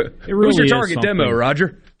who's your target demo,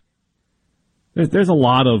 Roger? There's a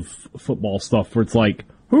lot of football stuff where it's like,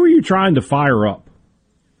 who are you trying to fire up?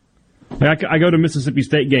 Like I go to Mississippi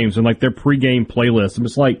State games and like their pregame playlist, and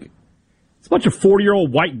it's like, it's a bunch of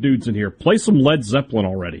 40-year-old white dudes in here. Play some Led Zeppelin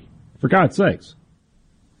already, for God's sakes.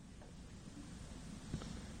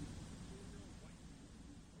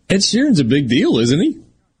 Ed Sheeran's a big deal, isn't he?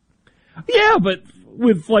 Yeah, but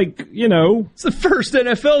with it's the first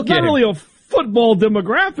NFL game. Not really a football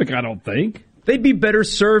demographic, I don't think. They'd be better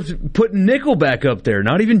served putting Nickelback up there,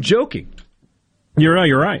 not even joking. You're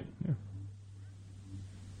right. Yeah.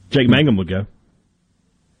 Jake Mangum would go.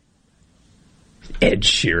 Ed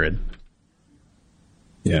Sheeran.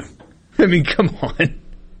 Yeah. I mean, come on.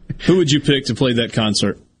 Who would you pick to play that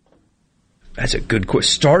concert? That's a good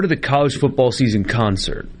question. Start of the college football season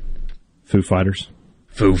concert. Foo Fighters.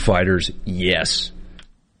 Foo Fighters, yes.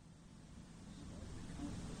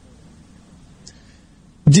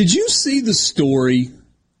 Did you see the story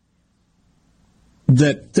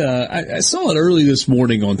that I saw it early this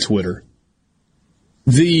morning on Twitter?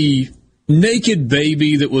 The naked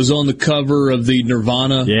baby that was on the cover of the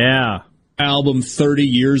Nirvana album 30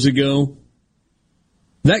 years ago.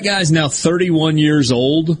 That guy's now 31 years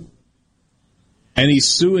old, and he's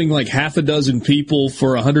suing like half a dozen people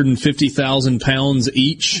for 150,000 pounds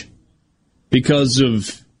each because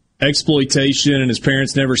of exploitation, and his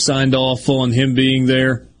parents never signed off on him being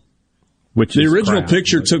there. The original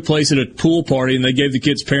picture took place at a pool party, and they gave the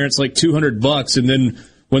kid's parents like $200, and then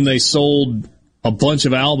when they sold a bunch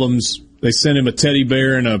of albums, they sent him a teddy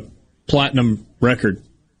bear and a platinum record.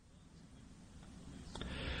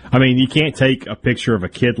 I mean, you can't take a picture of a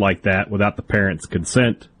kid like that without the parents'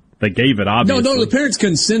 consent. They gave it, obviously. No, the parents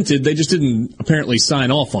consented. They just didn't apparently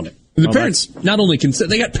sign off on it. The parents not only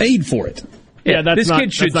consent, they got paid for it. Yeah, this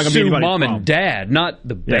kid should sue mom and dad, not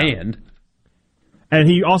the band. And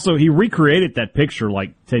he recreated that picture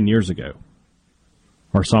like 10 years ago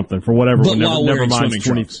or something for whatever. But while wearing swimming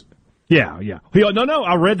trunks. Yeah. No,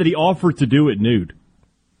 I read that he offered to do it nude.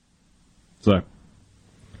 So,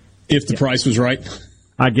 if the price was right,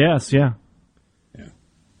 I guess, yeah.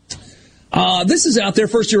 This is out there.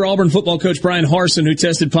 First-year Auburn football coach Brian Harsin, who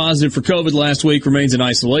tested positive for COVID last week, remains in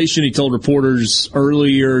isolation. He told reporters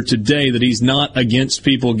earlier today that he's not against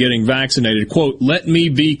people getting vaccinated. Quote, "Let me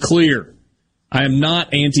be clear. I am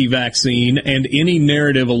not anti-vaccine, and any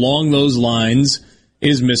narrative along those lines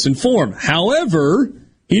is misinformed." However,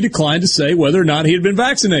 he declined to say whether or not he had been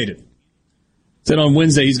vaccinated. Said on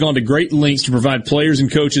Wednesday he's gone to great lengths to provide players and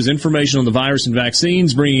coaches information on the virus and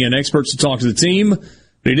vaccines, bringing in experts to talk to the team.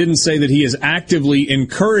 But he didn't say that he has actively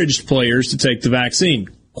encouraged players to take the vaccine.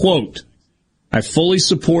 Quote, "I fully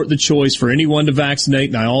support the choice for anyone to vaccinate,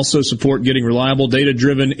 and I also support getting reliable,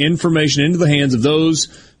 data-driven information into the hands of those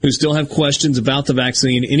who still have questions about the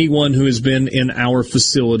vaccine. Anyone who has been in our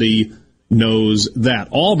facility knows that."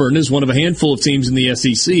 Auburn is one of a handful of teams in the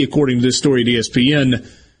SEC, according to this story at ESPN,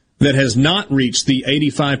 that has not reached the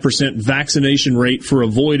 85% vaccination rate for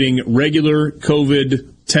avoiding regular COVID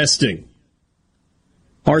testing.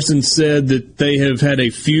 Harsin said that they have had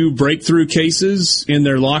a few breakthrough cases in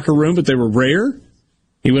their locker room, but they were rare.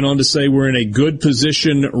 He went on to say we're in a good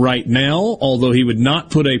position right now, although he would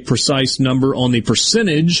not put a precise number on the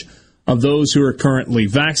percentage of those who are currently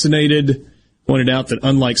vaccinated. Pointed out that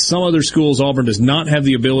unlike some other schools, Auburn does not have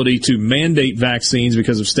the ability to mandate vaccines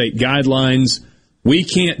because of state guidelines. We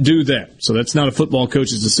can't do that. So that's not a football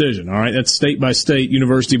coach's decision. All right, that's state by state,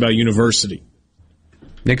 university by university.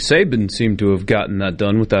 Nick Saban seemed to have gotten that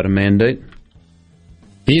done without a mandate.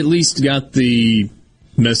 He at least got the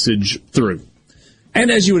message through.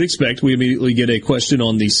 And as you would expect, we immediately get a question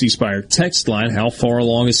on the C Spire text line. How far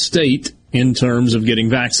along is state in terms of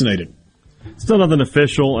getting vaccinated? Still nothing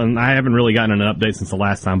official, and I haven't really gotten an update since the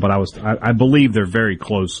last time, but I believe they're very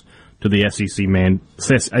close to the SEC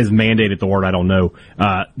has mandated the word, I don't know,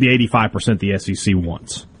 the 85% the SEC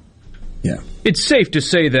wants. Yeah. It's safe to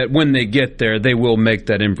say that when they get there, they will make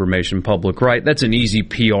that information public, right? That's an easy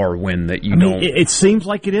PR win that you don't... It seems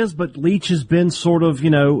like it is, but Leach has been he's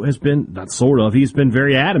been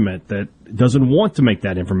very adamant that doesn't want to make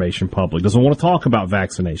that information public, doesn't want to talk about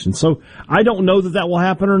vaccinations. So I don't know that will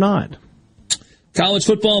happen or not. College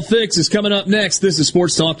Football Fix is coming up next. This is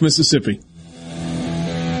Sports Talk Mississippi.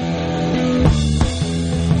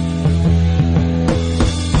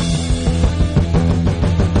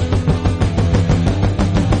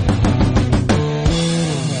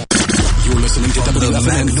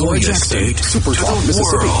 Magnolia State Super Talk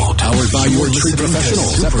Mississippi. Powered by your tree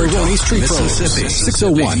professionals. Pepperoni's Tree Pros.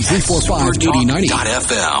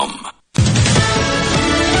 601-345-8090.fm.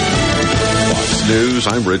 Fox News,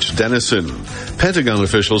 I'm Rich Dennison. Pentagon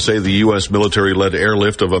officials say the U.S. military-led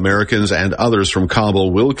airlift of Americans and others from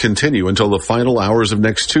Kabul will continue until the final hours of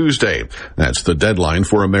next Tuesday. That's the deadline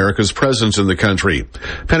for America's presence in the country.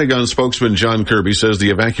 Pentagon spokesman John Kirby says the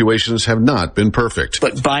evacuations have not been perfect.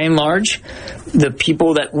 But by and large, the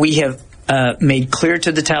people that we have made clear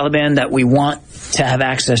to the Taliban that we want to have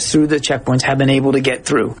access through the checkpoints have been able to get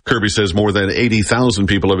through. Kirby says more than 80,000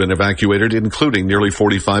 people have been evacuated, including nearly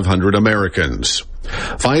 4,500 Americans.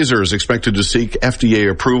 Pfizer is expected to seek FDA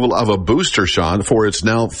approval of a booster shot for its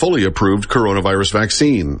now fully approved coronavirus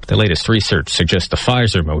vaccine. The latest research suggests the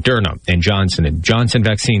Pfizer, Moderna, and Johnson & Johnson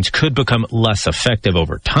vaccines could become less effective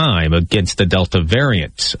over time against the Delta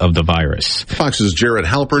variant of the virus. Fox's Jared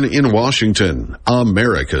Halpern in Washington.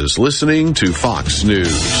 America's listening to Fox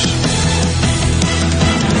News.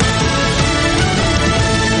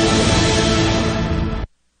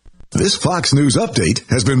 This Fox News update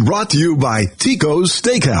has been brought to you by Tico's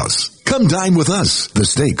Steakhouse. Come dine with us. The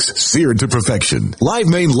steaks seared to perfection. Live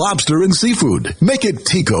Maine lobster and seafood. Make it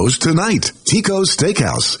Tico's tonight. Tico's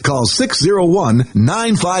Steakhouse. Call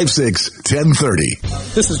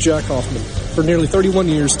 601-956-1030. This is Jack Hoffman. For nearly 31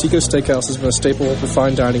 years, Tico's Steakhouse has been a staple of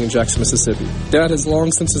fine dining in Jackson, Mississippi. Dad has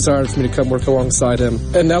long since desired for me to come work alongside him.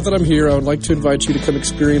 And now that I'm here, I would like to invite you to come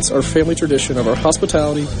experience our family tradition of our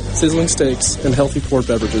hospitality, sizzling steaks, and healthy poured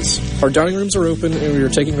beverages. Our dining rooms are open and we are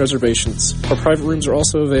taking reservations. Our private rooms are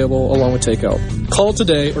also available along with takeout. Call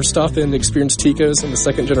today or stop in to experience Tico's in the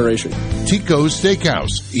second generation. Tico's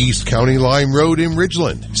Steakhouse, East County Line Road in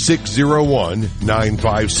Ridgeland,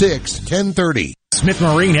 601-956-1030. Smith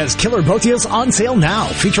Marine has killer boat deals on sale now,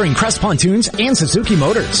 featuring Crest Pontoons and Suzuki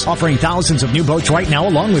Motors, offering thousands of new boats right now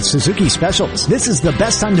along with Suzuki specials. This is the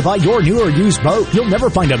best time to buy your new or used boat. You'll never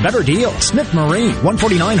find a better deal. Smith Marine,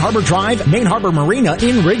 149 Harbor Drive, Main Harbor Marina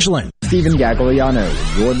in Ridgeland. Stephen Gagliano.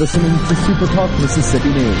 You're listening to Super Talk Mississippi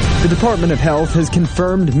News. The Department of Health has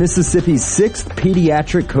confirmed Mississippi's 6th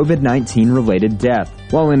pediatric COVID-19 related death.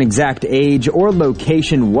 While an exact age or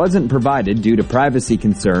location wasn't provided due to privacy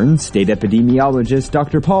concerns, state epidemiologist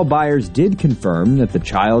Dr. Paul Byers did confirm that the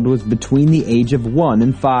child was between the age of 1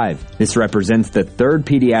 and 5. This represents the 3rd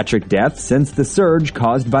pediatric death since the surge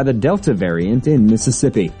caused by the Delta variant in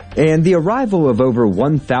Mississippi. And the arrival of over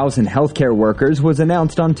 1,000 healthcare workers was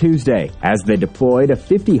announced on Tuesday. As they deployed to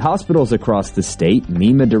 50 hospitals across the state,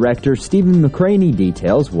 MEMA Director Stephen McCraney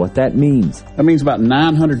details what that means. That means about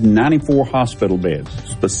 994 hospital beds.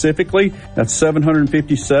 Specifically, that's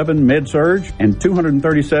 757 med-surg and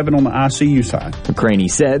 237 on the ICU side. McCraney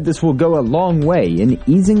said this will go a long way in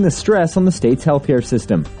easing the stress on the state's healthcare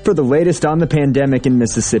system. For the latest on the pandemic in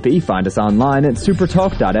Mississippi, find us online at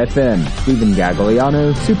supertalk.fm. Stephen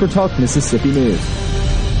Gagliano, Supertalk Mississippi News.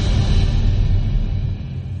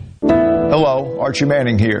 Hello, Archie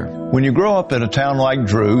Manning here. When you grow up in a town like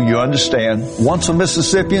Drew, you understand, once a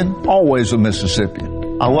Mississippian, always a Mississippian.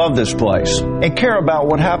 I love this place and care about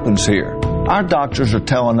what happens here. Our doctors are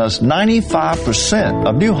telling us 95%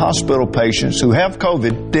 of new hospital patients who have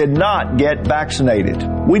COVID did not get vaccinated.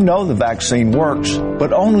 We know the vaccine works,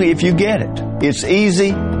 but only if you get it. It's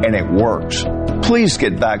easy and it works. Please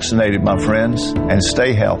get vaccinated, my friends, and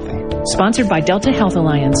stay healthy. Sponsored by Delta Health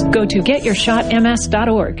Alliance. Go to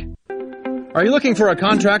getyourshotms.org. Are you looking for a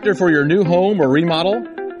contractor for your new home or remodel?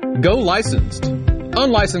 Go licensed.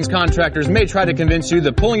 Unlicensed contractors may try to convince you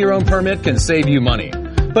that pulling your own permit can save you money,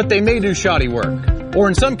 but they may do shoddy work, or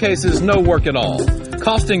in some cases, no work at all,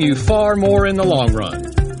 costing you far more in the long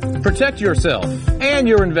run. Protect yourself and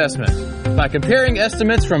your investment by comparing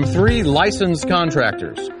estimates from 3 licensed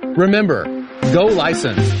contractors. Remember, go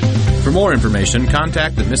licensed. For more information,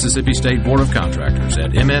 contact the Mississippi State Board of Contractors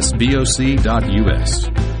at msboc.us.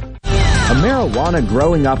 A marijuana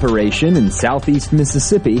growing operation in southeast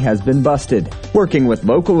Mississippi has been busted. Working with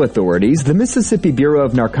local authorities, the Mississippi Bureau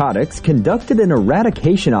of Narcotics conducted an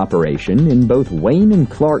eradication operation in both Wayne and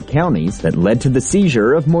Clark counties that led to the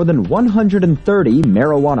seizure of more than 130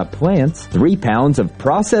 marijuana plants, 3 pounds of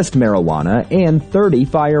processed marijuana, and 30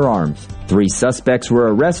 firearms. 3 suspects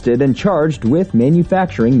were arrested and charged with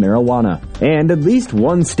manufacturing marijuana. And at least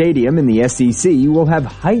one stadium in the SEC will have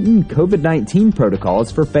heightened COVID-19 protocols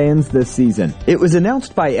for fans this season. It was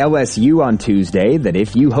announced by LSU on Tuesday that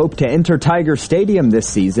if you hope to enter Tiger Stadium this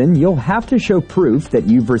season, you'll have to show proof that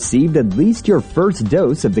you've received at least your first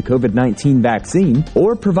dose of the COVID-19 vaccine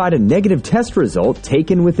or provide a negative test result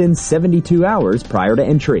taken within 72 hours prior to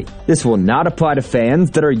entry. This will not apply to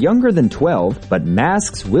fans that are younger than 12, but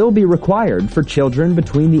masks will be required for children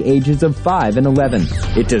between the ages of 5 and 11.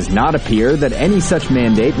 It does not appear that any such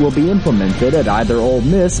mandate will be implemented at either Ole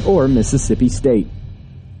Miss or Mississippi State.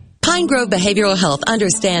 Pine Grove Behavioral Health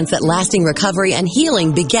understands that lasting recovery and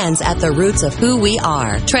healing begins at the roots of who we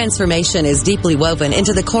are. Transformation is deeply woven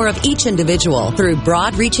into the core of each individual through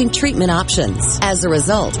broad-reaching treatment options. As a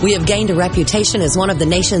result, we have gained a reputation as one of the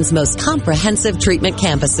nation's most comprehensive treatment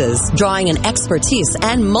campuses, drawing on expertise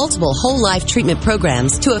and multiple whole-life treatment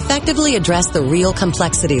programs to effectively address the real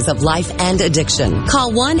complexities of life and addiction.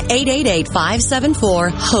 Call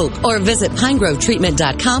 1-888-574-HOPE or visit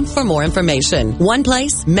pinegrovetreatment.com for more information. One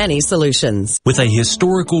place, many solutions. With a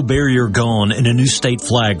historical barrier gone and a new state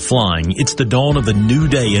flag flying, it's the dawn of a new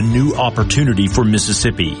day, a new opportunity for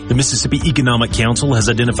Mississippi. The Mississippi Economic Council has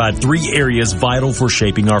identified 3 areas vital for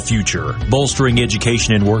shaping our future: bolstering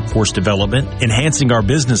education and workforce development, enhancing our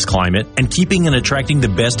business climate, and keeping and attracting the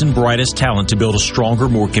best and brightest talent to build a stronger,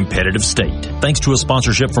 more competitive state. Thanks to a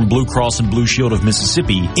sponsorship from Blue Cross and Blue Shield of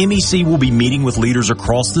Mississippi, MEC will be meeting with leaders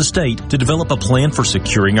across the state to develop a plan for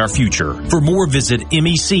securing our future. For more, visit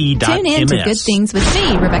MEC. Tune in to Good Things with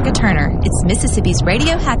me, Rebecca Turner. It's Mississippi's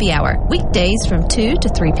Radio Happy Hour, weekdays from 2 to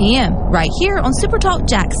 3 p.m. right here on Super Talk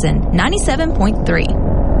Jackson 97.3.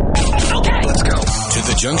 Okay, let's go to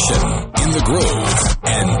the junction, in the groove,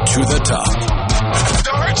 and to the top.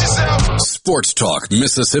 Don't hurt yourself. Sports Talk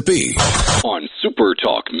Mississippi on Super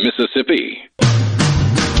Talk Mississippi.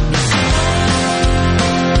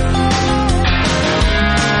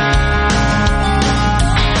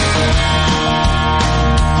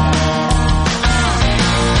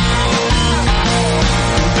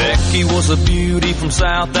 He was a beauty from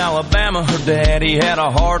South Alabama. Her daddy had a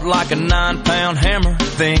heart like a 9-pound hammer.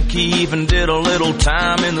 Think he even did a little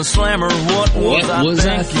time in the slammer. What was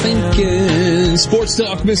I thinking? Sports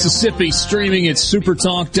Talk Mississippi, streaming at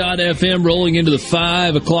supertalk.fm, rolling into the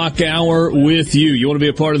 5 o'clock hour with you. You want to be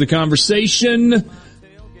a part of the conversation?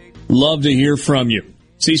 Love to hear from you.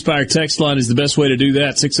 C-Spire text line is the best way to do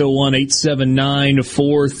that.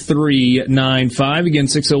 601-879-4395. Again,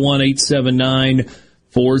 601-879-4395.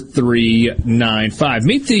 4395.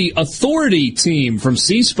 Meet the Authority team from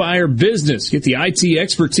C-Spire Business. Get the IT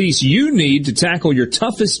expertise you need to tackle your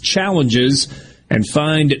toughest challenges and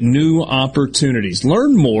find new opportunities.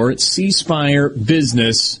 Learn more at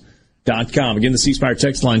cspirebusiness.com. Again, the C-Spire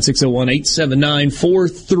text line,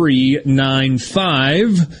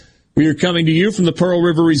 601-879-4395. We are coming to you from the Pearl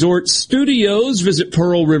River Resort Studios. Visit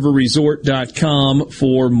pearlriverresort.com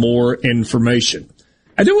for more information.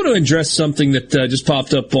 I do want to address something that just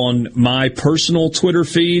popped up on my personal Twitter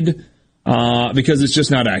feed because it's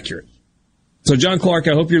just not accurate. So, John Clark,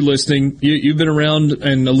 I hope you're listening. You've been around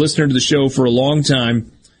and a listener to the show for a long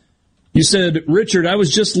time. You said, Richard, I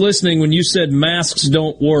was just listening when you said masks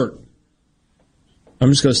don't work.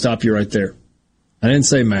 I'm just going to stop you right there. I didn't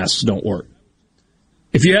say masks don't work.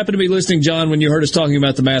 If you happen to be listening, John, when you heard us talking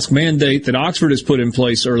about the mask mandate that Oxford has put in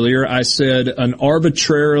place earlier, I said an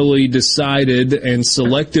arbitrarily decided and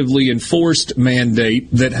selectively enforced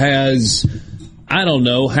mandate that has, I don't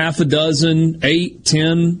know, half a dozen, 8,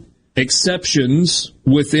 10 exceptions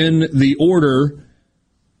within the order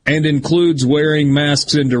and includes wearing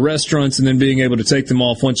masks into restaurants and then being able to take them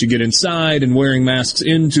off once you get inside, and wearing masks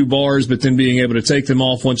into bars but then being able to take them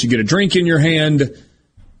off once you get a drink in your hand.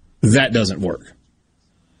 That doesn't work.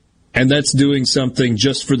 And that's doing something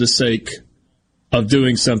just for the sake of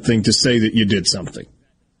doing something to say that you did something.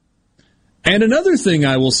 And another thing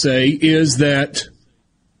I will say is that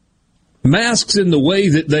masks in the way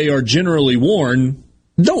that they are generally worn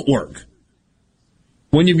don't work.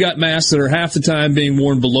 When you've got masks that are half the time being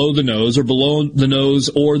worn below the nose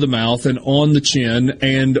or the mouth and on the chin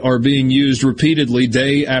and are being used repeatedly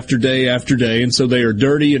day after day after day, and so they are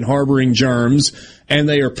dirty and harboring germs, and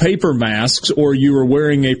they are paper masks, or you are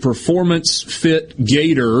wearing a performance fit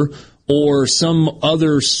gaiter or some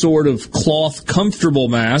other sort of cloth comfortable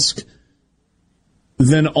mask,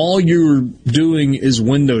 then all you're doing is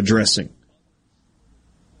window dressing.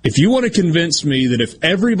 If you want to convince me that if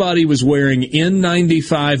everybody was wearing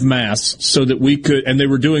N95 masks so that we could, and they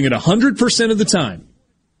were doing it 100% of the time,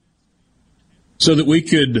 so that we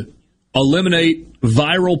could eliminate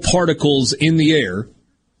viral particles in the air,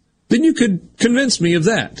 then you could convince me of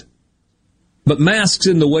that. But masks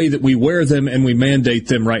in the way that we wear them and we mandate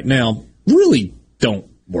them right now really don't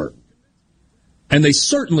work. And they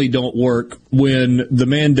certainly don't work when the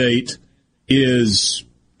mandate is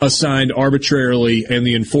assigned arbitrarily and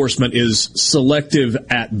the enforcement is selective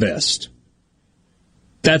at best.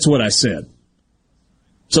 That's what I said.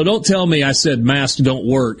 So don't tell me I said masks don't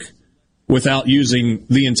work without using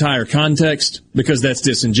the entire context, because that's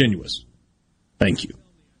disingenuous. Thank you.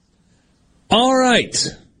 All right.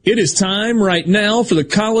 It is time right now for the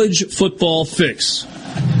College Football Fix.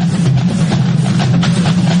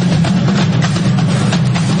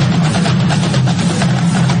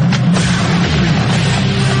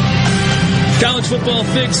 College Football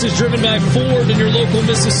Fix is driven by Ford and your local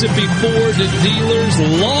Mississippi Ford dealers.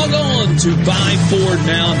 Log on to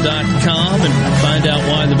buyfordnow.com and find out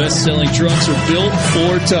why the best-selling trucks are built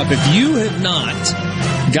Ford tough. If you have not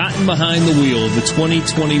gotten behind the wheel of the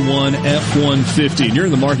 2021 F-150 and you're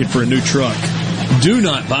in the market for a new truck, do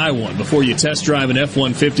not buy one before you test drive an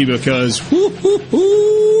F-150, because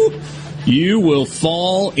you will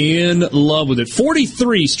fall in love with it.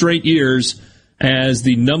 43 straight years as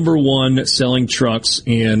the number one selling trucks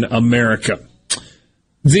in America.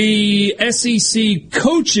 The SEC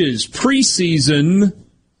coaches preseason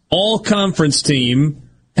all-conference team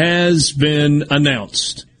has been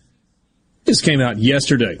announced. This came out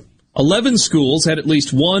yesterday. 11 schools had at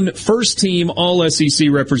least one first-team All-SEC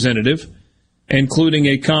representative, including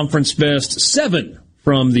a conference best 7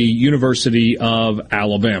 from the University of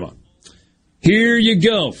Alabama. Here you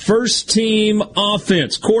go. First-team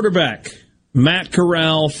offense, quarterback Matt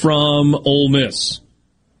Corral from Ole Miss.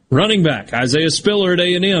 Running back Isaiah Spiller at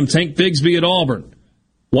A&M, Tank Bigsby at Auburn.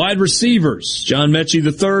 Wide receivers, John Mechie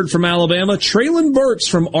III from Alabama, Traylon Burks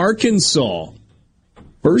from Arkansas.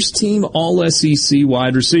 First team All-SEC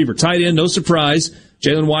wide receiver. Tight end, no surprise,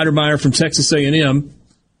 Jalen Weidermeyer from Texas A&M.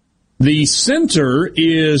 The center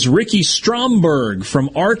is Ricky Stromberg from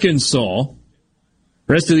Arkansas.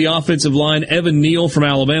 Rest of the offensive line, Evan Neal from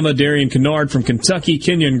Alabama, Darian Kennard from Kentucky,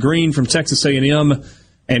 Kenyon Green from Texas A&M,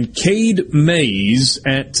 and Cade Mays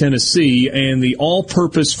at Tennessee. And the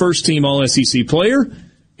all-purpose first-team All-SEC player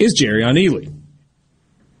is Jerrion Ealy.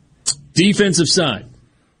 Defensive side.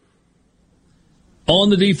 On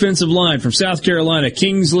the defensive line from South Carolina,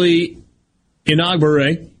 Kingsley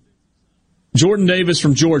Enagbare, Jordan Davis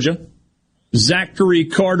from Georgia, Zachary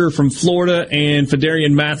Carter from Florida, and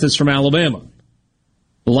Fedarian Mathis from Alabama.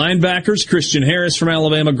 The linebackers, Christian Harris from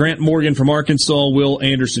Alabama, Grant Morgan from Arkansas, Will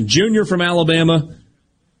Anderson Jr. from Alabama.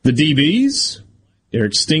 The DBs,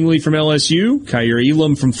 Derek Stingley from LSU, Kaiir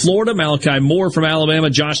Elam from Florida, Malachi Moore from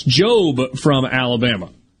Alabama, Josh Jobe from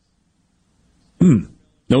Alabama.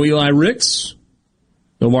 No Eli Ricks,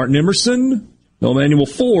 no Martin Emerson, no Emmanuel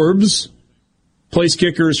Forbes. Place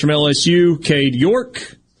kickers from LSU, Cade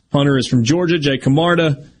York. Punter is from Georgia, Jay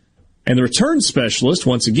Camarda. And the return specialist,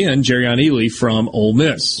 once again, Jerrion Ealy from Ole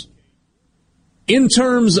Miss. In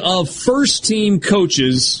terms of first-team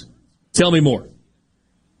coaches, tell me more.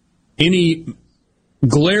 Any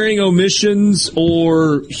glaring omissions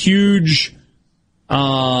or huge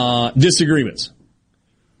disagreements?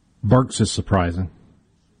 Burks is surprising.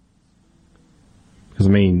 Because,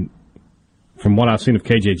 from what I've seen of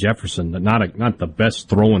KJ Jefferson, not the best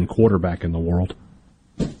throwing quarterback in the world.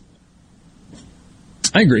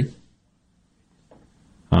 I agree.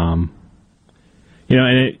 And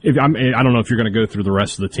I don't know if you're going to go through the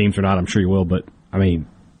rest of the teams or not. I'm sure you will, but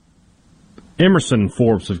Emerson and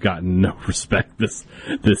Forbes have gotten no respect this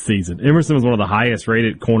season. Emerson was one of the highest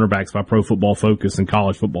rated cornerbacks by Pro Football Focus in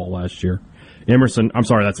college football last year. Emerson.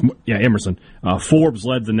 Forbes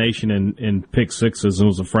led the nation in pick sixes and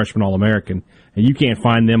was a freshman All-American, and you can't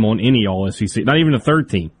find them on any All-SEC, not even a third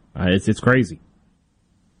team. It's crazy.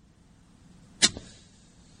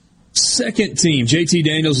 Second team, JT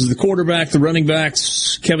Daniels is the quarterback. The running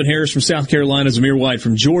backs, Kevin Harris from South Carolina, Zamir White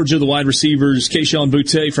from Georgia. The wide receivers, Keyshawn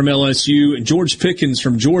Boutte from LSU, and George Pickens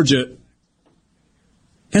from Georgia.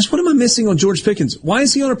 Guys, what am I missing on George Pickens? Why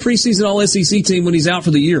is he on a preseason All-SEC team when he's out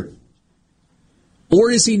for the year? Or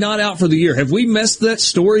is he not out for the year? Have we messed that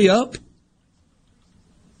story up?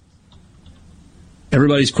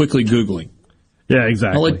 Everybody's quickly Googling. Yeah,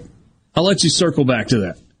 exactly. I'll let you circle back to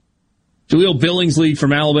that. Jaleel Billingsley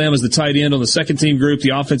from Alabama is the tight end on the second team group.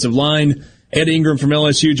 The offensive line Ed Ingram from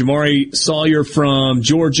LSU, Jamari Sawyer from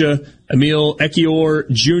Georgia, Emil Ekiyor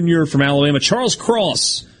Jr. from Alabama, Charles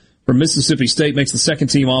Cross from Mississippi State makes the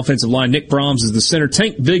second-team offensive line. Nick Brahms is the center.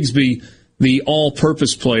 Tank Bigsby, the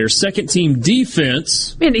all-purpose player. Second-team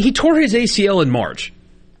defense. Man, he tore his ACL in March.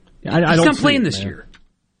 He's not playing this year.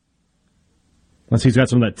 Unless he's got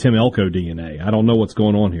some of that Tim Elko DNA. I don't know what's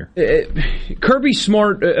going on here. Kirby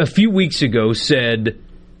Smart a few weeks ago said,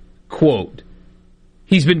 quote,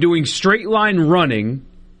 he's been doing straight line running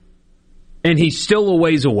and he's still a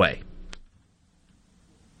ways away.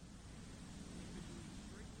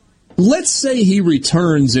 Let's say he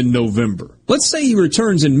returns in November. Let's say he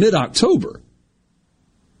returns in mid-October.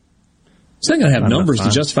 He's not going to have numbers to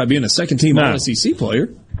justify being a second-team All-SEC player.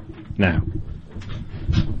 No.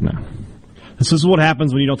 This is what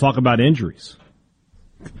happens when you don't talk about injuries.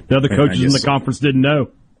 The other coaches in the conference didn't know.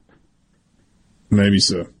 Maybe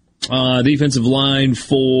so. Defensive line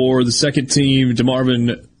for the second team,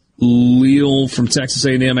 DeMarvin Leal from Texas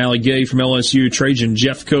A&M, Ali Gay from LSU, Trajan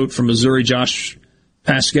Jeffcoat from Missouri, Josh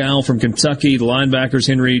Pascal from Kentucky, the linebackers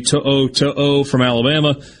Henry To'o from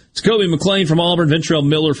Alabama, Jacoby McClain from Auburn, Ventrell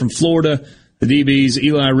Miller from Florida, the DBs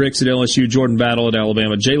Eli Ricks at LSU, Jordan Battle at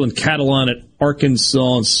Alabama, Jalen Catalan at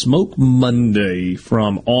Arkansas, and Smoke Monday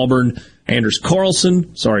from Auburn. Anders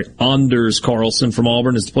Carlson from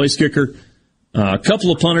Auburn is the place kicker. A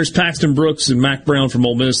couple of punters, Paxton Brooks and Mac Brown from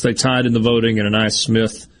Ole Miss, they tied in the voting, and Anais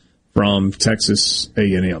Smith from Texas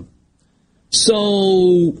A&M.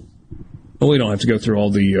 So we don't have to go through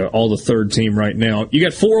all the third team right now. You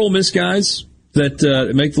got 4 Ole Miss guys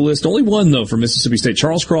that make the list. Only one, though, from Mississippi State.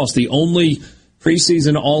 Charles Cross, the only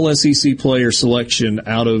preseason All-SEC player selection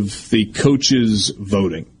out of the coaches'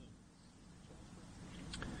 voting.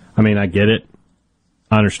 I mean, I get it.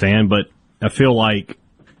 I understand, but I feel like,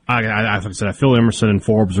 I feel Emerson and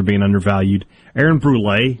Forbes are being undervalued. Aaron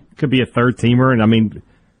Brule could be a third-teamer, and I mean,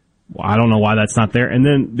 I don't know why that's not there. And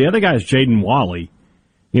then the other guy is Jaden Wally.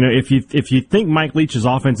 You know, if you think Mike Leach's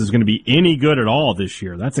offense is going to be any good at all this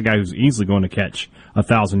year, that's a guy who's easily going to catch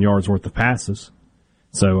 1,000 yards worth of passes.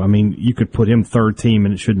 So, I mean, you could put him third team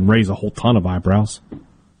and it shouldn't raise a whole ton of eyebrows.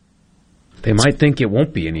 They might think it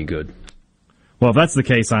won't be any good. Well, if that's the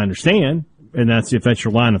case, I understand, and if that's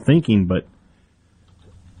your line of thinking. But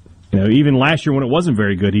you know, even last year when it wasn't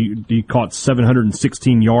very good, he caught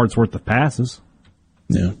 716 yards worth of passes.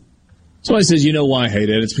 Yeah. Somebody says, you know why I hate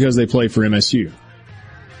it? It's because they play for MSU.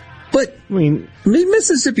 But, I mean,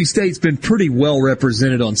 Mississippi State's been pretty well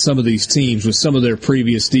represented on some of these teams with some of their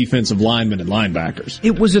previous defensive linemen and linebackers.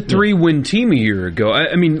 It was a 3-win team a year ago.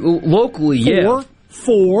 I mean, locally,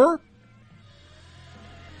 Four.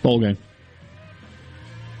 Bowl game.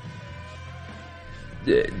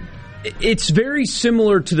 It's very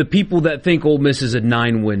similar to the people that think Ole Miss is a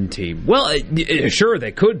 9-win team. Well, sure,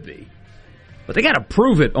 they could be. But they got to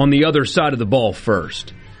prove it on the other side of the ball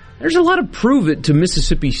first. There's a lot of prove it to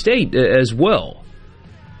Mississippi State as well.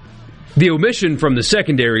 The omission from the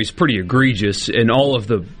secondary is pretty egregious in all of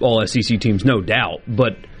the All-SEC teams, no doubt.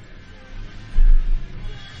 But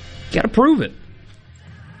got to prove it.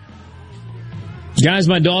 Guys,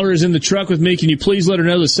 my daughter is in the truck with me. Can you please let her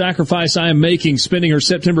know the sacrifice I am making spending her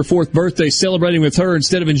September 4th birthday celebrating with her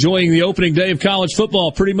instead of enjoying the opening day of college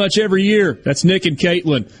football pretty much every year? That's Nick and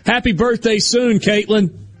Caitlin. Happy birthday soon,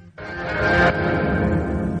 Caitlin.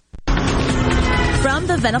 From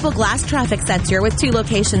the Venable Glass Traffic Center with 2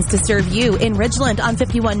 locations to serve you in Ridgeland on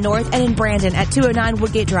 51 North and in Brandon at 209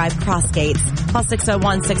 Woodgate Drive, Crossgates. Call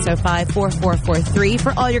 601-605-4443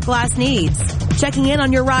 for all your glass needs. Checking in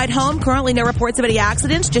on your ride home. Currently no reports of any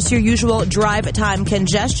accidents, just your usual drive time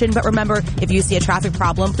congestion. But remember, if you see a traffic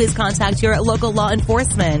problem, please contact your local law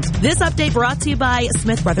enforcement. This update brought to you by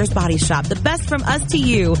Smith Brothers Body Shop. The best from us to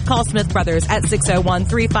you. Call Smith Brothers at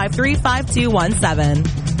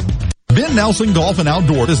 601-353-5217. Ben Nelson Golf and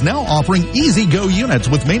Outdoor is now offering easy-go units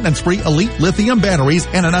with maintenance-free elite lithium batteries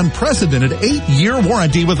and an unprecedented 8-year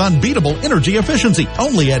warranty with unbeatable energy efficiency.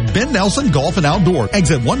 Only at Ben Nelson Golf and Outdoor,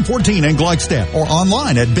 exit 114 in Gluckstadt, or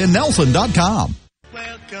online at bennelson.com.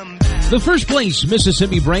 The First Place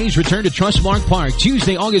Mississippi Braves return to Trustmark Park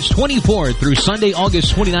Tuesday, August 24th through Sunday,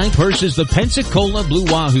 August 29th versus the Pensacola Blue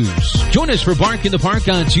Wahoos. Join us for Bark in the Park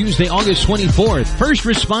on Tuesday, August 24th, First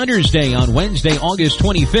Responders Day on Wednesday, August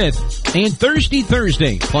 25th, and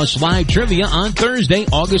Thursday, plus live trivia on Thursday,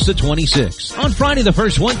 August the 26th. On Friday, the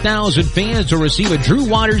first 1,000 fans will receive a Drew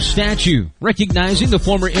Waters statue, recognizing the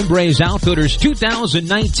former Embrace Outfitters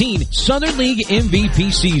 2019 Southern League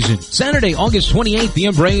MVP season. Saturday, August 28th, the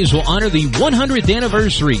Embrace will honor honor the 100th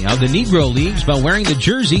anniversary of the Negro Leagues by wearing the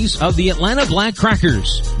jerseys of the Atlanta Black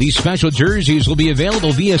Crackers. These special jerseys will be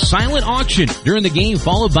available via silent auction during the game,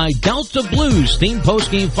 followed by Delta Blues themed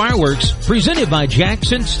post-game fireworks presented by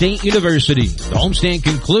Jackson State University. The homestand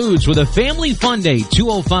concludes with a family fun day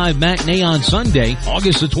 205 matinee on Sunday,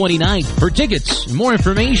 August the 29th. For tickets and more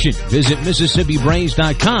information, visit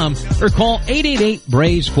MississippiBraves.com or call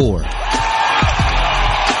 888-BRAVES-4.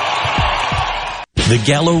 The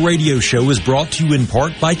Gallo Radio Show is brought to you in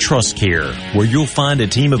part by TrustCare, where you'll find a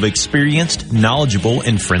team of experienced, knowledgeable,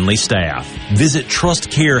 and friendly staff. Visit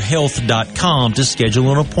TrustCareHealth.com to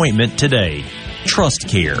schedule an appointment today.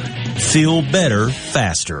 TrustCare. Feel better,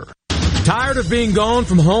 faster. Tired of being gone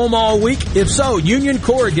from home all week? If so, Union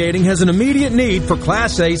Corrugating has an immediate need for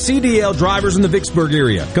Class A CDL drivers in the Vicksburg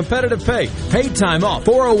area. Competitive pay, paid time off,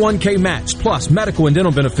 401k match, plus medical and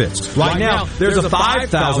dental benefits. Right now, there's a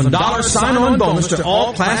 $5,000 sign-on bonus to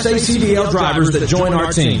all Class A CDL drivers that join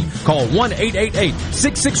our team. Call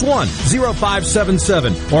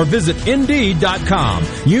 1-888-661-0577 or visit Indeed.com.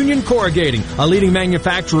 Union Corrugating, a leading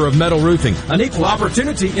manufacturer of metal roofing, an equal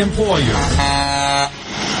opportunity employer.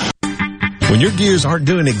 When your gears aren't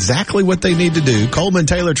doing exactly what they need to do, Coleman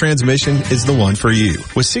Taylor Transmission is the one for you.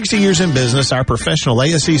 With 60 years in business, our professional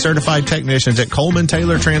ASE certified technicians at Coleman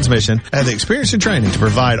Taylor Transmission have the experience and training to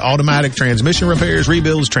provide automatic transmission repairs,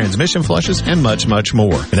 rebuilds, transmission flushes, and much, much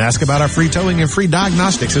more. And ask about our free towing and free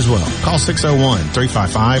diagnostics as well. Call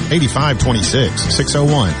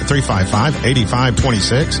 601-355-8526,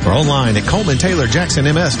 601-355-8526, or online at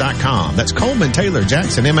ColemanTaylorJacksonMS.com. That's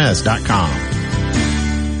ColemanTaylorJacksonMS.com.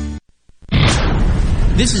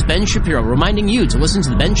 This is Ben Shapiro reminding you to listen to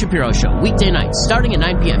The Ben Shapiro Show weekday nights starting at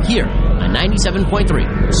 9 p.m. here on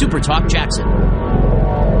 97.3 Super Talk Jackson.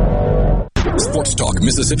 Sports Talk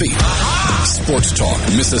Mississippi. Sports Talk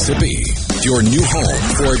Mississippi. Your new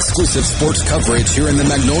home for exclusive sports coverage here in the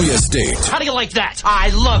Magnolia State. How do you like that? I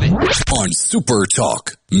love it. On Super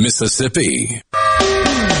Talk Mississippi.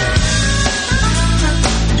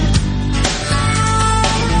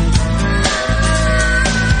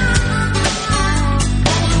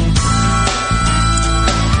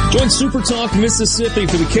 Join Super Talk Mississippi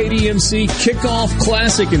for the KDMC Kickoff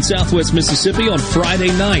Classic in Southwest Mississippi on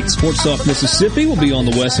Friday night. Sports Talk Mississippi will be on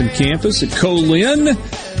the Wesson campus at Colin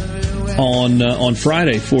on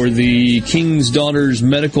Friday for the King's Daughters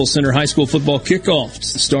Medical Center High School football kickoff.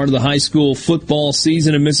 It's the start of the high school football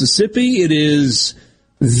season in Mississippi. It is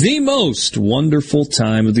the most wonderful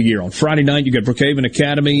time of the year. On Friday night, you got Brookhaven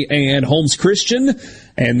Academy and Holmes Christian.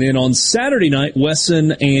 And then on Saturday night,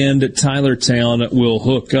 Wesson and Tylertown will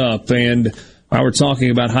hook up. And while we're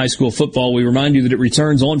talking about high school football, we remind you that it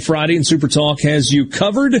returns on Friday, and Super Talk has you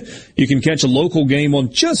covered. You can catch a local game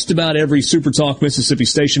on just about every Super Talk Mississippi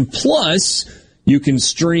station. Plus, you can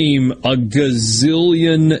stream a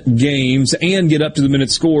gazillion games and get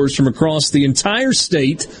up-to-the-minute scores from across the entire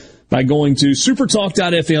state by going to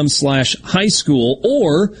supertalk.fm/high school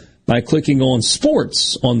or by clicking on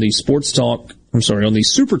sports on the on the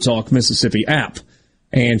Super Talk Mississippi app.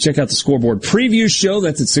 And check out the scoreboard preview show.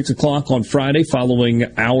 That's at 6 o'clock on Friday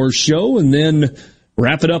following our show. And then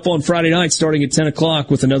wrap it up on Friday night starting at 10 o'clock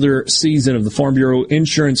with another season of the Farm Bureau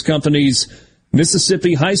Insurance Company's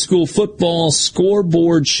Mississippi High School Football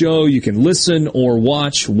Scoreboard Show. You can listen or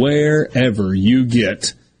watch wherever you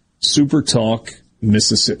get Super Talk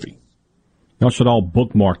Mississippi. Y'all should all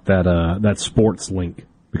bookmark that sports link,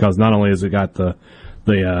 because not only has it got the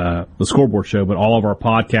scoreboard show, but all of our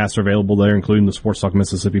podcasts are available there, including the Sports Talk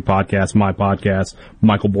Mississippi podcast, my podcast,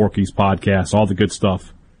 Michael Borky's podcast, all the good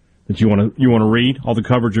stuff that you want to read, all the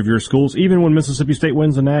coverage of your schools. Even when Mississippi State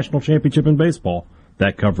wins the national championship in baseball,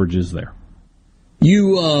 that coverage is there.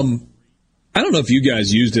 You, I don't know if you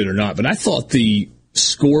guys used it or not, but I thought the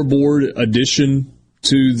scoreboard addition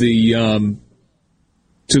to the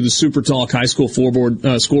Super Talk High School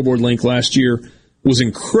scoreboard link last year was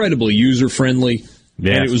incredibly user-friendly,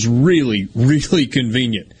 and it was really, really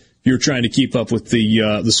convenient if you're trying to keep up with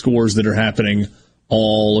the scores that are happening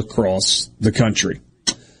all across the country.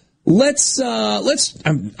 I'm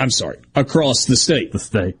sorry, across the state. The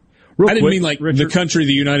state. I didn't mean like Richard, the country of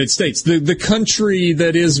the United States. The country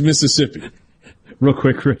that is Mississippi. Real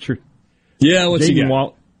quick, Richard. Yeah, what's he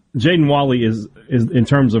got? Jaden Wally is in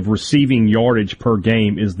terms of receiving yardage per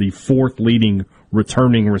game is the fourth leading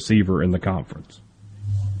returning receiver in the conference.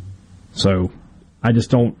 So I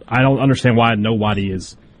don't understand why nobody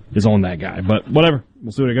is on that guy. But whatever.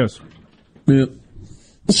 We'll see what it goes. Yeah.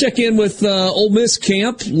 Let's check in with Ole Miss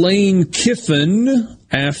camp. Lane Kiffin,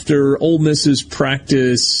 after Ole Miss's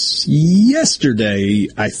practice yesterday,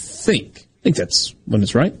 I think. I think that's when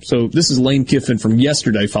it's right. So this is Lane Kiffin from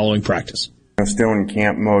yesterday following practice. I'm still in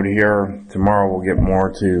camp mode here. Tomorrow we'll get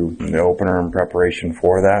more to the opener in preparation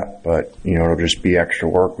for that, but, it'll just be extra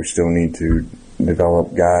work. We still need to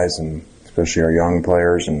develop guys, and especially our young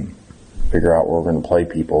players, and figure out where we're going to play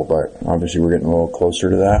people, but obviously we're getting a little closer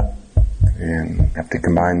to that and have to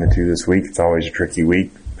combine the two this week. It's always a tricky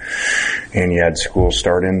week, and you had school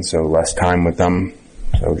starting, so less time with them,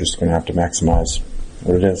 so just going to have to maximize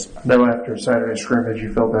what it is. I know after Saturday's scrimmage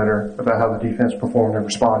you felt better about how the defense performed and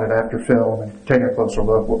responded after film, and taking a closer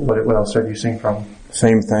look, what else have you seen from them?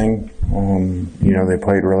 Same thing. They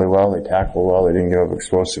played really well, they tackled well, they didn't give up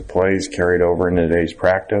explosive plays, carried over into today's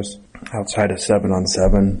practice. Outside of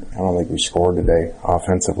 7-on-7, I don't think we scored today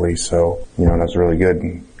offensively, so, that's really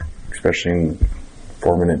good, especially in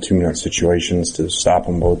 4-minute, 2-minute situations to stop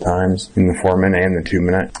them both times. In the 4-minute and the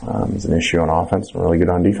 2-minute is an issue on offense, and really good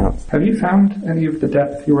on defense. Have you found any of the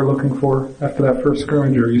depth you were looking for after that first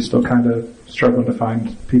scrimmage, or are you still kind of struggling to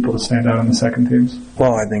find people to stand out on the second teams?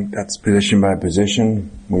 Well, I think that's position by position.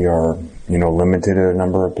 We are, limited at a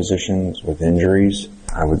number of positions with injuries.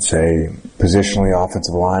 I would say positionally,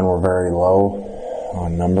 offensive line, we're very low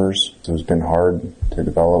on numbers, so it's been hard to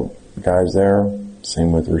develop guys there.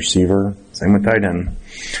 Same with receiver, same with tight end.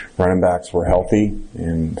 Running backs were healthy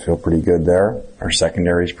and feel pretty good there. Our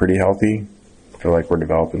secondary is pretty healthy. Feel like we're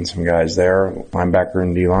developing some guys there. Linebacker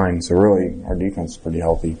and D-line. So really, our defense is pretty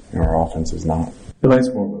healthy and our offense is not. That's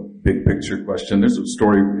more of a big picture question. There's a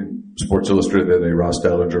story in Sports Illustrated that Ross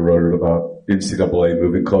Dellinger wrote it about NCAA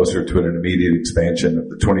moving closer to an immediate expansion of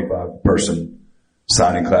the 25-person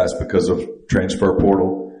signing class because of transfer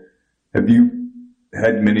portal. Have you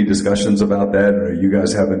had many discussions about that, or are you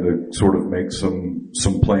guys having to sort of make some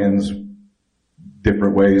plans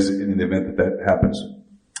different ways in the event that happens?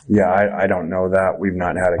 Yeah, I don't know that. We've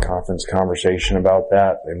not had a conference conversation about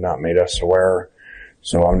that. They've not made us aware,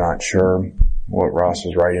 so I'm not sure what Ross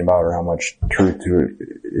is writing about or how much truth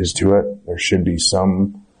is to it. There should be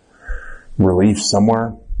some relief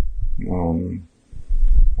somewhere,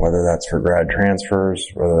 whether that's for grad transfers,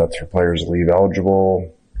 whether that's for players to leave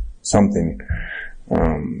eligible, something.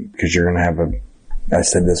 Because you're going to have I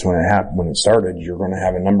said this when it started, you're going to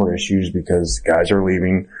have a number of issues because guys are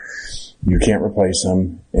leaving, you can't replace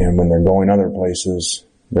them, and when they're going other places,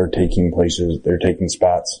 they're taking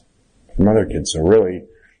spots from other kids. So really,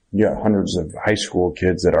 you got hundreds of high school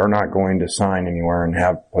kids that are not going to sign anywhere and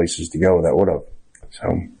have places to go that would have. So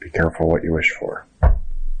be careful what you wish for.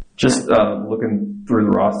 Just looking through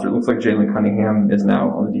the roster, it looks like Jalen Cunningham is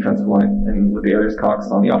now on the defensive line and Ladarius Cox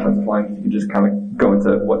is on the offensive line. If you could just kind of go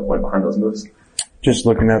into what went behind those moves. Just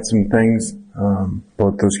looking at some things.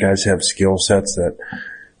 Both those guys have skill sets that,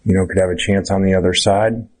 could have a chance on the other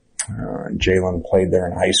side. Jalen played there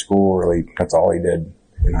in high school. Really, that's all he did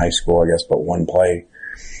in high school, I guess, but one play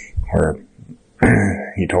where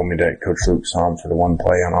he told me that Coach Luke saw him for the one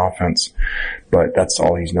play on offense, but that's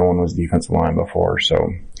all he's known was defensive line before. So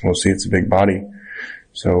we'll see. It's a big body.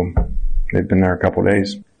 So they've been there a couple of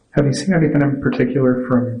days. Have you seen anything in particular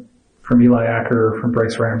from Eli Acker or from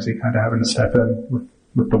Bryce Ramsey kind of having to step in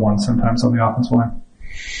with the one sometimes on the offensive line?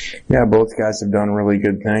 Yeah, both guys have done really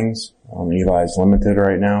good things. Eli's limited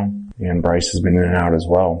right now, and Bryce has been in and out as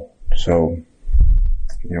well. So,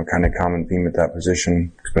 kind of common theme at that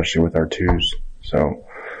position, especially with our twos. So,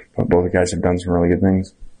 but both guys have done some really good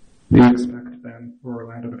things. Do you expect then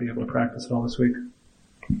Orlando to be able to practice it all this week?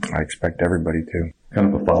 I expect everybody to.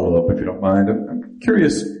 Kind of a follow-up, if you don't mind. I'm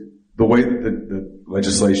curious, the way that the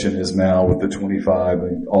legislation is now with the 25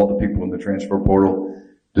 and all the people in the transfer portal,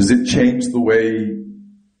 does it change the way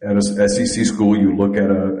at a SEC school you look at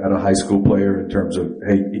a high school player in terms of,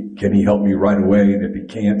 hey, can he help me right away? And if he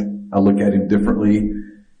can't, I'll look at him differently.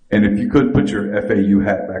 And if you could put your FAU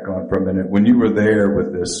hat back on for a minute, when you were there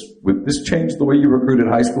with this, would this change the way you recruited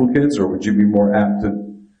high school kids, or would you be more apt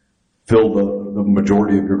to fill the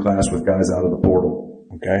majority of your class with guys out of the portal?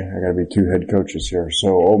 Okay, I got to be two head coaches here. So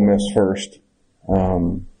Ole Miss first.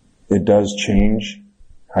 It does change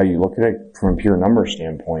how you look at it from a pure number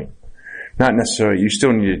standpoint. Not necessarily, you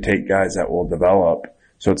still need to take guys that will develop.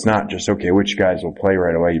 So it's not just, okay, which guys will play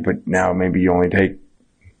right away, but now maybe you only take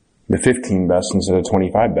the 15 best instead of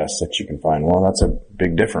 25 best that you can find. Well, that's a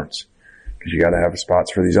big difference because you got to have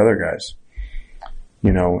spots for these other guys.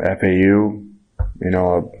 FAU,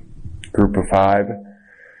 a group of 5.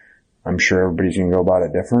 I'm sure everybody's going to go about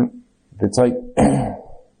it different. It's like,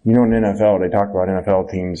 in NFL, they talk about NFL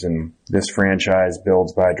teams and this franchise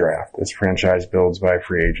builds by draft. This franchise builds by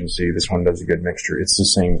free agency. This one does a good mixture. It's the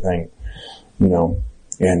same thing,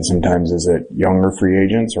 and sometimes is it younger free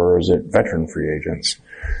agents or is it veteran free agents?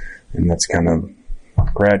 And that's kind of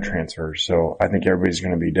grad transfers. So I think everybody's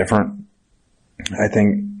going to be different. I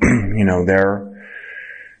think, you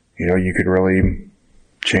could really you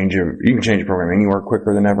can change a program anywhere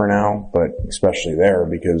quicker than ever now, but especially there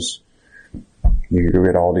because you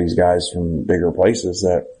get all these guys from bigger places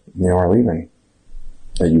that, are leaving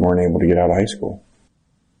that you weren't able to get out of high school.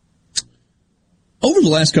 Over the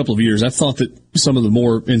last couple of years, I've thought that some of the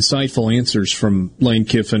more insightful answers from Lane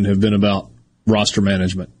Kiffin have been about roster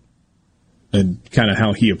management and kind of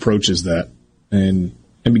how he approaches that. And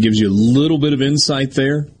maybe gives you a little bit of insight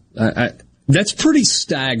there. That's pretty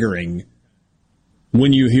staggering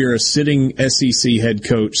when you hear a sitting SEC head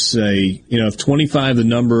coach say, if 25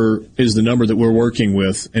 is the number that we're working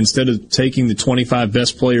with, instead of taking the 25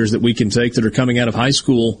 best players that we can take that are coming out of high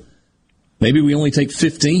school, maybe we only take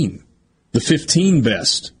 15. The 15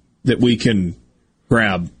 best that we can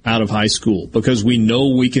grab out of high school because we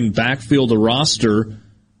know we can backfill the roster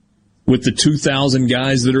with the 2,000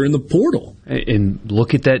 guys that are in the portal. And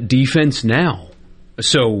look at that defense now.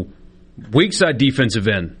 So, weak side defensive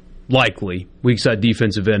end, likely. Weak side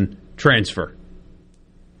defensive end, transfer.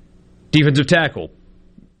 Defensive tackle,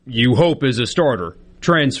 you hope is a starter,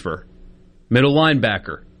 transfer. Middle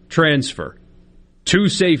linebacker, transfer. 2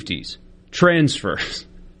 safeties, transfers.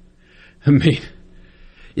 I mean,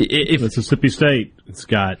 if Mississippi State, it's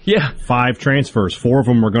got 5 transfers. 4 of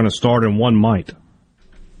them are going to start and 1 might.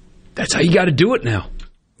 That's how you got to do it now.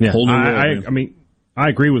 Yeah, I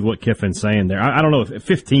agree with what Kiffin's saying there. I don't know if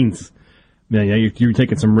 15's. You're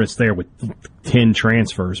taking some risks there with 10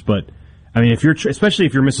 transfers, but I mean, especially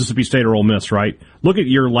if you're Mississippi State or Ole Miss, right? Look at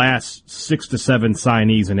your last 6 to 7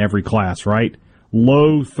 signees in every class, right?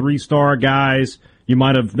 Low 3-star guys. They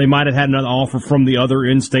might have had another offer from the other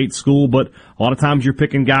in-state school, but a lot of times you're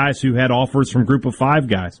picking guys who had offers from Group of 5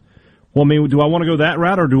 guys. Well, I mean, do I want to go that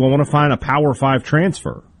route or do I want to find a Power 5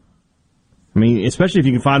 transfer? I mean, especially if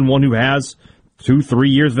you can find one who has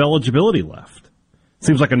 2-3 years of eligibility left.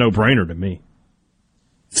 Seems like a no-brainer to me.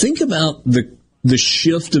 Think about the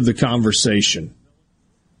shift of the conversation.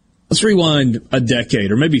 Let's rewind a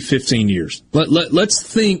decade or maybe 15 years. Let's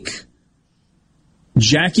think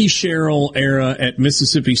Jackie Sherrill era at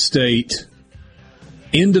Mississippi State,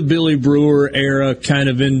 into Billy Brewer era, kind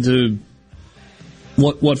of into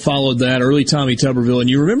what followed that, early Tommy Tuberville. And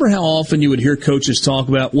you remember how often you would hear coaches talk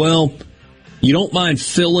about, well, you don't mind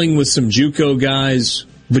filling with some JUCO guys,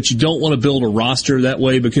 but you don't want to build a roster that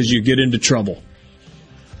way because you get into trouble.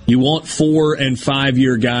 You want 4- and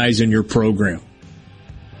 5-year guys in your program.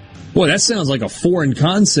 Boy, that sounds like a foreign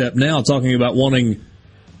concept now, talking about wanting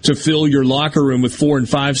to fill your locker room with 4- and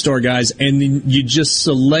 5-star guys, and then you just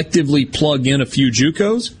selectively plug in a few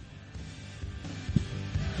JUCOs?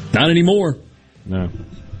 Not anymore. No.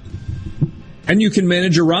 And you can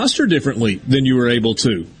manage a roster differently than you were able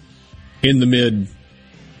to in the mid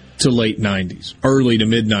to late 90s, early to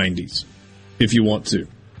mid 90s, if you want to.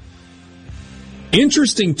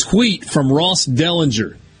 Interesting tweet from Ross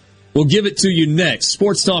Dellinger. We'll give it to you next.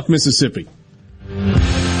 Sports Talk Mississippi.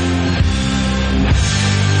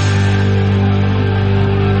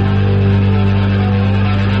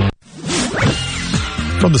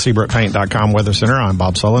 From the SeabrookPaint.com Weather Center, I'm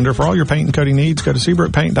Bob Sullender. For all your paint and coating needs, go to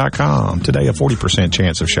SeabrookPaint.com. Today, a 40%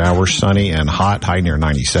 chance of showers, sunny and hot, high near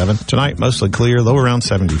 97. Tonight, mostly clear, low around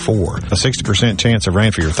 74. A 60% chance of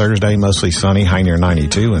rain for your Thursday, mostly sunny, high near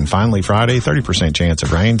 92. And finally, Friday, 30% chance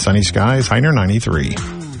of rain, sunny skies, high near 93.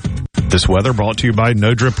 This weather brought to you by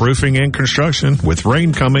No Drip Roofing and Construction. With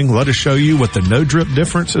rain coming, let us show you what the No Drip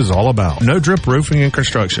difference is all about. No Drip Roofing and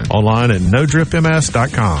Construction. Online at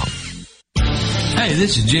NoDripMS.com. Hey,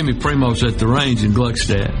 this is Jimmy Primos at the Range in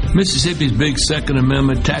Gluckstadt. Mississippi's big Second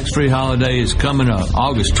Amendment tax-free holiday is coming up,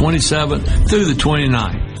 August 27th through the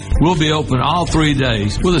 29th. We'll be open all 3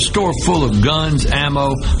 days with a store full of guns,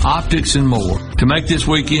 ammo, optics, and more. To make this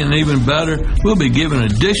weekend even better, we'll be giving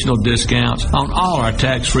additional discounts on all our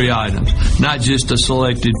tax-free items, not just a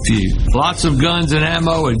selected few. Lots of guns and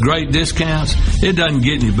ammo at great discounts. It doesn't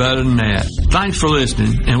get any better than that. Thanks for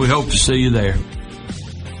listening, and we hope to see you there.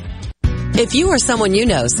 If you or someone you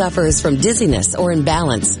know suffers from dizziness or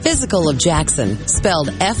imbalance, Physical of Jackson, spelled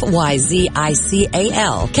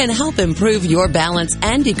F-Y-Z-I-C-A-L, can help improve your balance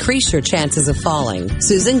and decrease your chances of falling.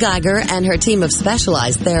 Susan Geiger and her team of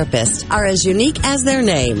specialized therapists are as unique as their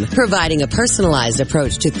name, providing a personalized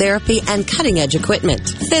approach to therapy and cutting-edge equipment.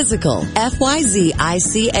 Physical,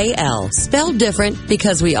 F-Y-Z-I-C-A-L, spelled different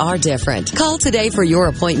because we are different. Call today for your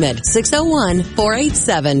appointment,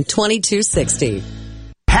 601-487-2260.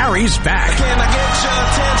 Harry's back. Can I get your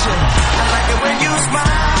attention? I like it when you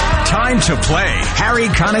smile. Time to play. Harry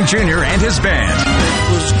Connick Jr. and his band.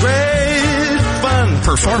 It was great fun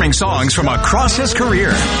performing songs from across his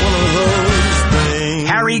career.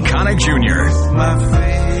 Harry Connick Jr.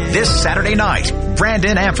 This Saturday night,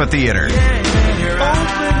 Brandon Amphitheater.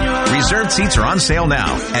 Reserved seats are on sale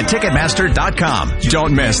now at Ticketmaster.com.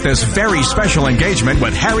 Don't miss this very special engagement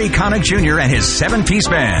with Harry Connick Jr. and his 7-piece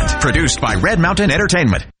band. Produced by Red Mountain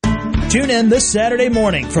Entertainment. Tune in this Saturday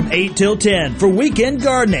morning from 8 till 10 for Weekend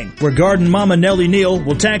Gardening, where Garden Mama Nellie Neal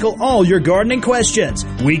will tackle all your gardening questions.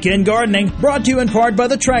 Weekend Gardening, brought to you in part by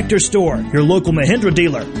The Tractor Store, your local Mahindra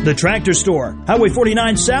dealer. The Tractor Store, Highway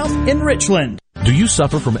 49 South in Richland. Do you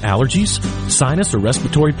suffer from allergies, sinus, or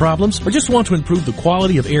respiratory problems, or just want to improve the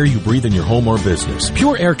quality of air you breathe in your home or business?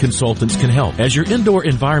 Pure Air Consultants can help. As your indoor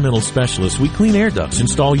environmental specialist, we clean air ducts,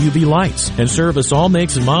 install UV lights, and service all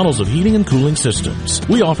makes and models of heating and cooling systems.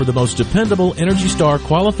 We offer the most dependable Energy Star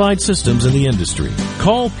qualified systems in the industry.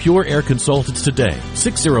 Call Pure Air Consultants today,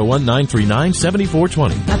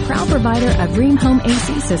 601-939-7420. A proud provider of Rheem Home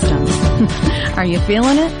AC systems. Are you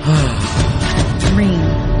feeling it?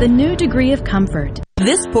 Rheem, the new degree of comfort.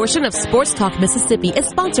 This portion of Sports Talk Mississippi is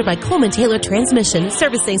sponsored by Coleman Taylor Transmission,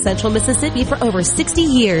 servicing Central Mississippi for over 60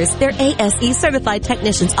 years. Their ASE certified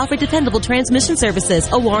technicians offer dependable transmission services,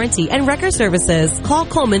 a warranty, and record services. Call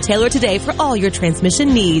Coleman Taylor today for all your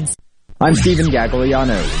transmission needs. I'm Stephen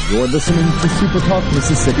Gagliano. You're listening to Super Talk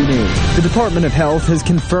Mississippi News. The Department of Health has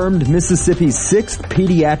confirmed Mississippi's 6th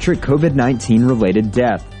pediatric COVID-19 related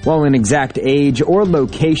death. While an exact age or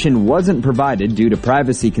location wasn't provided due to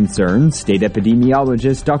privacy concerns, state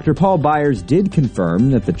epidemiologist Dr. Paul Byers did confirm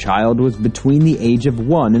that the child was between the age of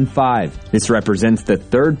 1 and 5. This represents the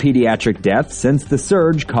 3rd pediatric death since the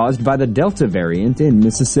surge caused by the Delta variant in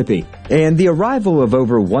Mississippi. And the arrival of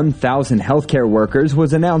over 1,000 healthcare workers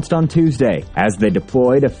was announced on Tuesday. As they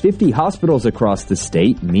deployed to 50 hospitals across the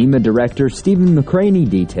state, MEMA Director Stephen McCraney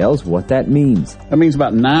details what that means. That means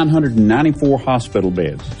about 994 hospital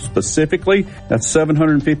beds. Specifically, that's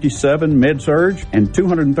 757 med-surg and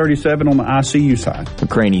 237 on the ICU side.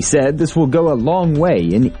 McCraney said this will go a long way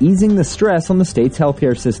in easing the stress on the state's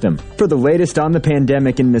healthcare system. For the latest on the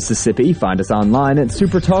pandemic in Mississippi, find us online at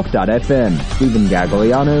supertalk.fm. Stephen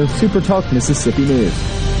Gagliano, Supertalk Mississippi News.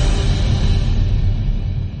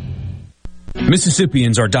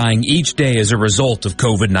 Mississippians are dying each day as a result of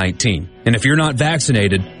COVID-19. And if you're not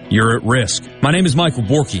vaccinated, you're at risk. My name is Michael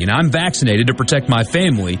Borky, and I'm vaccinated to protect my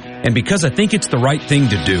family, and because I think it's the right thing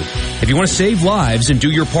to do. If you want to save lives and do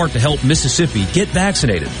your part to help Mississippi, get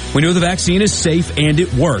vaccinated. We know the vaccine is safe and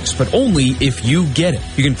it works, but only if you get it.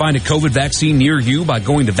 You can find a COVID vaccine near you by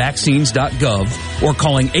going to vaccines.gov or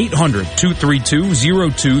calling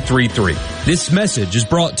 800-232-0233. This message is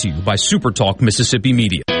brought to you by SuperTalk Mississippi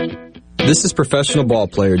Media. This is professional ball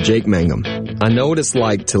player Jake Mangum. I know what it's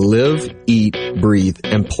like to live, eat, breathe,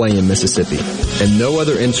 and play in Mississippi. And no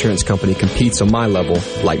other insurance company competes on my level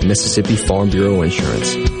like Mississippi Farm Bureau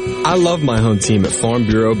Insurance. I love my home team at Farm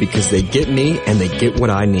Bureau because they get me and they get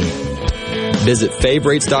what I need. Visit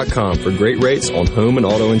favrates.com for great rates on home and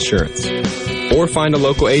auto insurance. Or find a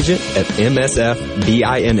local agent at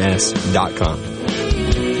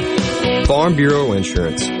msfbins.com. Farm Bureau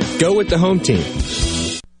Insurance. Go with the home team.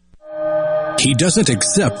 He doesn't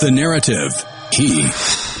accept the narrative. He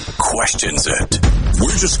questions it.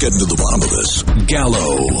 We're just getting to the bottom of this.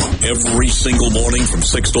 Gallo. Every single morning from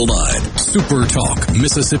 6 till 9. Super Talk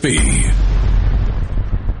Mississippi.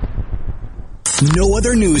 No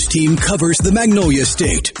other news team covers the Magnolia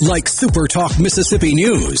State like Super Talk Mississippi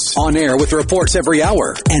News. On air with reports every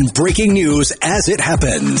hour and breaking news as it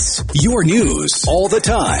happens. Your news all the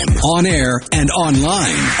time. On air and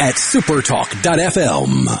online at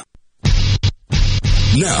supertalk.fm.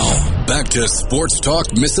 Now, back to Sports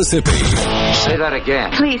Talk Mississippi. Say that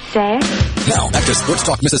again. Please say it. Now, back to Sports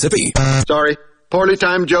Talk Mississippi. Sorry. Poorly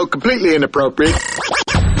timed joke, completely inappropriate.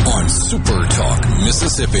 On Super Talk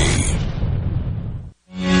Mississippi.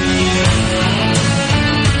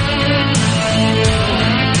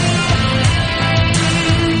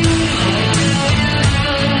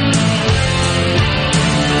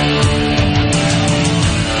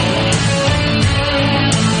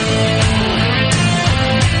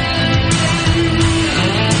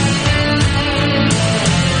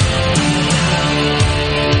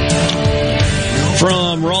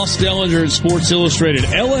 From Ross Dellinger at Sports Illustrated,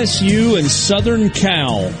 LSU and Southern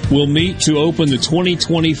Cal will meet to open the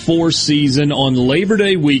 2024 season on Labor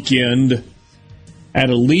Day weekend at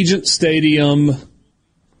Allegiant Stadium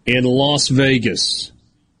in Las Vegas.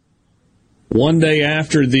 One day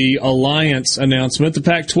after the Alliance announcement, the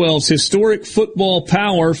Pac-12's historic football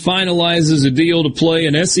power finalizes a deal to play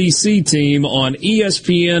an SEC team on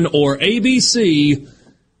ESPN or ABC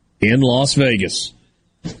in Las Vegas.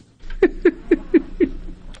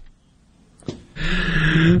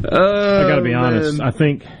 I got to be honest. I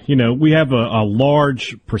think, we have a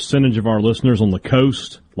large percentage of our listeners on the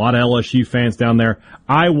coast, a lot of LSU fans down there.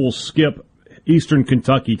 I will skip Eastern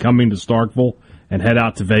Kentucky coming to Starkville and head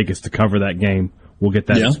out to Vegas to cover that game. We'll get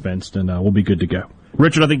that expensed, and we'll be good to go.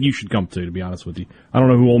 Richard, I think you should come too, to be honest with you. I don't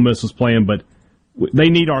know who Ole Miss is playing, but they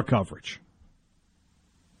need our coverage.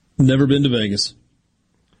 Never been to Vegas.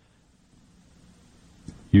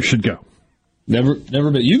 You should go. Never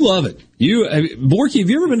been. You love it. Borky, have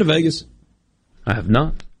you ever been to Vegas? I have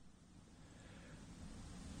not.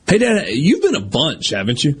 Hey, Dad, you've been a bunch,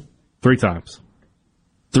 haven't you? 3 times.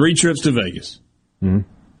 3 trips to Vegas. Mm-hmm.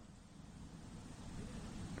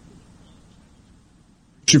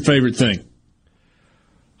 What's your favorite thing?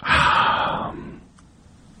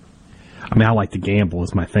 I like to gamble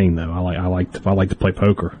is my thing, though. I like to play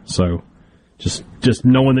poker. So just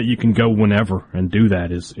knowing that you can go whenever and do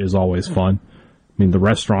that is always fun. I mean, the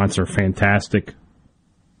restaurants are fantastic.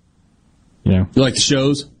 You like the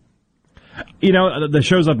shows? The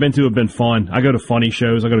shows I've been to have been fun. I go to funny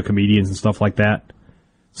shows. I go to comedians and stuff like that.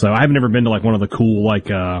 So I've never been to like one of the cool, like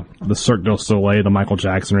the Cirque du Soleil, the Michael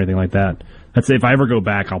Jackson or anything like that. If I ever go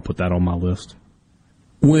back, I'll put that on my list.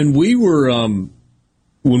 When we were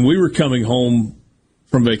coming home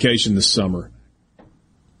from vacation this summer,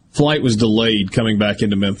 flight was delayed coming back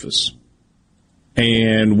into Memphis.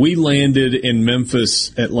 And we landed in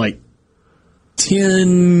Memphis at like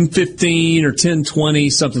 10:15 or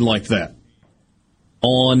 10:20, something like that,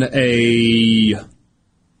 on a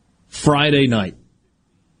Friday night.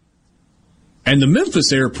 And the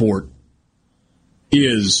Memphis airport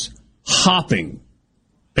is hopping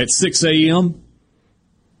at 6 a.m.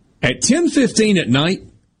 At 10:15 at night,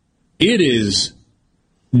 it is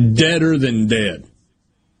deader than dead.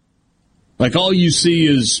 Like, all you see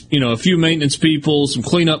is, a few maintenance people, some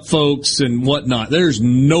cleanup folks, and whatnot. There's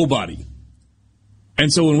nobody.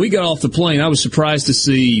 And so when we got off the plane, I was surprised to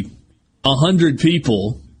see 100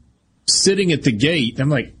 people sitting at the gate. I'm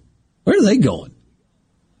like, where are they going?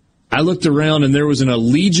 I looked around, and there was an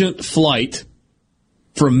Allegiant flight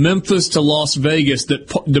from Memphis to Las Vegas that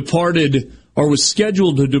departed or was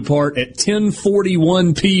scheduled to depart at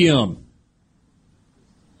 10:41 p.m.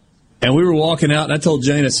 And we were walking out, and I told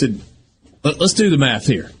Jane, I said, let's do the math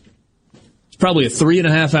here. It's probably a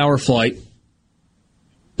 3.5-hour flight.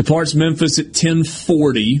 Departs Memphis at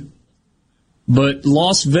 10:40. But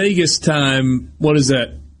Las Vegas time, what is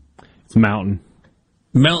that? It's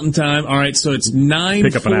Mountain time. All right, so it's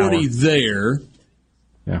 9:40 there.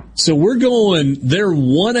 Yeah. So they're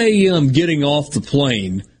 1 a.m. getting off the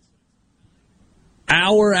plane.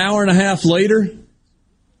 Hour and a half later,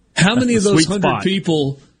 how many of those 100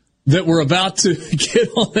 people that were about to get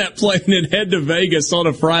on that plane and head to Vegas on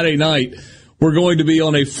a Friday night were going to be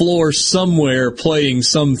on a floor somewhere playing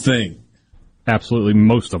something? Absolutely,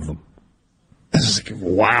 most of them. Like,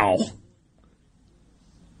 wow.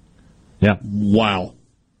 Yeah. Wow.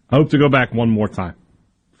 I hope to go back one more time.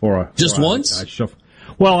 Just once?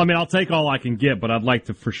 Well, I mean, I'll take all I can get, but I'd like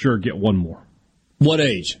to for sure get one more. What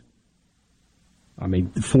age? I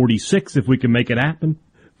mean, 46 if we can make it happen.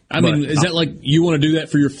 Is that like you want to do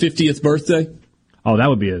that for your 50th birthday? Oh, that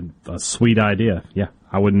would be a sweet idea. Yeah,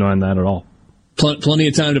 I wouldn't mind that at all. Plenty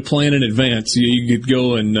of time to plan in advance. You could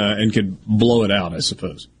go and could blow it out, I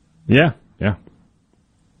suppose. Yeah.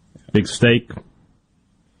 Big steak.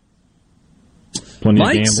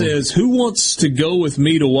 Mike says, who wants to go with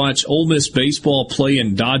me to watch Ole Miss baseball play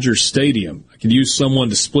in Dodger Stadium? I could use someone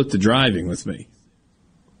to split the driving with me.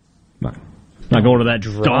 Not going to that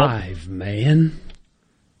drive, man.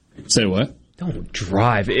 Say what? Don't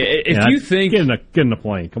drive. If you think... Get in the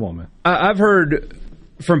plane. Come on, man. I've heard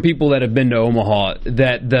from people that have been to Omaha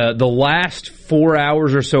that the last 4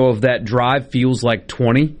 hours or so of that drive feels like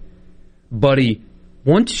 20. Buddy,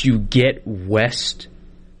 once you get west,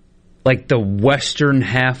 like the western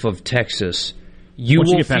half of Texas, you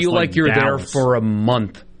will feel like you're Dallas. There for a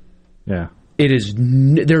month. Yeah. It is.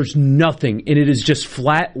 There's nothing, and it is just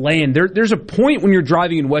flat land. There's a point when you're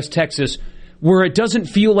driving in West Texas where it doesn't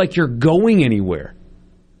feel like you're going anywhere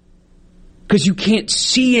because you can't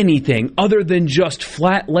see anything other than just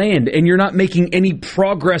flat land, and you're not making any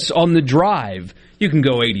progress on the drive. You can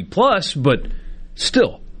go 80 plus, but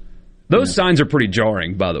still, those signs are pretty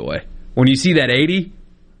jarring. By the way, when you see that 80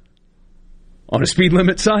 on a speed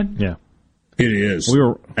limit sign, yeah, it is. We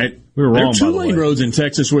were wrong. There are 2-lane roads in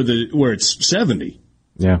Texas where it's 70.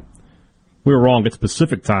 Yeah, we were wrong. It's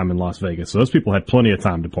Pacific time in Las Vegas, so those people had plenty of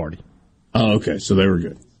time to party. Oh, okay. So they were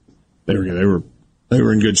good. They were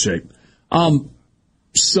in good shape.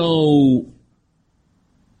 So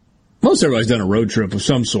Most everybody's done a road trip of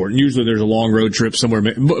some sort, and usually there's a long road trip somewhere.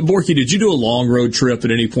 Borky, did you do a long road trip at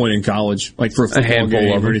any point in college, like for a football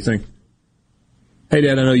game or anything? Hey,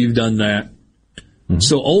 Dad, I know you've done that. Mm-hmm.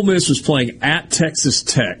 So Ole Miss was playing at Texas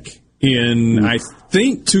Tech in, I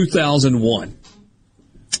think, 2001.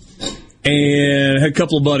 And I had a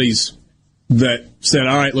couple of buddies that said,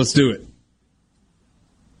 all right, let's do it.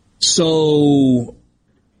 So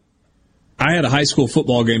I had a high school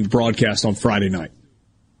football game to broadcast on Friday night.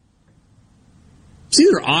 It's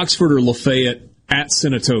either Oxford or Lafayette at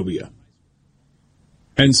Senatobia.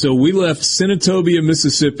 And so we left Senatobia,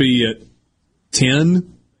 Mississippi at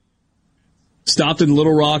 10, stopped in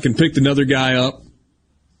Little Rock and picked another guy up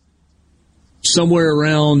somewhere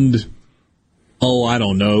around, I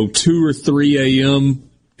don't know, 2 or 3 a.m.,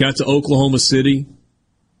 got to Oklahoma City.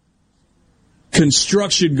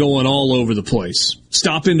 Construction going all over the place.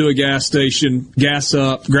 Stop into a gas station, gas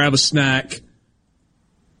up, grab a snack.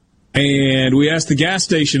 And we asked the gas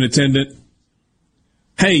station attendant,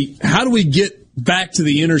 hey, how do we get back to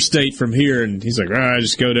the interstate from here? And he's like,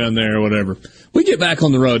 just go down there or whatever. We get back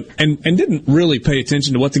on the road and didn't really pay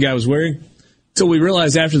attention to what the guy was wearing until we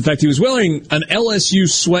realized after the fact he was wearing an LSU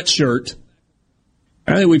sweatshirt.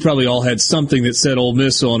 I think we probably all had something that said Ole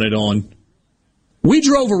Miss on it on. We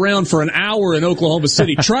drove around for an hour in Oklahoma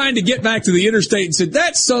City trying to get back to the interstate and said,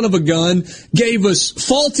 that son of a gun gave us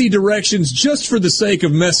faulty directions just for the sake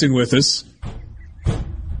of messing with us.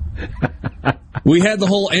 We had the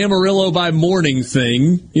whole Amarillo by morning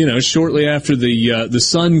thing, shortly after the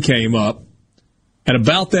sun came up. And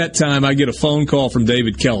about that time, I get a phone call from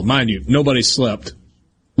David Kellum. Mind you, nobody slept.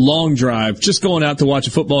 Long drive, just going out to watch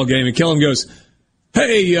a football game. And Kellum goes,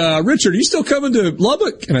 hey, Richard, are you still coming to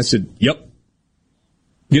Lubbock? And I said, yep.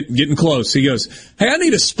 Getting close. He goes, hey, I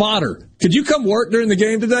need a spotter. Could you come work during the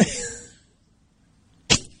game today?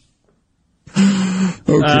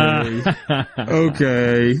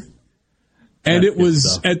 Okay. And it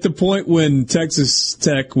was at the point when Texas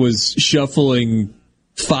Tech was shuffling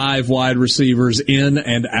 5 wide receivers in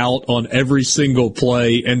and out on every single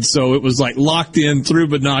play. And so it was like locked in through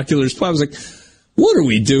binoculars. I was like, what are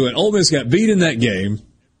we doing? Ole Miss got beat in that game.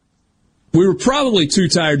 We were probably too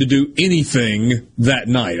tired to do anything that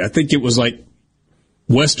night. I think it was like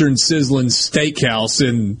Western Sizzlin' Steakhouse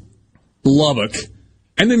in Lubbock,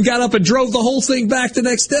 and then got up and drove the whole thing back the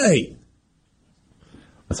next day.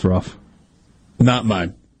 That's rough. Not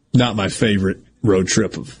my favorite road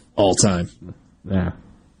trip of all time. Yeah.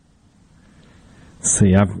 Let's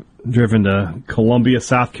see, I've driven to Columbia,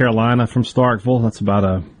 South Carolina from Starkville. That's about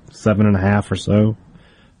a 7.5 or so.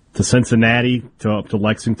 To Cincinnati, up to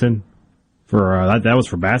Lexington. For that was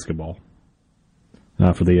for basketball,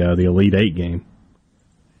 for the Elite Eight game.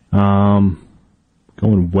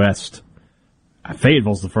 Going west,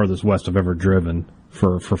 Fayetteville's the furthest west I've ever driven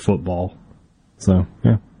for football. So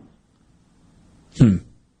yeah. You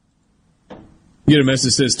get a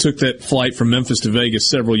message that says took that flight from Memphis to Vegas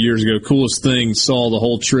several years ago. Coolest thing saw the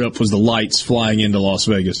whole trip was the lights flying into Las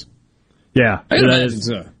Vegas. Yeah, that is.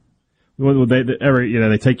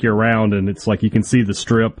 They take you around and it's like you can see the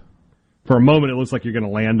Strip. For a moment, it looks like you're going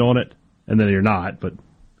to land on it, and then you're not. But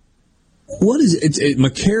what is it? It's at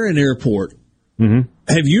McCarran Airport. Mm-hmm.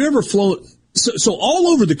 Have you ever flown? So all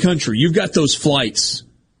over the country, you've got those flights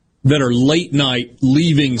that are late night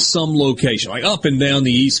leaving some location, like up and down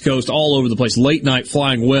the East Coast, all over the place. Late night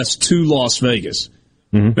flying west to Las Vegas.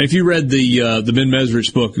 Mm-hmm. If you read the Ben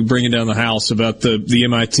Mesrich book, Bringing Down the House, about the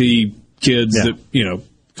MIT kids that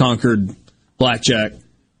conquered blackjack,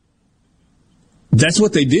 that's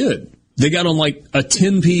what they did. They got on like a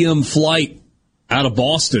 10 p.m. flight out of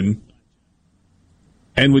Boston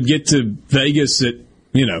and would get to Vegas at,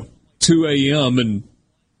 2 a.m. and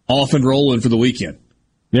off and rolling for the weekend.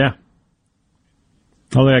 Yeah. I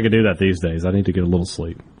don't think I could do that these days. I need to get a little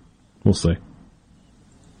sleep. We'll see.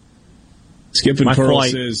 Skip and Pearl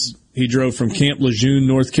says he drove from Camp Lejeune,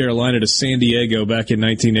 North Carolina to San Diego back in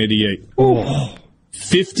 1988. Oh.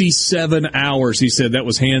 57 hours, he said. That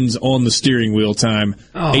was hands on the steering wheel time.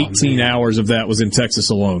 18 hours of that was in Texas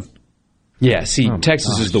alone. Yeah, see,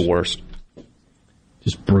 Texas is the worst.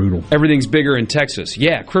 Just brutal. Everything's bigger in Texas.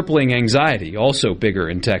 Yeah, crippling anxiety, also bigger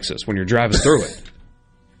in Texas when you're driving through it.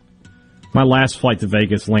 My last flight to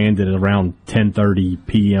Vegas landed at around 10:30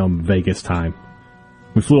 p.m. Vegas time.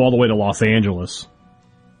 We flew all the way to Los Angeles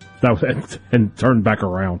and turned back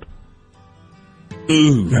around.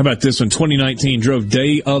 Ooh, how about this one? 2019 drove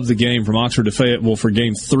day of the game from Oxford to Fayetteville for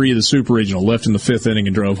Game 3 of the Super Regional. Left in the 5th inning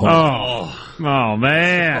and drove home. Oh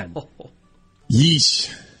man.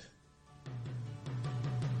 Yeesh.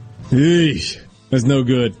 Yeesh. That's no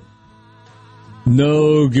good.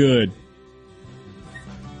 No good.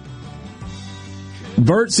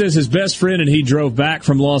 Bert says his best friend and he drove back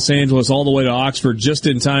from Los Angeles all the way to Oxford just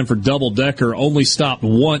in time for double-decker, only stopped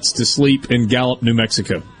once to sleep in Gallup, New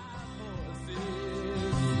Mexico.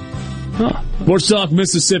 Huh. Sports Talk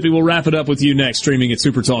Mississippi. We'll wrap it up with you next, streaming at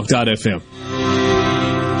supertalk.fm.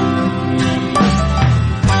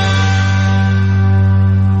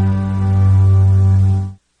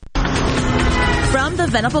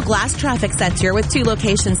 Venable Glass Traffic Center with 2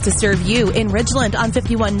 locations to serve you in Ridgeland on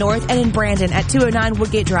 51 North and in Brandon at 209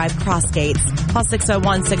 Woodgate Drive, Crossgates. Call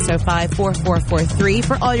 601-605-4443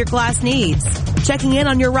 for all your glass needs. Checking in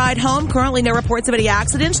on your ride home. Currently no reports of any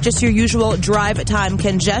accidents, just your usual drive time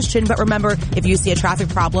congestion. But remember, if you see a traffic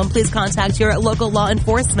problem, please contact your local law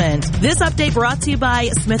enforcement. This update brought to you by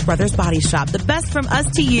Smith Brothers Body Shop. The best from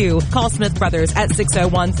us to you. Call Smith Brothers at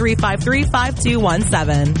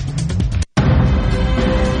 601-353-5217.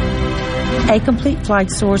 A Complete Flag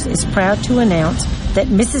Source is proud to announce that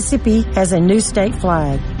Mississippi has a new state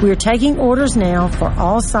flag. We are taking orders now for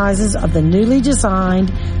all sizes of the newly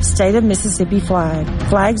designed State of Mississippi flag.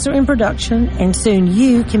 Flags are in production, and soon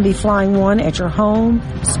you can be flying one at your home,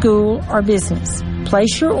 school, or business.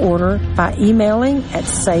 Place your order by emailing at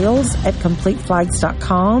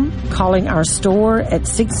sales@completeflags.com, calling our store at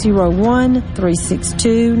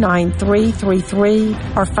 601-362-9333,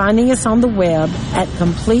 or finding us on the web at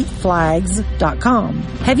completeflags.com.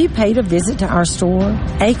 Have you paid a visit to our store?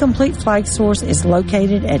 A Complete Flag Source is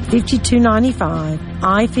located at 5295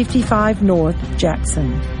 I-55 North,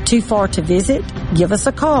 Jackson. Too far to visit? Give us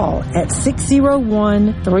a call at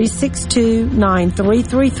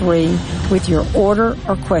 601-362-9333 with your order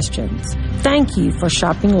or questions. Thank you for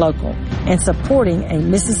shopping local and supporting a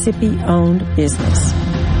Mississippi-owned business.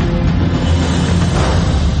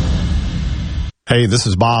 Hey, this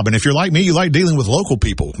is Bob, and if you're like me, you like dealing with local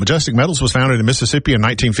people. Majestic Metals was founded in Mississippi in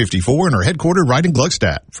 1954 and are headquartered right in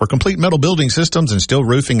Gluckstadt. For complete metal building systems and steel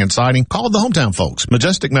roofing and siding, call the hometown folks.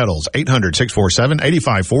 Majestic Metals,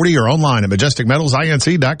 800-647-8540 or online at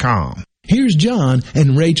majesticmetalsinc.com. Here's John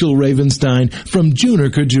and Rachel Ravenstein from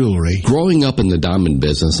Juniker Jewelry. Growing up in the diamond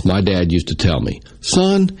business, my dad used to tell me,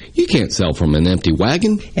 son, you can't sell from an empty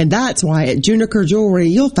wagon. And that's why at Juniker Jewelry,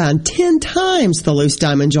 you'll find 10 times the loose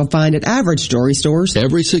diamonds you'll find at average jewelry stores.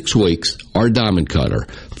 Every 6 weeks, our diamond cutter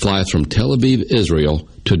flies from Tel Aviv, Israel,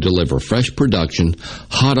 to deliver fresh production,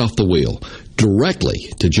 hot off the wheel,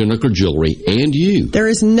 directly to Juniker Jewelry and you. There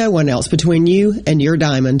is no one else between you and your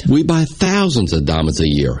diamond. We buy thousands of diamonds a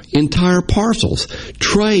year, entire parcels,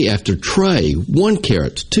 tray after tray, 1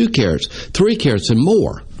 carat, 2 carats, 3 carats, and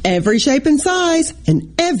more. Every shape and size,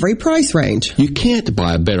 and every price range. You can't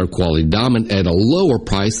buy a better quality diamond at a lower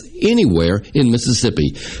price anywhere in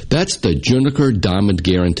Mississippi. That's the Juniker Diamond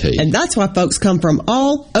Guarantee. And that's why folks come from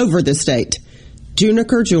all over the state.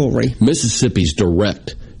 Juniker Jewelry. Mississippi's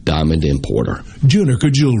direct diamond importer.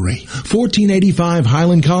 Juniker Jewelry, 1485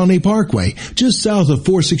 Highland Colony Parkway, just south of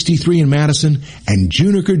 463 in Madison, and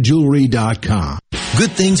junikerjewelry.com.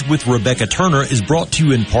 Good Things with Rebecca Turner is brought to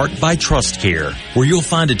you in part by TrustCare, where you'll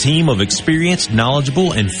find a team of experienced,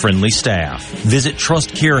 knowledgeable, and friendly staff. Visit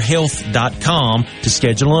trustcarehealth.com to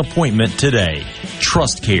schedule an appointment today.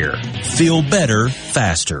 TrustCare. Feel better,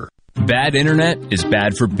 faster. Bad internet is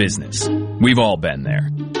bad for business. We've all been there.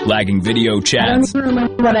 Lagging video chats,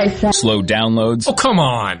 slow downloads. Oh, come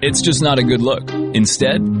on. It's just not a good look.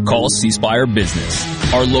 Instead, call C Spire Business.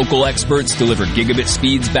 Our local experts deliver gigabit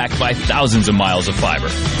speeds backed by thousands of miles of fiber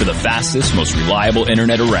for the fastest, most reliable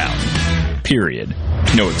internet around. Period.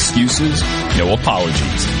 No excuses, no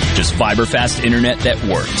apologies. Just fiber fast internet that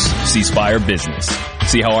works. C Spire Business.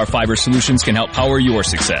 See how our fiber solutions can help power your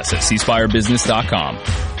success at cspirebusiness.com.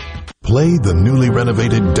 Play the newly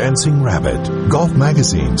renovated Dancing Rabbit. Golf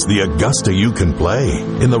Magazine's The Augusta You Can Play.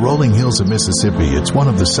 In the rolling hills of Mississippi, it's one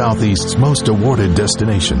of the Southeast's most awarded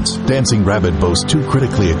destinations. Dancing Rabbit boasts 2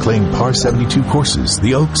 critically acclaimed par 72 courses,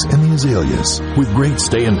 the Oaks and the Azaleas. With great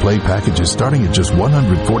stay and play packages starting at just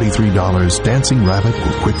 $143, Dancing Rabbit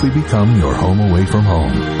will quickly become your home away from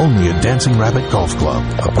home. Only at Dancing Rabbit Golf Club,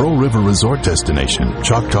 a Pearl River resort destination,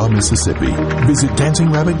 Choctaw, Mississippi. Visit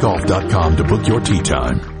DancingRabbitGolf.com to book your tee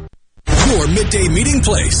time. Your midday meeting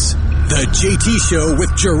place. The JT Show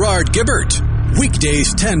with Gerard Gibbert.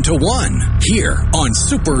 Weekdays 10 to 1 here on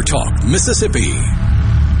Super Talk Mississippi.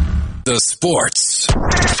 The sports.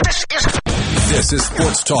 This is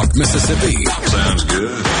Sports Talk Mississippi. Sounds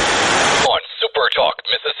good. On Super Talk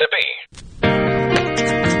Mississippi.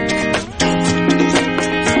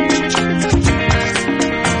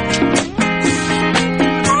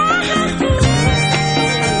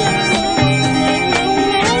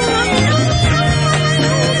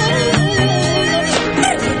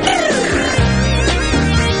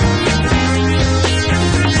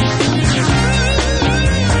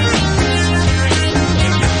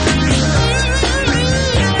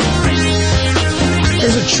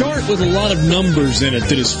 with a lot of numbers in it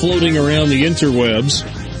that is floating around the interwebs,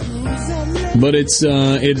 but it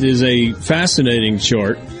is a fascinating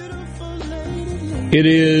chart. It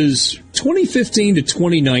is 2015 to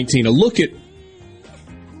 2019. A look at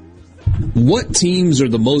what teams are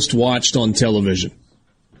the most watched on television.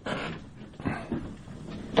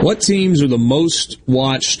 What teams are the most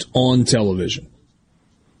watched on television?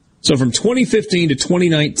 So from 2015 to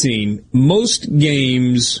 2019, most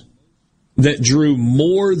games that drew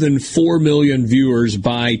more than 4 million viewers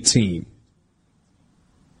by team.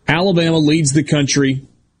 Alabama leads the country.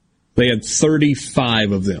 They had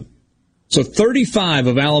 35 of them. So 35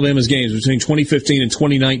 of Alabama's games between 2015 and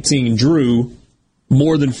 2019 drew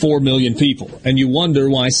more than 4 million people. And you wonder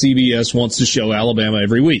why CBS wants to show Alabama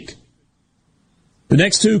every week. The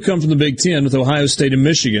next two come from the Big Ten with Ohio State and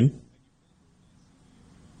Michigan,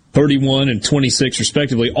 31 and 26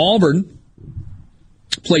 respectively. Auburn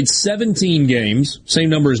played 17 games, same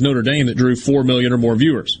number as Notre Dame, that drew 4 million or more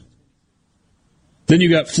viewers. Then you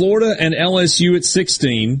got Florida and LSU at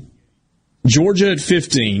 16, Georgia at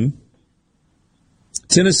 15,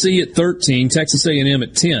 Tennessee at 13, Texas A&M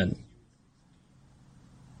at 10.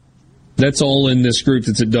 That's all in this group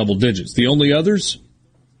that's at double digits. The only others,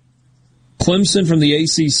 Clemson from the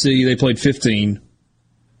ACC, they played 15.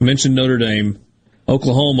 Mentioned Notre Dame.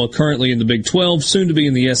 Oklahoma currently in the Big 12, soon to be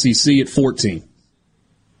in the SEC at 14.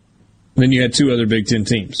 Then you had two other Big Ten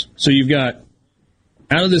teams. So you've got,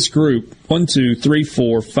 out of this group, 1, 2, 3,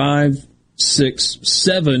 4, 5, 6,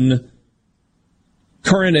 7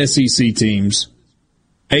 current SEC teams,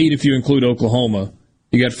 8 if you include Oklahoma.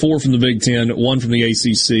 You got 4 from the Big Ten, 1 from the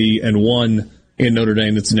ACC, and 1 in Notre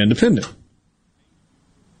Dame that's an independent.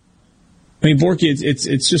 I mean, Borky,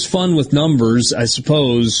 it's just fun with numbers, I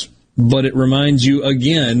suppose, but it reminds you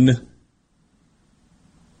again,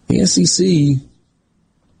 the SEC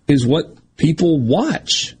is what people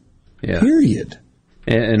watch. Yeah. Period.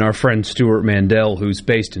 And our friend Stuart Mandel, who's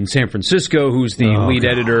based in San Francisco, who's the lead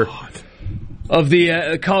editor of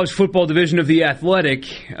the college football division of The Athletic,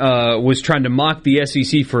 was trying to mock the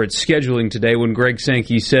SEC for its scheduling today when Greg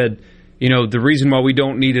Sankey said, you know, the reason why we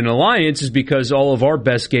don't need an alliance is because all of our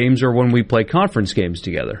best games are when we play conference games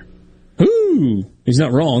together. Ooh, he's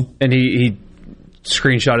not wrong. And he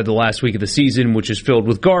screenshotted the last week of the season, which is filled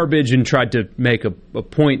with garbage, and tried to make a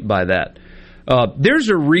point by that. There's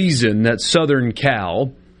a reason that Southern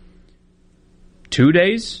Cal, 2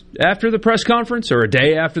 days after the press conference, or a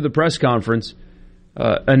day after the press conference,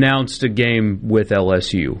 announced a game with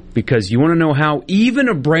LSU. Because you want to know how even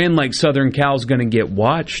a brand like Southern Cal is going to get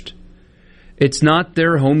watched? It's not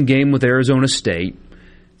their home game with Arizona State.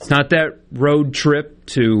 It's not that road trip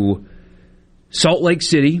to Salt Lake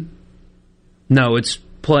City. No, it's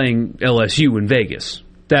playing LSU in Vegas.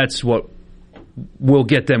 That's what will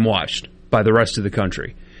get them watched by the rest of the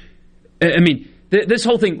country. I mean, this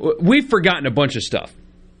whole thing, we've forgotten a bunch of stuff.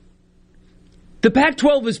 The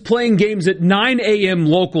Pac-12 is playing games at 9 a.m.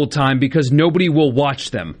 local time because nobody will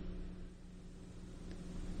watch them.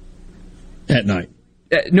 At night.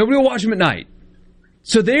 Nobody will watch them at night.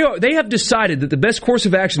 So they have decided that the best course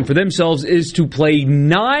of action for themselves is to play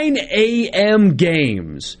 9 a.m.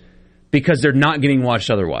 games because they're not getting watched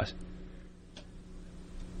otherwise.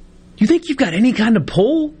 You think you've got any kind of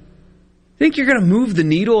pull? Think you're going to move the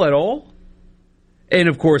needle at all? And,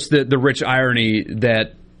 of course, the rich irony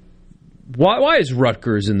that why is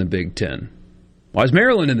Rutgers in the Big Ten? Why is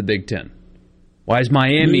Maryland in the Big Ten? Why is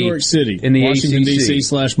Miami New York City, in the Washington, ACC?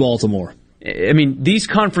 D.C. / Baltimore. I mean, these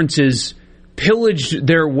conferences pillaged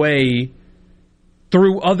their way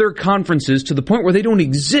through other conferences to the point where they don't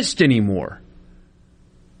exist anymore.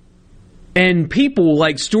 And people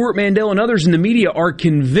like Stuart Mandel and others in the media are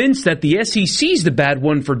convinced that the SEC is the bad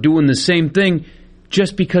one for doing the same thing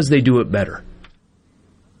just because they do it better.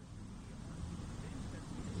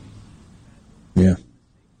 Yeah.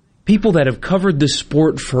 People that have covered the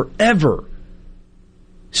sport forever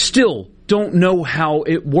still don't know how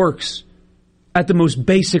it works at the most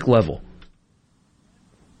basic level.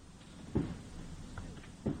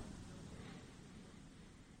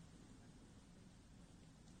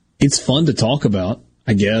 It's fun to talk about,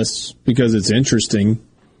 I guess, because it's interesting.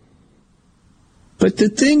 But the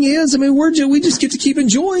thing is, I mean, we just get to keep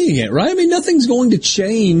enjoying it, right? I mean, nothing's going to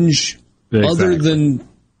change other than,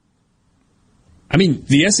 I mean,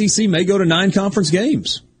 the SEC may go to 9 conference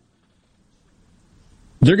games.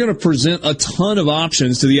 They're going to present a ton of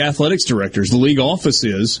options to the athletics directors, the league office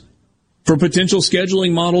is, for potential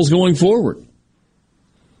scheduling models going forward.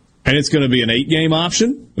 And it's going to be an 8-game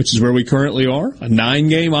option, which is where we currently are, a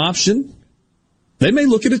 9-game option. They may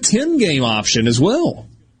look at a 10-game option as well.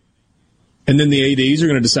 And then the ADs are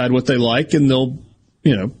going to decide what they like, and they'll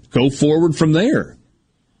go forward from there.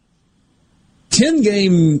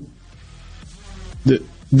 10-game,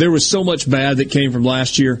 there was so much bad that came from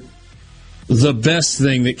last year. The best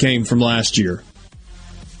thing that came from last year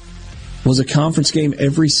was a conference game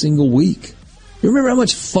every single week. You remember how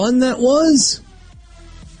much fun that was?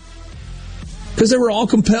 Because they were all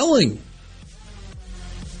compelling.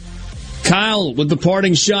 Kyle with the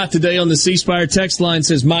parting shot today on the C Spire text line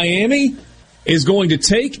says Miami is going to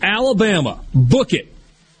take Alabama. Book it.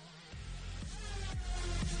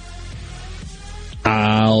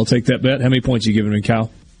 I'll take that bet. How many points are you giving me,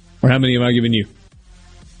 Kyle? Or how many am I giving you?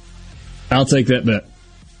 I'll take that bet.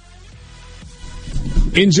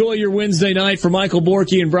 Enjoy your Wednesday night. For Michael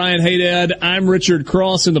Borky and Brian Haydad, I'm Richard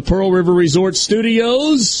Cross in the Pearl River Resort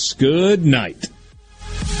Studios. Good night.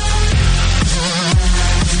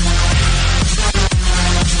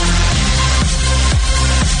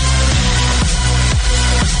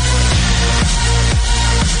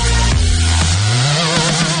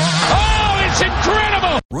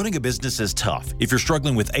 Running a business is tough. If you're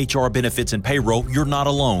struggling with HR, benefits, and payroll, you're not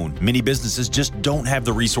alone. Many businesses just don't have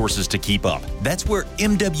the resources to keep up. That's where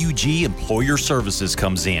MWG Employer Services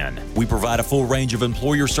comes in. We provide a full range of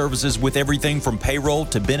employer services with everything from payroll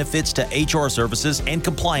to benefits to HR services and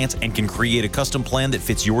compliance, and can create a custom plan that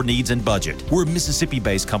fits your needs and budget. We're a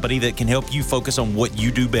Mississippi-based company that can help you focus on what you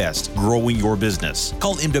do best, growing your business.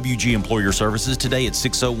 Call MWG Employer Services today at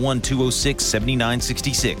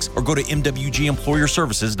 601-206-7966 or go to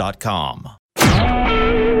MWGEmployerServices.com. A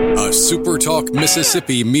SuperTalk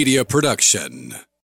Mississippi media production.